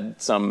until it's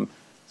had some.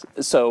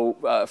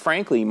 So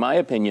frankly, my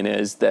opinion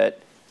is that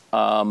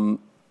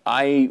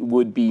I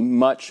would be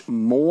much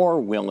more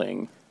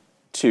willing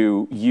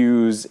to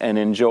use and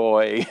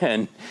enjoy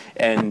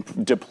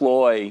and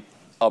deploy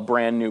a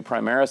brand new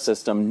Primera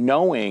system,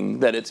 knowing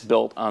that it's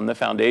built on the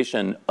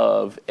foundation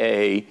of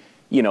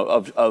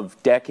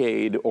of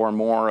decade or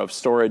more of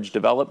storage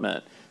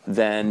development,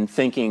 than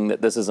thinking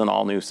that this is an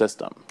all new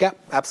system. Yeah,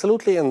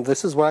 absolutely, and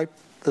this is why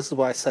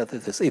I said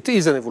it is. It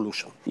is an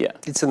evolution. Yeah,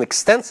 it's an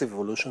extensive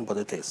evolution, but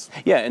it is.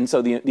 Yeah, and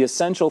so the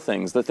essential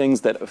things, the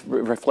things that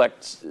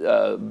reflect,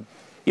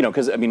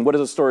 because I mean, what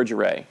is a storage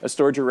array? A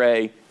storage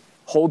array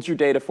holds your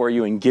data for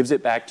you and gives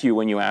it back to you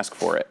when you ask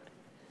for it.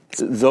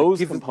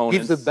 Those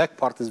components. Gives it back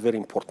part is very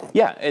important.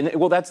 Yeah, and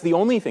well, that's the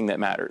only thing that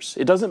matters.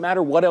 It doesn't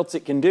matter what else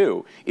it can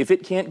do. If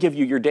it can't give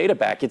you your data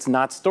back, it's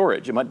not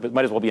storage. It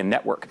might as well be a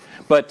network.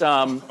 But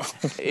that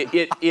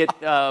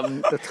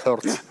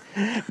hurts.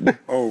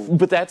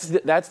 But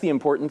that's the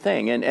important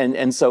thing.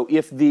 And so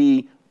if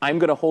I'm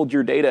going to hold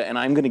your data and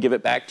I'm going to give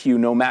it back to you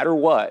no matter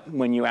what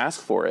when you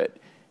ask for it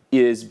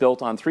is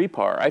built on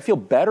 3PAR, I feel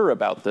better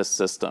about this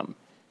system.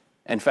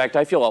 In fact,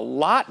 I feel a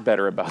lot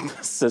better about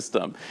this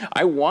system.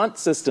 I want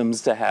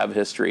systems to have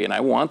history, and I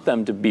want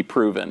them to be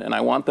proven, and I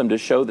want them to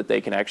show that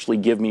they can actually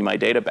give me my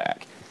data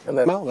back. And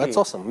well, that's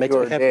awesome. Makes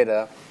your me happy.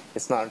 data,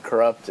 it's not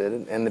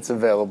corrupted, and it's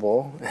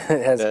available.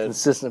 It has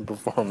consistent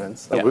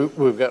performance. Yeah.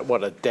 We've got,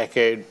 what, a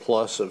decade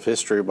plus of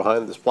history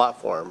behind this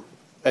platform,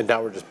 and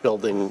now we're just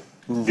building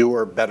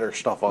newer, better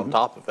stuff on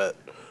top of it.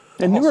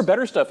 And newer,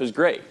 better stuff is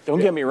great. Don't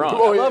get me wrong.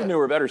 I love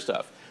newer, better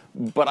stuff.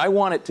 But I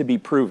want it to be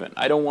proven.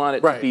 I don't want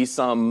it to be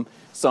some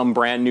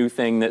brand new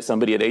thing that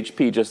somebody at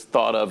HP just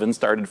thought of and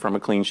started from a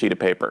clean sheet of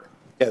paper.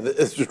 Yeah,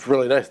 it's just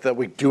really nice that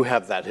we do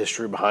have that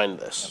history behind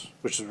this,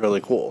 which is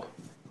really cool.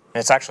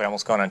 It's actually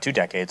almost going on 2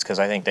 decades, because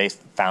I think they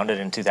founded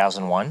in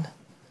 2001.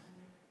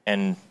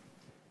 And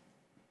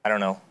I don't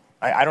know.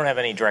 I don't have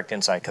any direct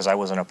insight because I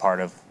wasn't a part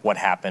of what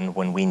happened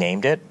when we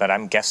named it. But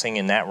I'm guessing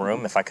in that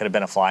room, if I could have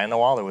been a fly on the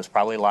wall, there was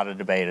probably a lot of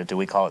debate of do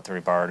we call it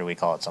 3PAR or do we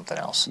call it something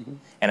else? Mm-hmm.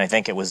 And I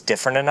think it was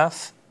different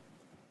enough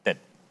that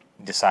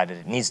decided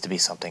it needs to be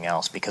something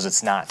else because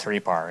it's not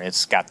 3PAR.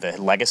 It's got the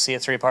legacy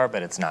of 3PAR,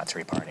 but it's not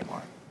 3PAR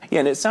anymore. Yeah,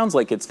 and it sounds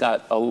like it's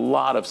got a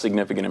lot of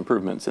significant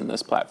improvements in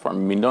this platform. I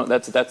mean,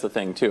 that's the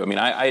thing too. I mean,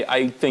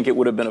 I think it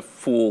would have been a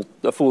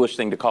foolish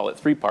thing to call it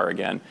 3PAR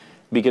again,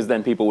 because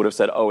then people would have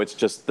said, oh, it's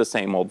just the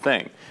same old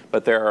thing.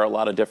 But there are a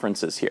lot of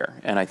differences here,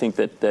 and I think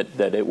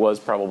that it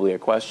was probably a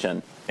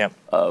question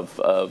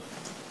of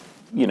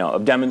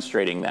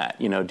demonstrating that.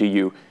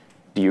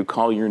 Do you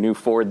call your new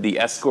Ford the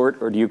Escort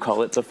or do you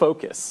call it the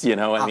Focus?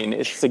 I mean,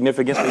 it's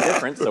significantly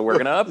different, so we're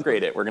going to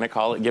upgrade it. We're going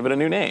to give it a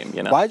new name.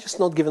 Why just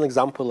not give an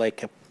example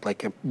like a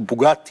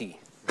Bugatti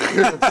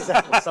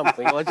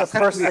something. Like The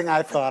first thing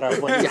I thought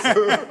of when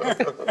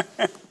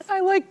I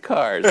like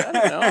cars. I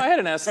don't know. I had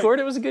an Escort.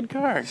 It was a good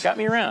car. Got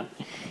me around.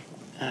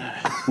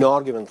 No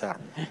argument there.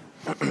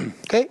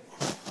 Okay.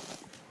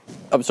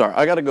 I'm sorry.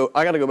 I gotta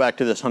go back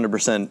to this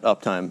 100%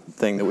 uptime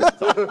thing that we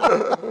talked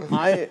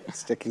about.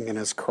 sticking in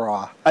his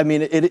craw. I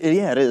mean,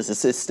 yeah, it is.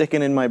 It's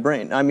sticking in my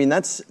brain. I mean,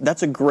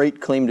 that's a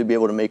great claim to be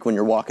able to make when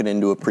you're walking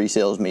into a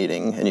pre-sales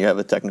meeting and you have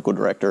a technical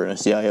director and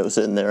a CIO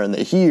sitting there and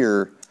they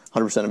hear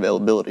 100%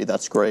 availability.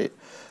 That's great.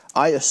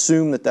 I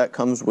assume that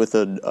comes with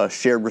a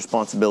shared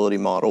responsibility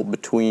model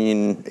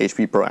between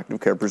HP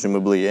Proactive Care,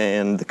 presumably,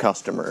 and the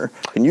customer.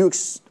 Can you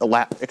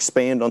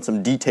expand on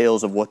some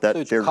details of what that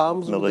shared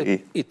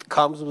responsibility? It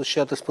comes with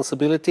shared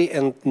responsibility,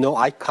 and no,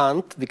 I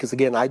can't, because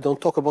again, I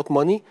don't talk about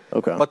money.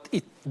 Okay. But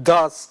it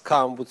does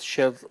come with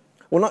shared.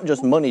 Well, not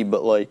just money,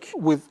 but like.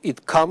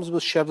 It comes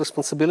with shared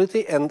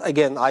responsibility, and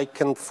again, I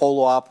can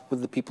follow up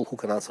with the people who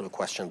can answer the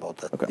question about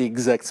that, the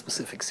exact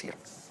specifics here.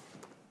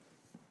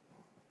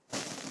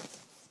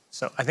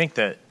 So I think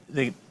that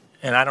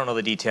and I don't know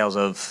the details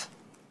of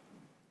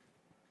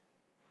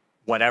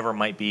whatever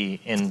might be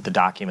in the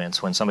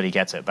documents when somebody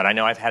gets it, but I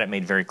know I've had it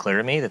made very clear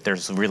to me that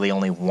there's really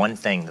only one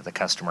thing that the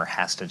customer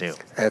has to do.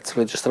 It's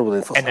registered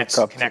with InfoSight. And that's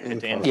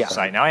connected to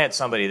InfoSight. Now I had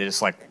somebody that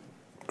just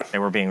they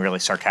were being really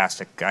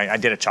sarcastic. I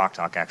did a chalk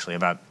talk actually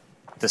about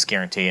this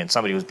guarantee, and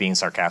somebody was being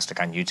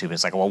sarcastic on YouTube.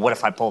 It's like, well, what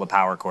if I pull the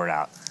power cord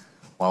out?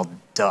 Well,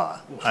 duh.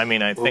 I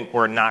mean, I think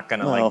we're not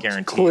going to guarantee.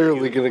 It's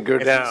clearly going to go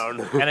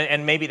down.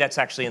 and maybe that's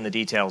actually in the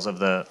details of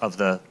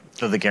the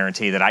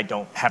guarantee that I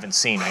haven't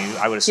seen.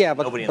 I would assume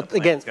nobody in the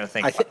plant is going to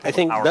think. I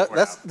think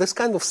that's this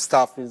kind of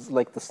stuff is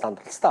like the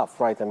standard stuff,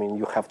 right? I mean,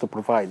 you have to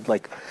provide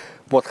like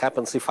what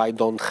happens if I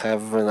don't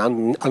have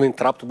an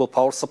uninterruptible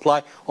power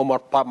supply, or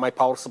my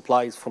power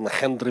supply is from a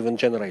hand-driven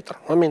generator.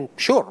 I mean,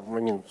 sure. I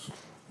mean,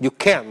 you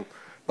can,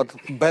 but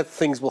bad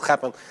things will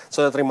happen.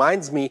 So that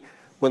reminds me.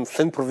 When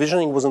thin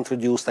provisioning was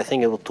introduced, I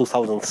think it was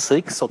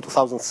 2006 or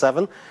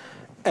 2007,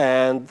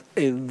 and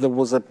there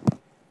was a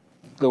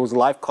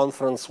live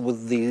conference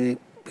with the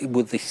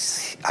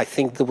I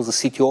think there was a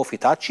CTO of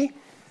Hitachi,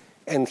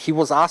 and he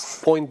was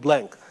asked point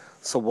blank,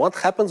 so what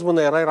happens when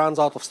the array runs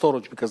out of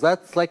storage? Because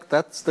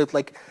that's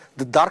the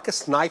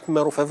darkest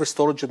nightmare of every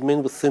storage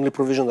admin with thinly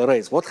provisioned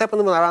arrays. What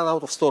happens when I run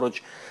out of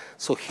storage?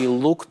 So he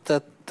looked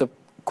at the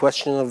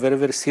questioner very,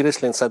 very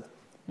seriously and said,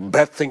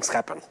 bad things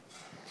happen.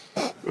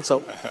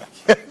 So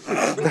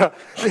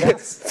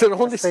there's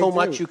only so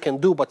much you can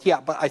do, but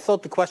I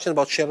thought the question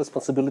about shared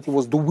responsibility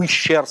was, do we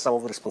share some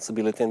of the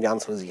responsibility? And the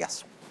answer is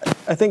yes.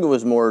 I think it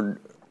was more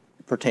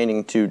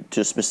pertaining to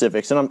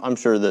specifics, and I'm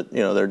sure that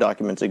their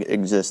documents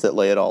exist that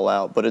lay it all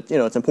out. But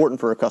it's important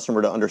for a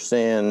customer to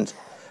understand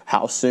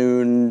how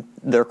soon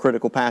their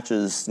critical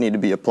patches need to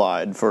be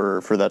applied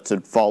for that to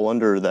fall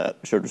under that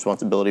shared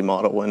responsibility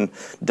model, and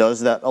does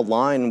that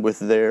align with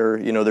their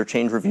their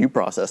change review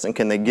process, and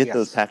can they get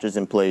those patches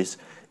in place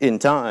in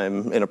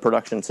time in a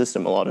production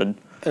system allotted?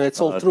 And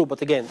it's all true,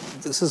 but again,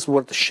 this is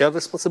where the shared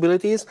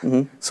responsibility is.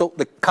 So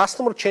the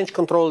customer change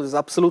control is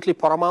absolutely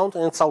paramount,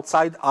 and it's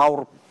outside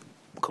our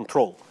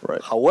control.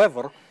 Right.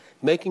 However,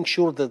 making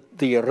sure that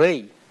the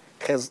array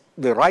has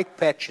the right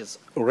patches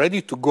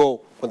ready to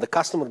go when the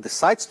customer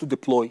decides to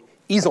deploy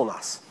is on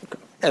us. Okay.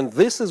 And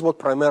this is what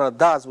Primera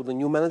does with the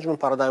new management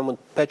paradigm when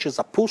patches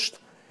are pushed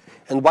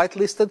and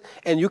whitelisted,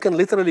 and you can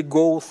literally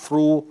go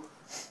through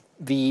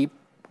the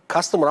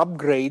customer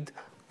upgrade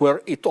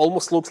where it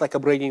almost looks like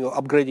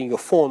upgrading your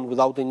phone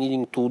without the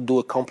needing to do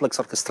a complex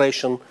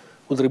orchestration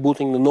with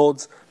rebooting the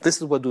nodes. This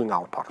is what we're doing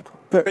our part.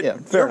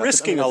 They're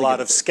risking a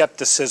lot of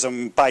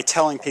skepticism by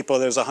telling people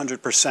there's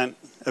 100%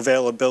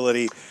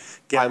 availability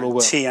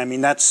guarantee. I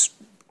mean, that's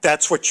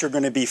what you're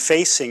going to be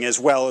facing as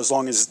well, as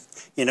long as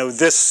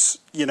this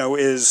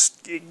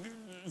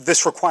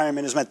this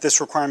requirement is met, this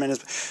requirement is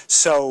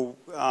so.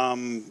 I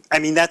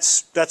mean,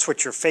 that's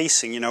what you're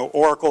facing.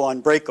 Oracle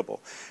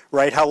Unbreakable,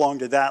 right? How long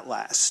did that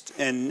last?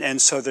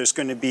 And so there's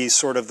going to be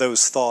sort of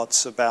those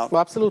thoughts about.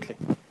 Well, absolutely,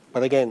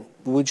 but again,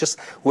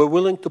 we're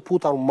willing to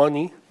put our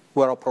money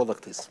where our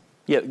product is.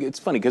 Yeah, it's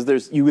funny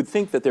because you would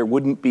think that there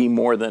wouldn't be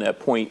more than a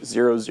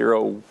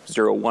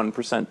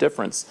 0.0001%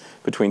 difference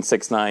between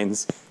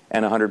 6.9s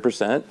and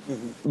 100%,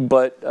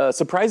 but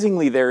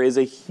surprisingly, there is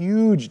a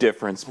huge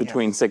difference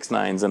between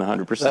 6.9s and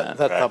 100%.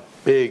 That's a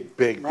big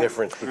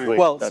difference between.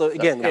 Well, so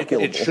again,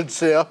 it should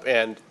stay up,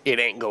 and it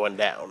ain't going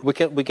down. We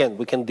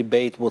can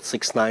debate what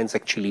 6.9s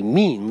actually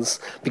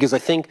means, because I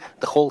think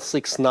the whole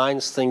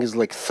 6.9s thing is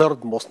like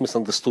third most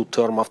misunderstood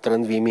term after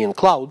NVMe and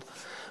cloud.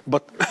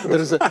 But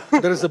there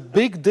is a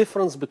big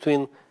difference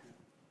between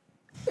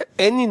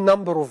any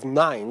number of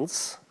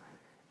 9s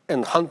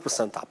and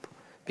 100% up.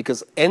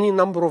 Because any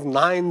number of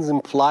 9s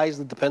implies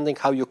that depending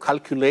how you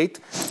calculate,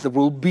 there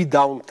will be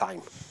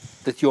downtime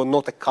that you're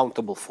not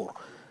accountable for.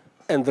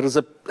 And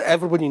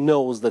everybody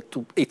knows that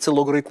it's a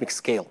logarithmic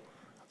scale.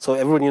 So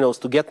everybody knows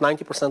to get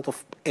 90%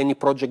 of any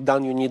project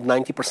done, you need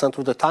 90%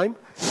 of the time.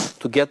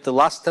 To get the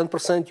last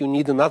 10%, you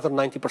need another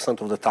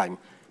 90% of the time.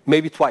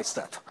 Maybe twice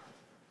that.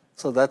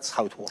 So that's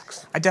how it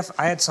works.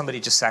 I had somebody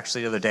just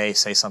actually the other day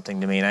say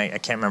something to me, and I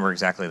can't remember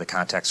exactly the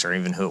context or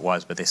even who it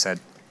was, but they said,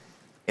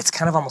 it's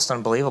kind of almost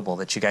unbelievable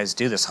that you guys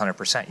do this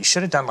 100%. You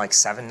should have done like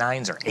 7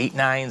 nines or 8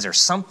 nines or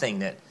something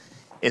that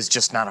is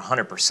just not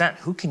 100%.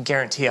 Who can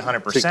guarantee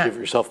 100%? To give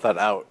yourself that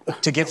out.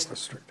 To give,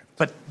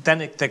 but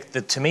then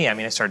to me, I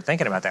mean, I started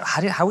thinking about that.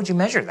 How would you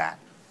measure that?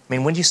 I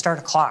mean, when do you start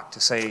a clock to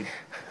say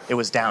it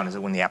was down? Is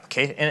it when the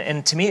application?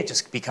 And to me, it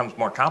just becomes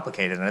more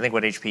complicated. And I think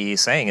what HPE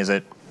is saying is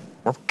that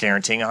we're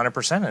guaranteeing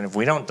 100%, and if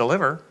we don't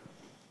deliver,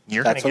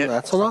 you're going to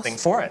get something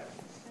for it.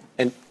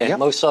 And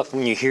most often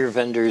when you hear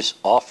vendors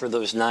offer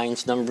those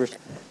nines numbers,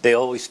 they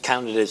always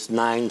count it as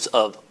nines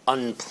of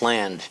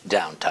unplanned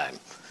downtime.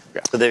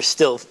 Yeah. So they're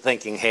still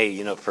thinking, hey,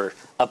 you know, for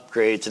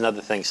upgrades and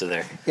other things are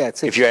there. Yeah,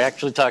 if you're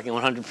actually talking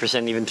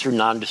 100% even through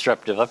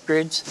non-disruptive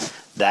upgrades,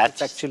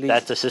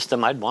 that's a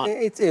system I'd want.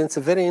 It's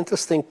a very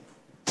interesting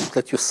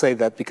that you say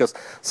that, because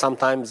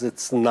sometimes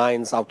it's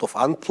nines out of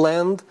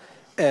unplanned,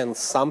 and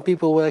some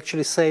people will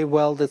actually say,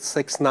 well, that's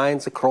 6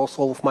 nines across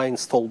all of my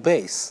install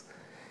base.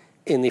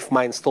 And if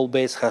my install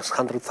base has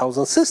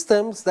 100,000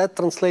 systems, that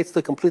translates to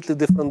a completely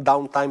different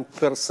downtime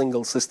per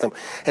single system.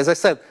 As I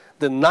said,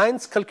 the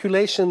nines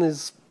calculation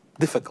is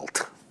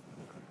difficult.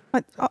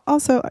 But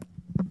also,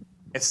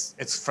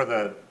 it's for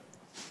the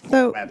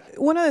so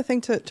one other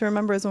thing to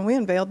remember is when we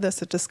unveiled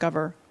this at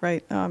Discover,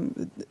 right,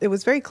 it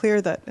was very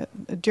clear that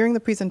during the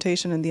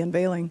presentation and the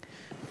unveiling,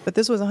 that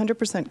this was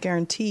 100%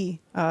 guarantee,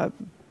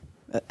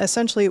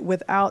 essentially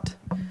without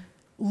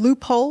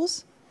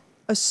loopholes,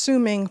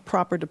 assuming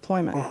proper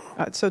deployment.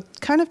 So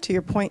kind of to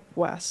your point,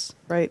 Wes,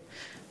 right,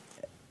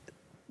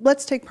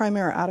 let's take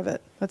Primera out of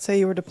it. Let's say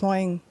you were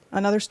deploying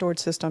another storage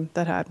system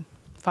that had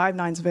 5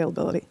 nines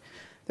availability.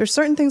 There's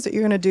certain things that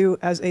you're going to do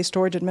as a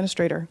storage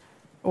administrator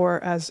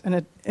or as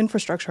an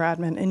infrastructure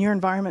admin in your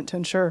environment to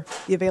ensure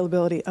the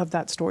availability of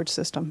that storage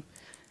system.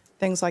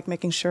 Things like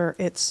making sure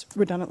it's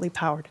redundantly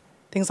powered.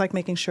 Things like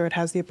making sure it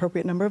has the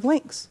appropriate number of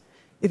links.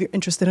 If you're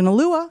interested in a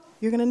Lua,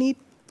 you're going to need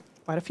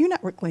quite a few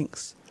network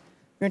links.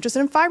 If you're interested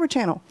in Fiber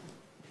Channel,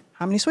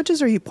 how many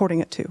switches are you porting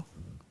it to?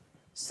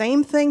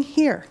 Same thing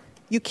here.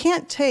 You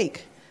can't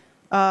take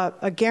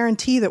a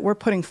guarantee that we're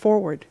putting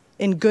forward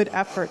in good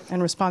effort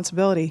and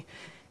responsibility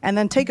and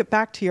then take it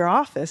back to your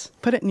office,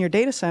 put it in your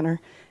data center,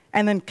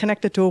 and then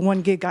connect it to a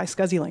 1 gig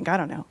iSCSI link. I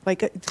don't know.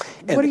 Like,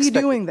 what are you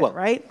doing there,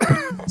 right?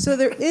 So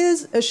there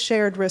is a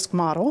shared risk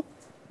model,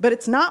 but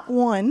it's not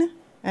one,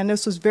 and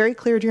this was very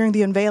clear during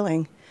the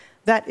unveiling,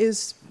 that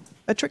is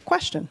a trick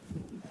question,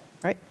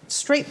 right?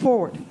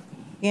 Straightforward.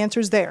 The answer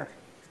is there.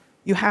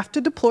 You have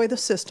to deploy the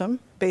system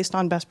based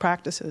on best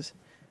practices.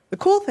 The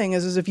cool thing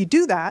is if you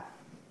do that,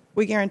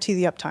 we guarantee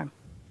the uptime,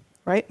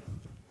 right?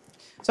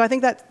 So I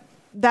think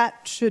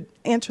that should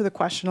answer the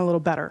question a little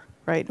better,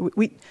 right?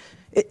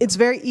 It's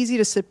very easy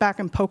to sit back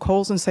and poke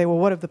holes and say, well,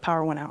 what if the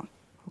power went out?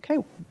 Okay,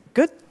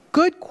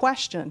 good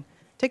question.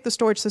 Take the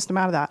storage system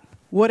out of that.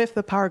 What if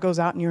the power goes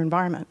out in your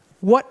environment?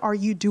 What are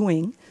you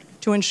doing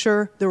to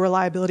ensure the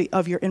reliability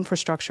of your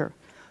infrastructure?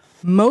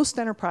 Most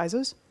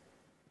enterprises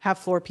have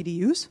floor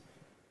PDUs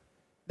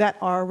that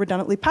are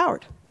redundantly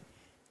powered.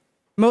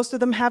 Most of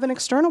them have an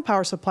external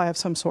power supply of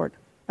some sort,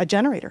 a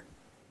generator.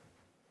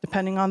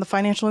 Depending on the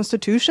financial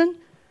institution,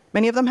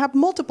 many of them have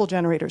multiple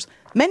generators.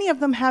 Many of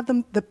them have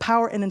that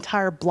power an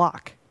entire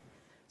block.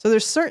 So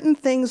there's certain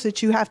things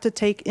that you have to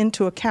take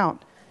into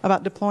account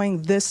about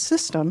deploying this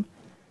system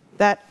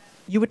that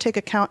you would take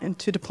account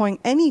into deploying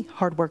any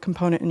hardware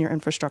component in your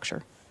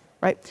infrastructure,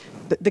 right?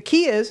 The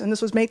key is, and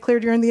this was made clear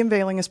during the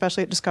unveiling,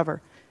 especially at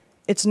Discover,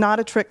 it's not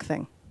a trick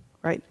thing,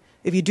 right?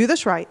 If you do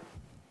this right,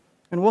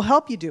 and we'll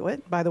help you do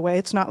it, by the way,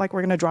 it's not like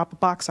we're going to drop a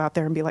box out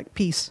there and be like,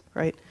 peace,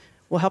 right?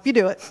 We'll help you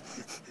do it.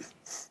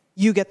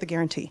 You get the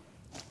guarantee,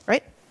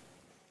 right?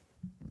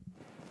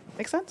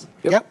 Make sense?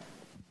 Yep.